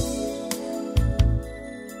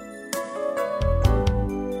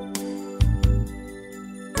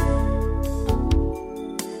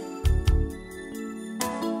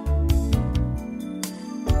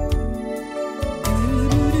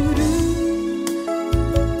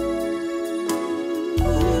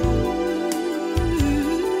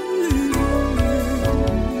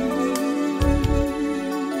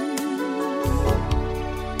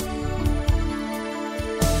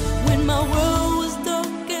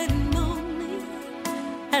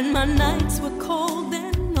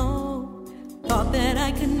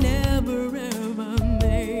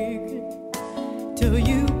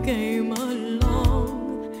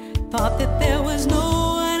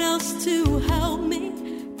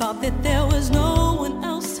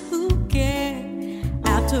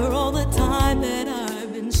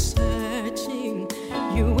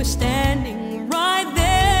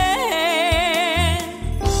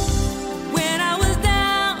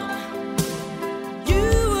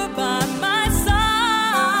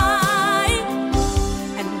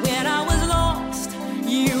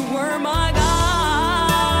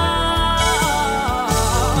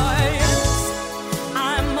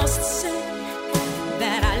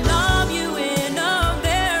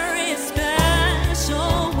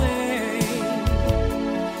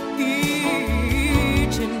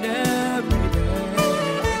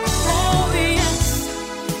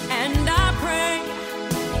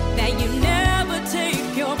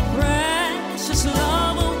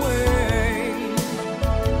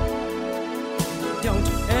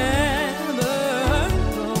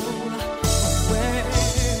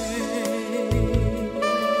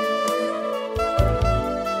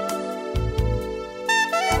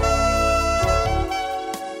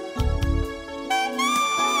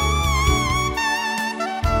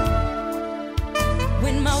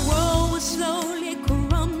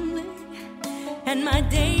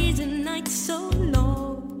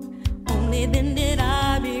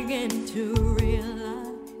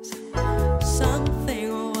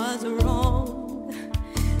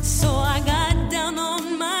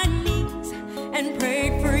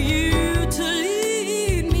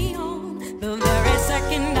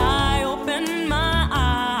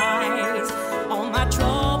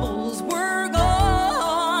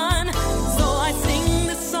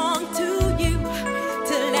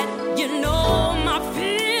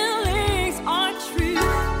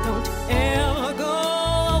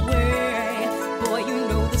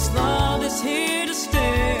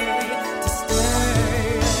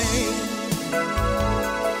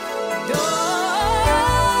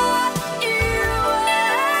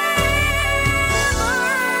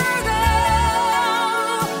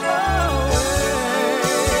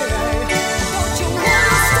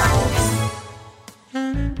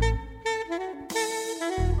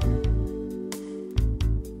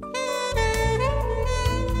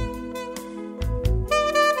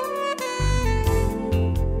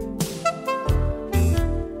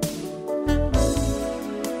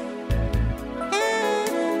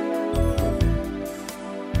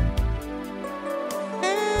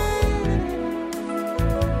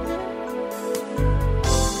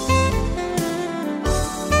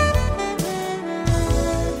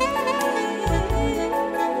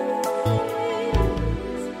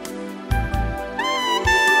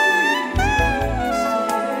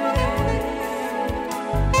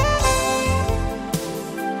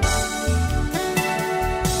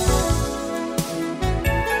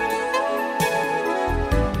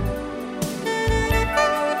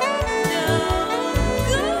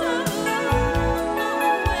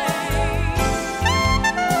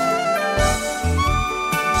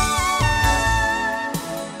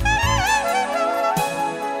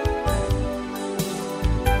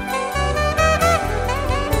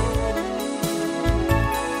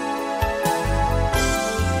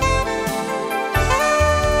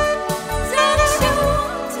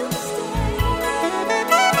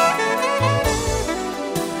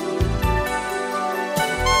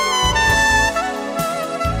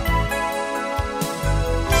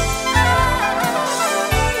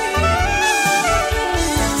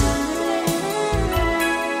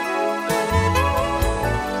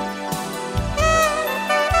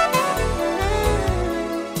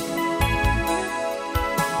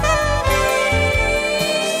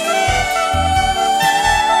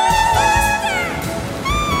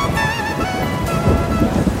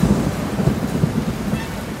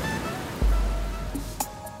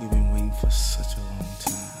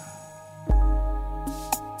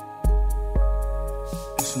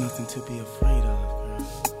 afraid of, girl.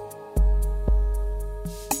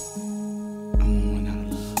 I'm going out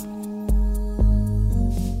of love.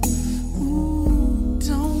 Ooh,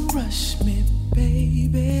 don't rush me,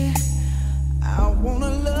 baby. I wanna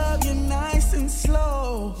love you nice and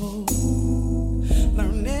slow.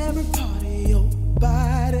 Learn every part of your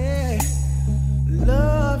body.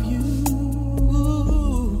 Love you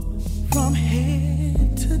from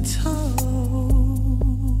head to toe.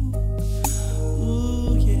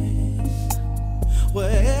 Ooh, yeah.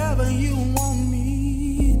 Wherever you want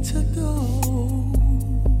me to go.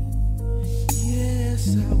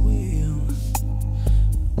 Yes, I will.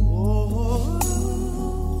 Oh,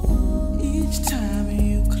 each time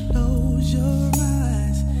you close your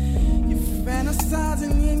eyes, you're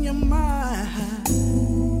fantasizing in your mind,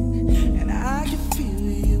 and I can feel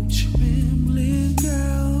you trembling,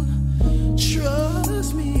 girl.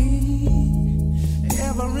 Trust me,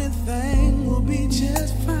 everything will be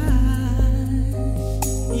just fine.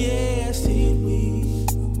 Yes, it will.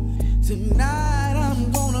 Tonight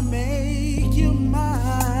I'm gonna make you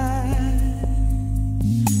mine.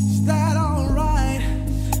 Is that alright?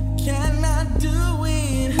 Can I do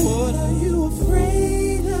it? What are you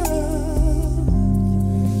afraid of?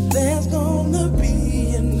 There's gonna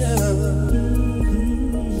be enough.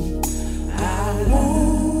 I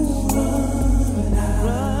won't run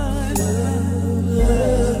out of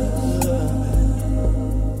love.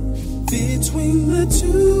 Between the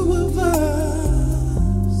two of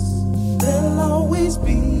us, there'll always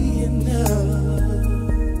be enough.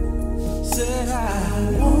 Said I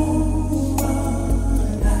won't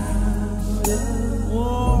run out of,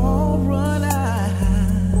 won't run out.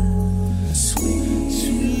 Sweet,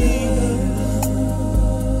 sweet love,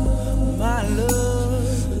 my love,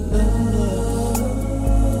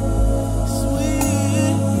 sweet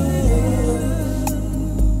love.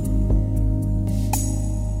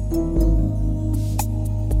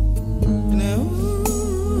 Now,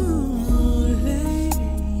 ooh,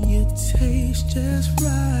 lady.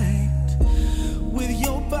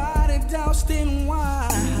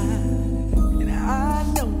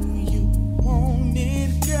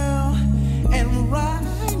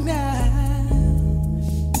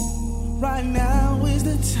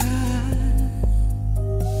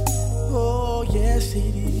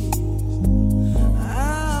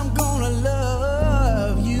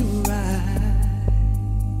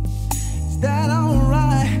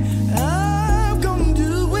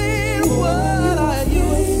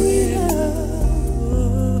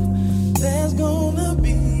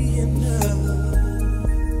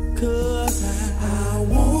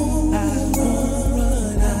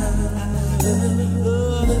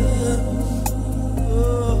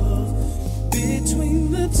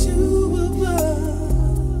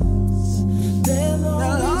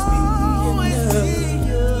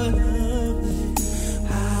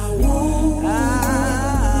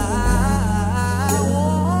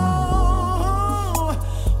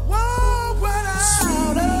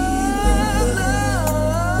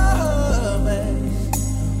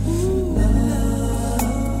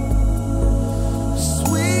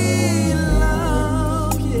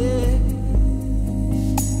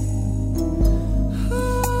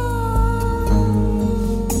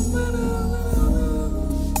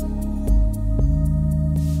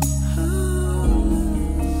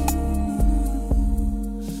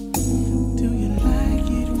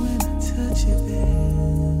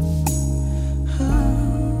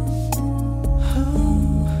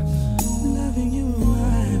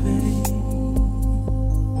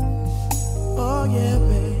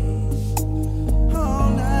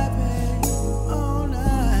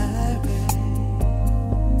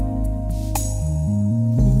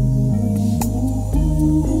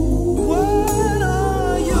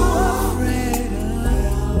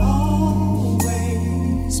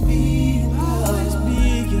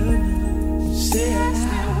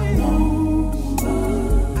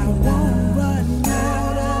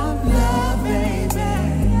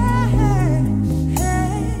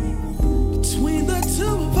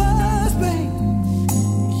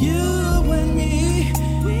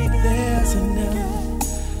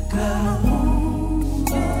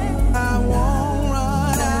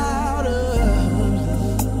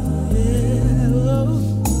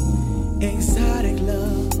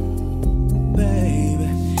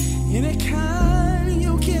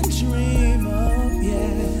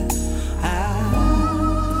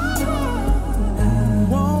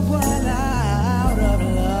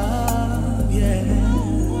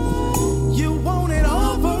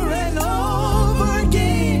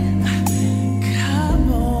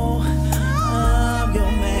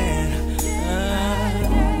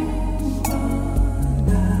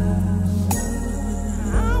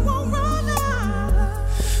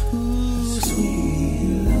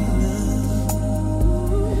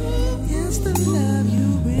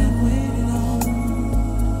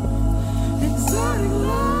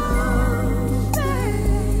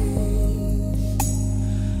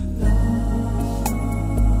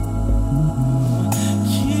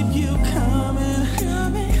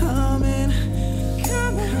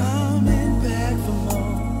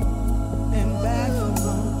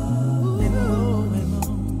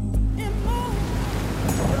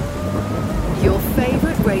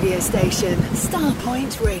 station,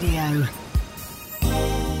 Starpoint Radio.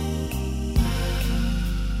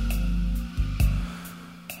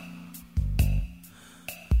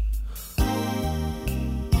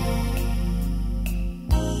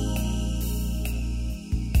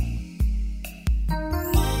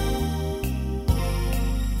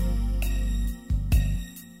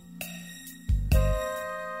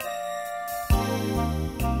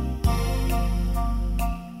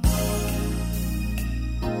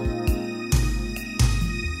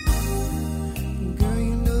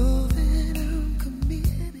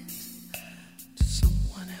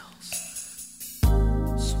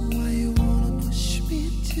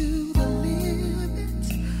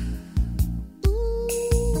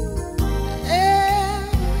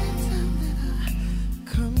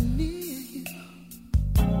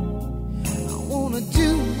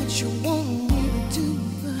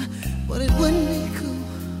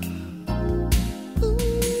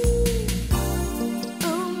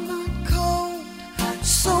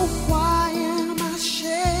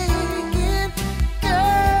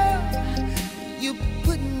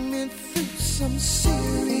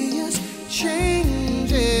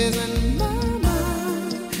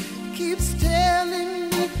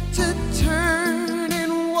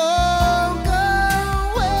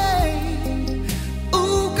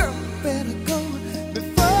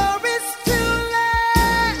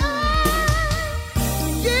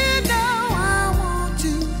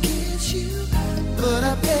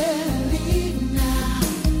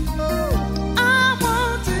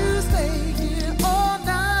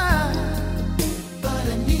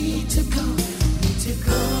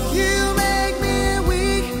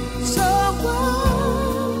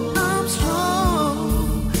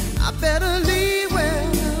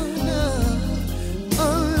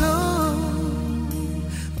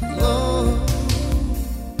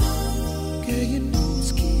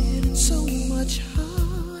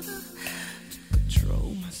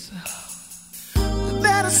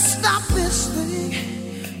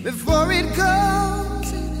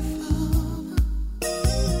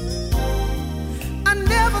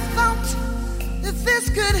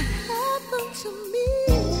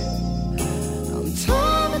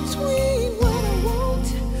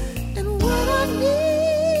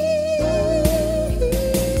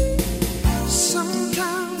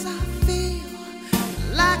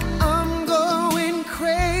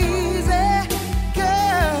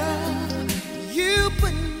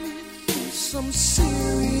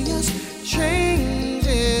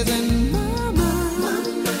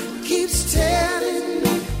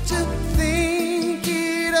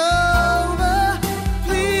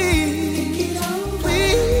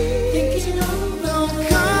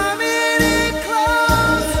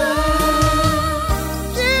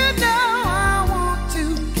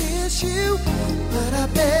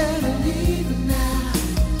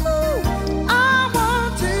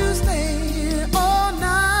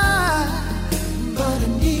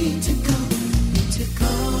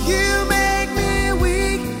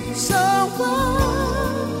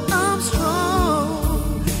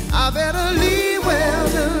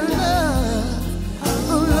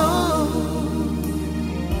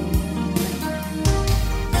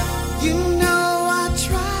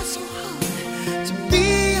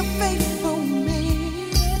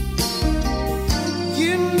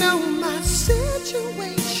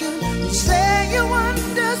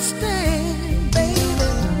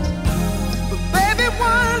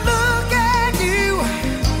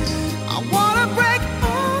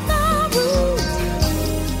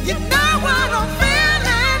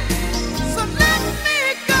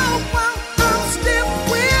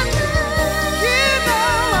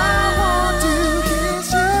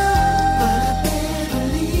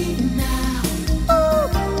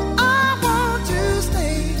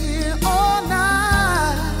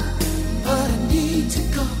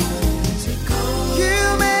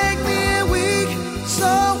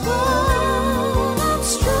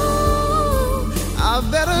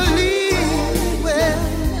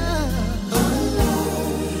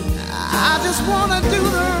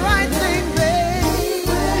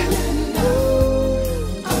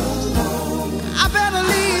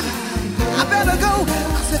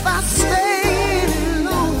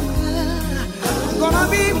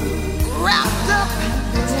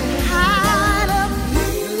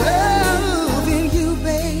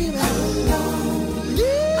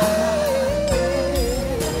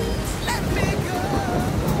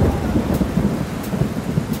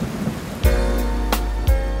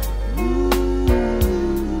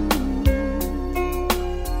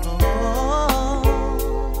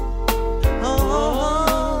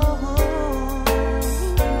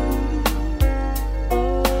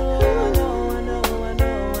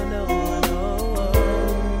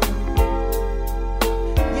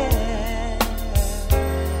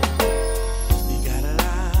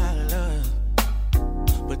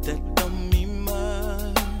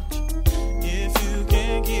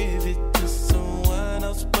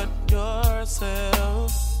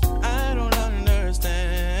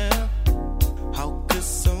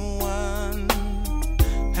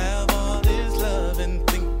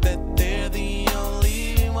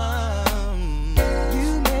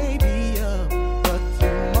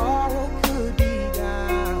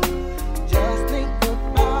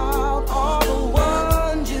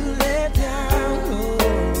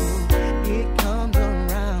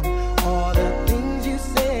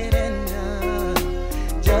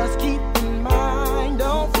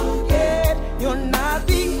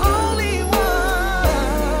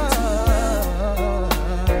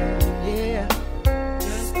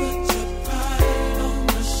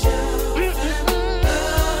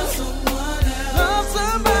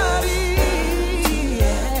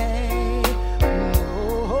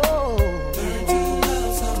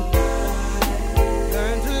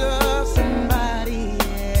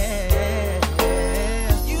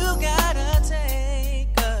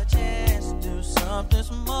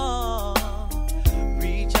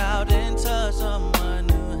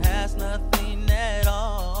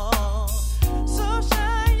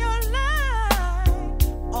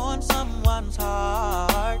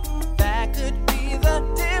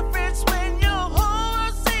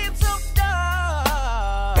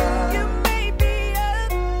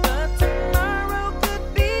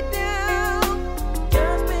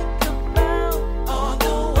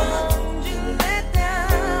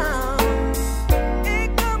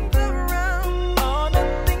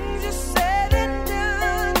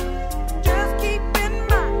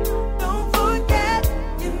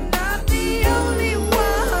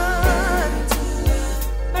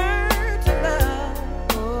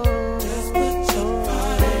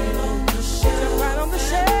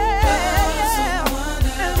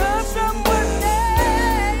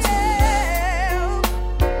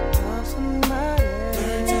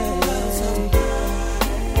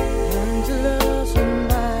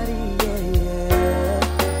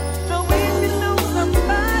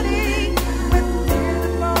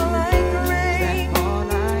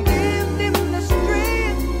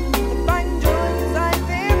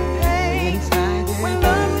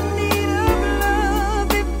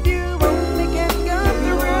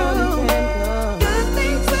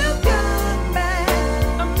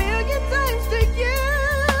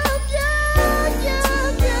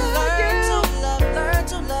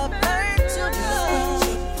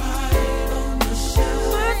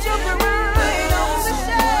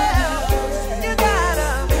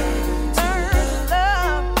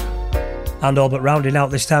 And all but rounding out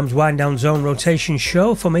this time's Wind Down Zone rotation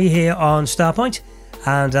show for me here on Starpoint.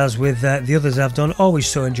 And as with the others I've done, always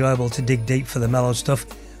so enjoyable to dig deep for the mellow stuff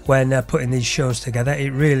when putting these shows together. It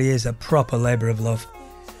really is a proper labour of love.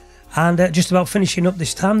 And just about finishing up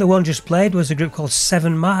this time, the one just played was a group called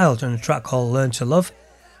 7 Miles and a track called Learn to Love.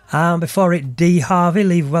 And before it, D. Harvey,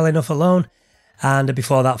 Leave Well Enough Alone. And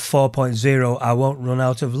before that, 4.0, I Won't Run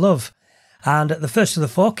Out of Love. And the first of the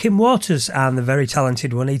four, Kim Waters and the very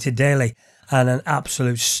talented Juanita Daly, and an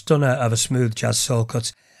absolute stunner of a smooth jazz soul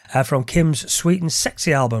cut from Kim's Sweet and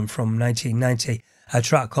Sexy album from 1990, a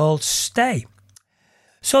track called Stay.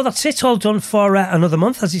 So that's it, all done for another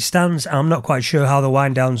month as it stands. I'm not quite sure how the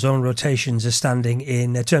Wind Down Zone rotations are standing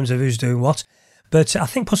in terms of who's doing what, but I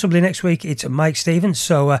think possibly next week it's Mike Stevens,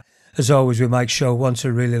 so as always with Mike's show, one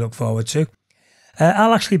to really look forward to.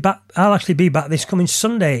 I'll actually be back this coming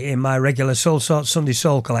Sunday in my regular Soul Sort Sunday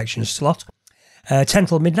Soul collection slot, 10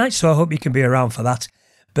 till midnight, so I hope you can be around for that.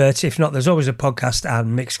 But if not, there's always a podcast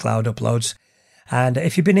and Mixcloud uploads. And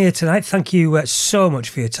if you've been here tonight, thank you so much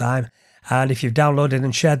for your time. And if you've downloaded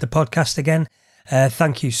and shared the podcast again,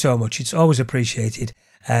 thank you so much. It's always appreciated.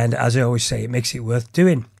 And as I always say, it makes it worth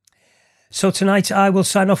doing. So tonight I will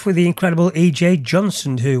sign off with the incredible E.J.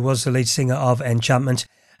 Johnson, who was the lead singer of Enchantment,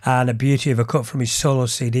 and a beauty of a cut from his solo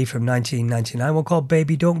CD from 1999, one called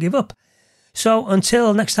Baby Don't Give Up. So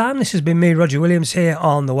until next time, this has been me, Roger Williams, here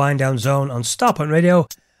on the Wind Down Zone on Starpoint Radio.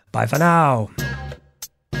 Bye for now.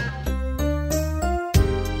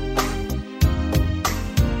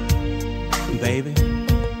 Baby,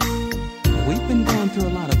 we've been going through a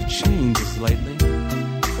lot of changes lately,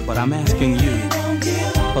 but I'm asking you,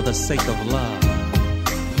 for the sake of love,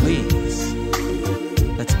 please,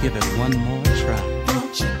 let's give it one more try.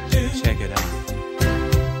 Check it out.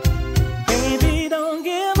 Baby, don't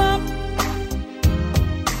give up.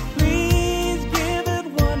 Please give it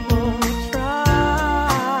one more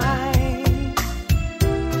try.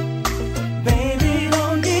 Baby,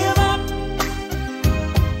 don't give up.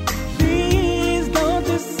 Please don't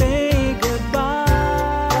just say goodbye.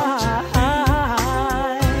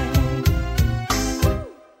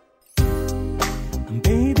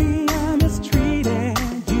 Baby, I mistreated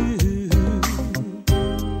you.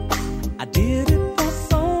 I did it for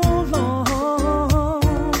so long.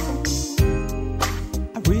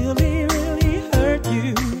 I really, really hurt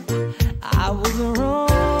you. I was wrong.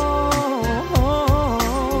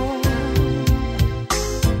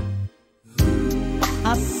 I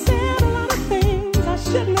said a lot of things I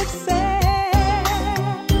shouldn't have said.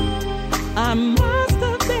 I must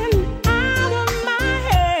have been out of my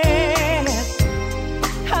head.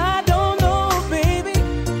 I don't know, baby,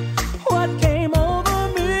 what came over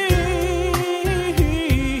me.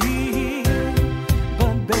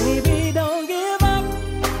 But baby, don't give up.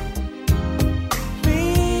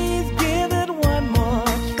 Please give it one more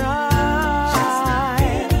try.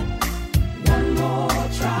 One more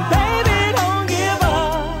try. Baby, don't give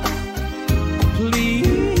up.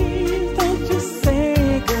 Please don't just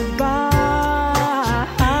say goodbye.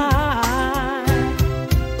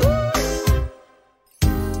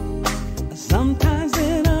 Sometimes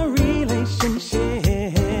in a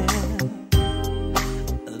relationship,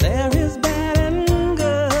 there is bad and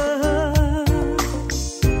good,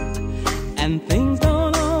 and things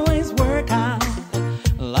don't always work out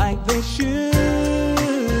like they should.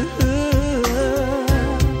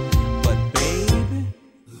 But baby,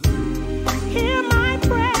 hear my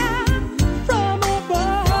prayer from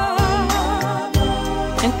above,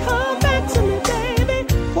 and come back to me, baby,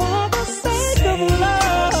 for the sake of love.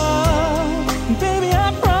 Baby, I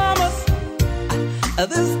promise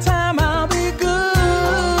this time I'll be good.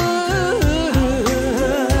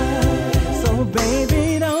 So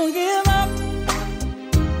baby, don't give up.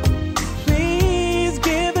 Please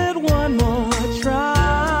give it one more try.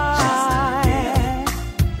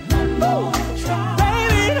 One more try.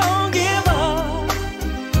 Baby, don't give up.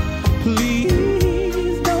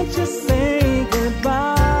 Please don't just say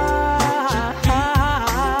goodbye.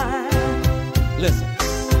 Listen.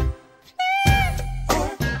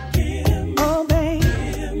 Oh, baby.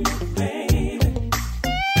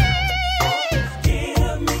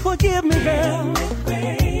 Forgive me, girl.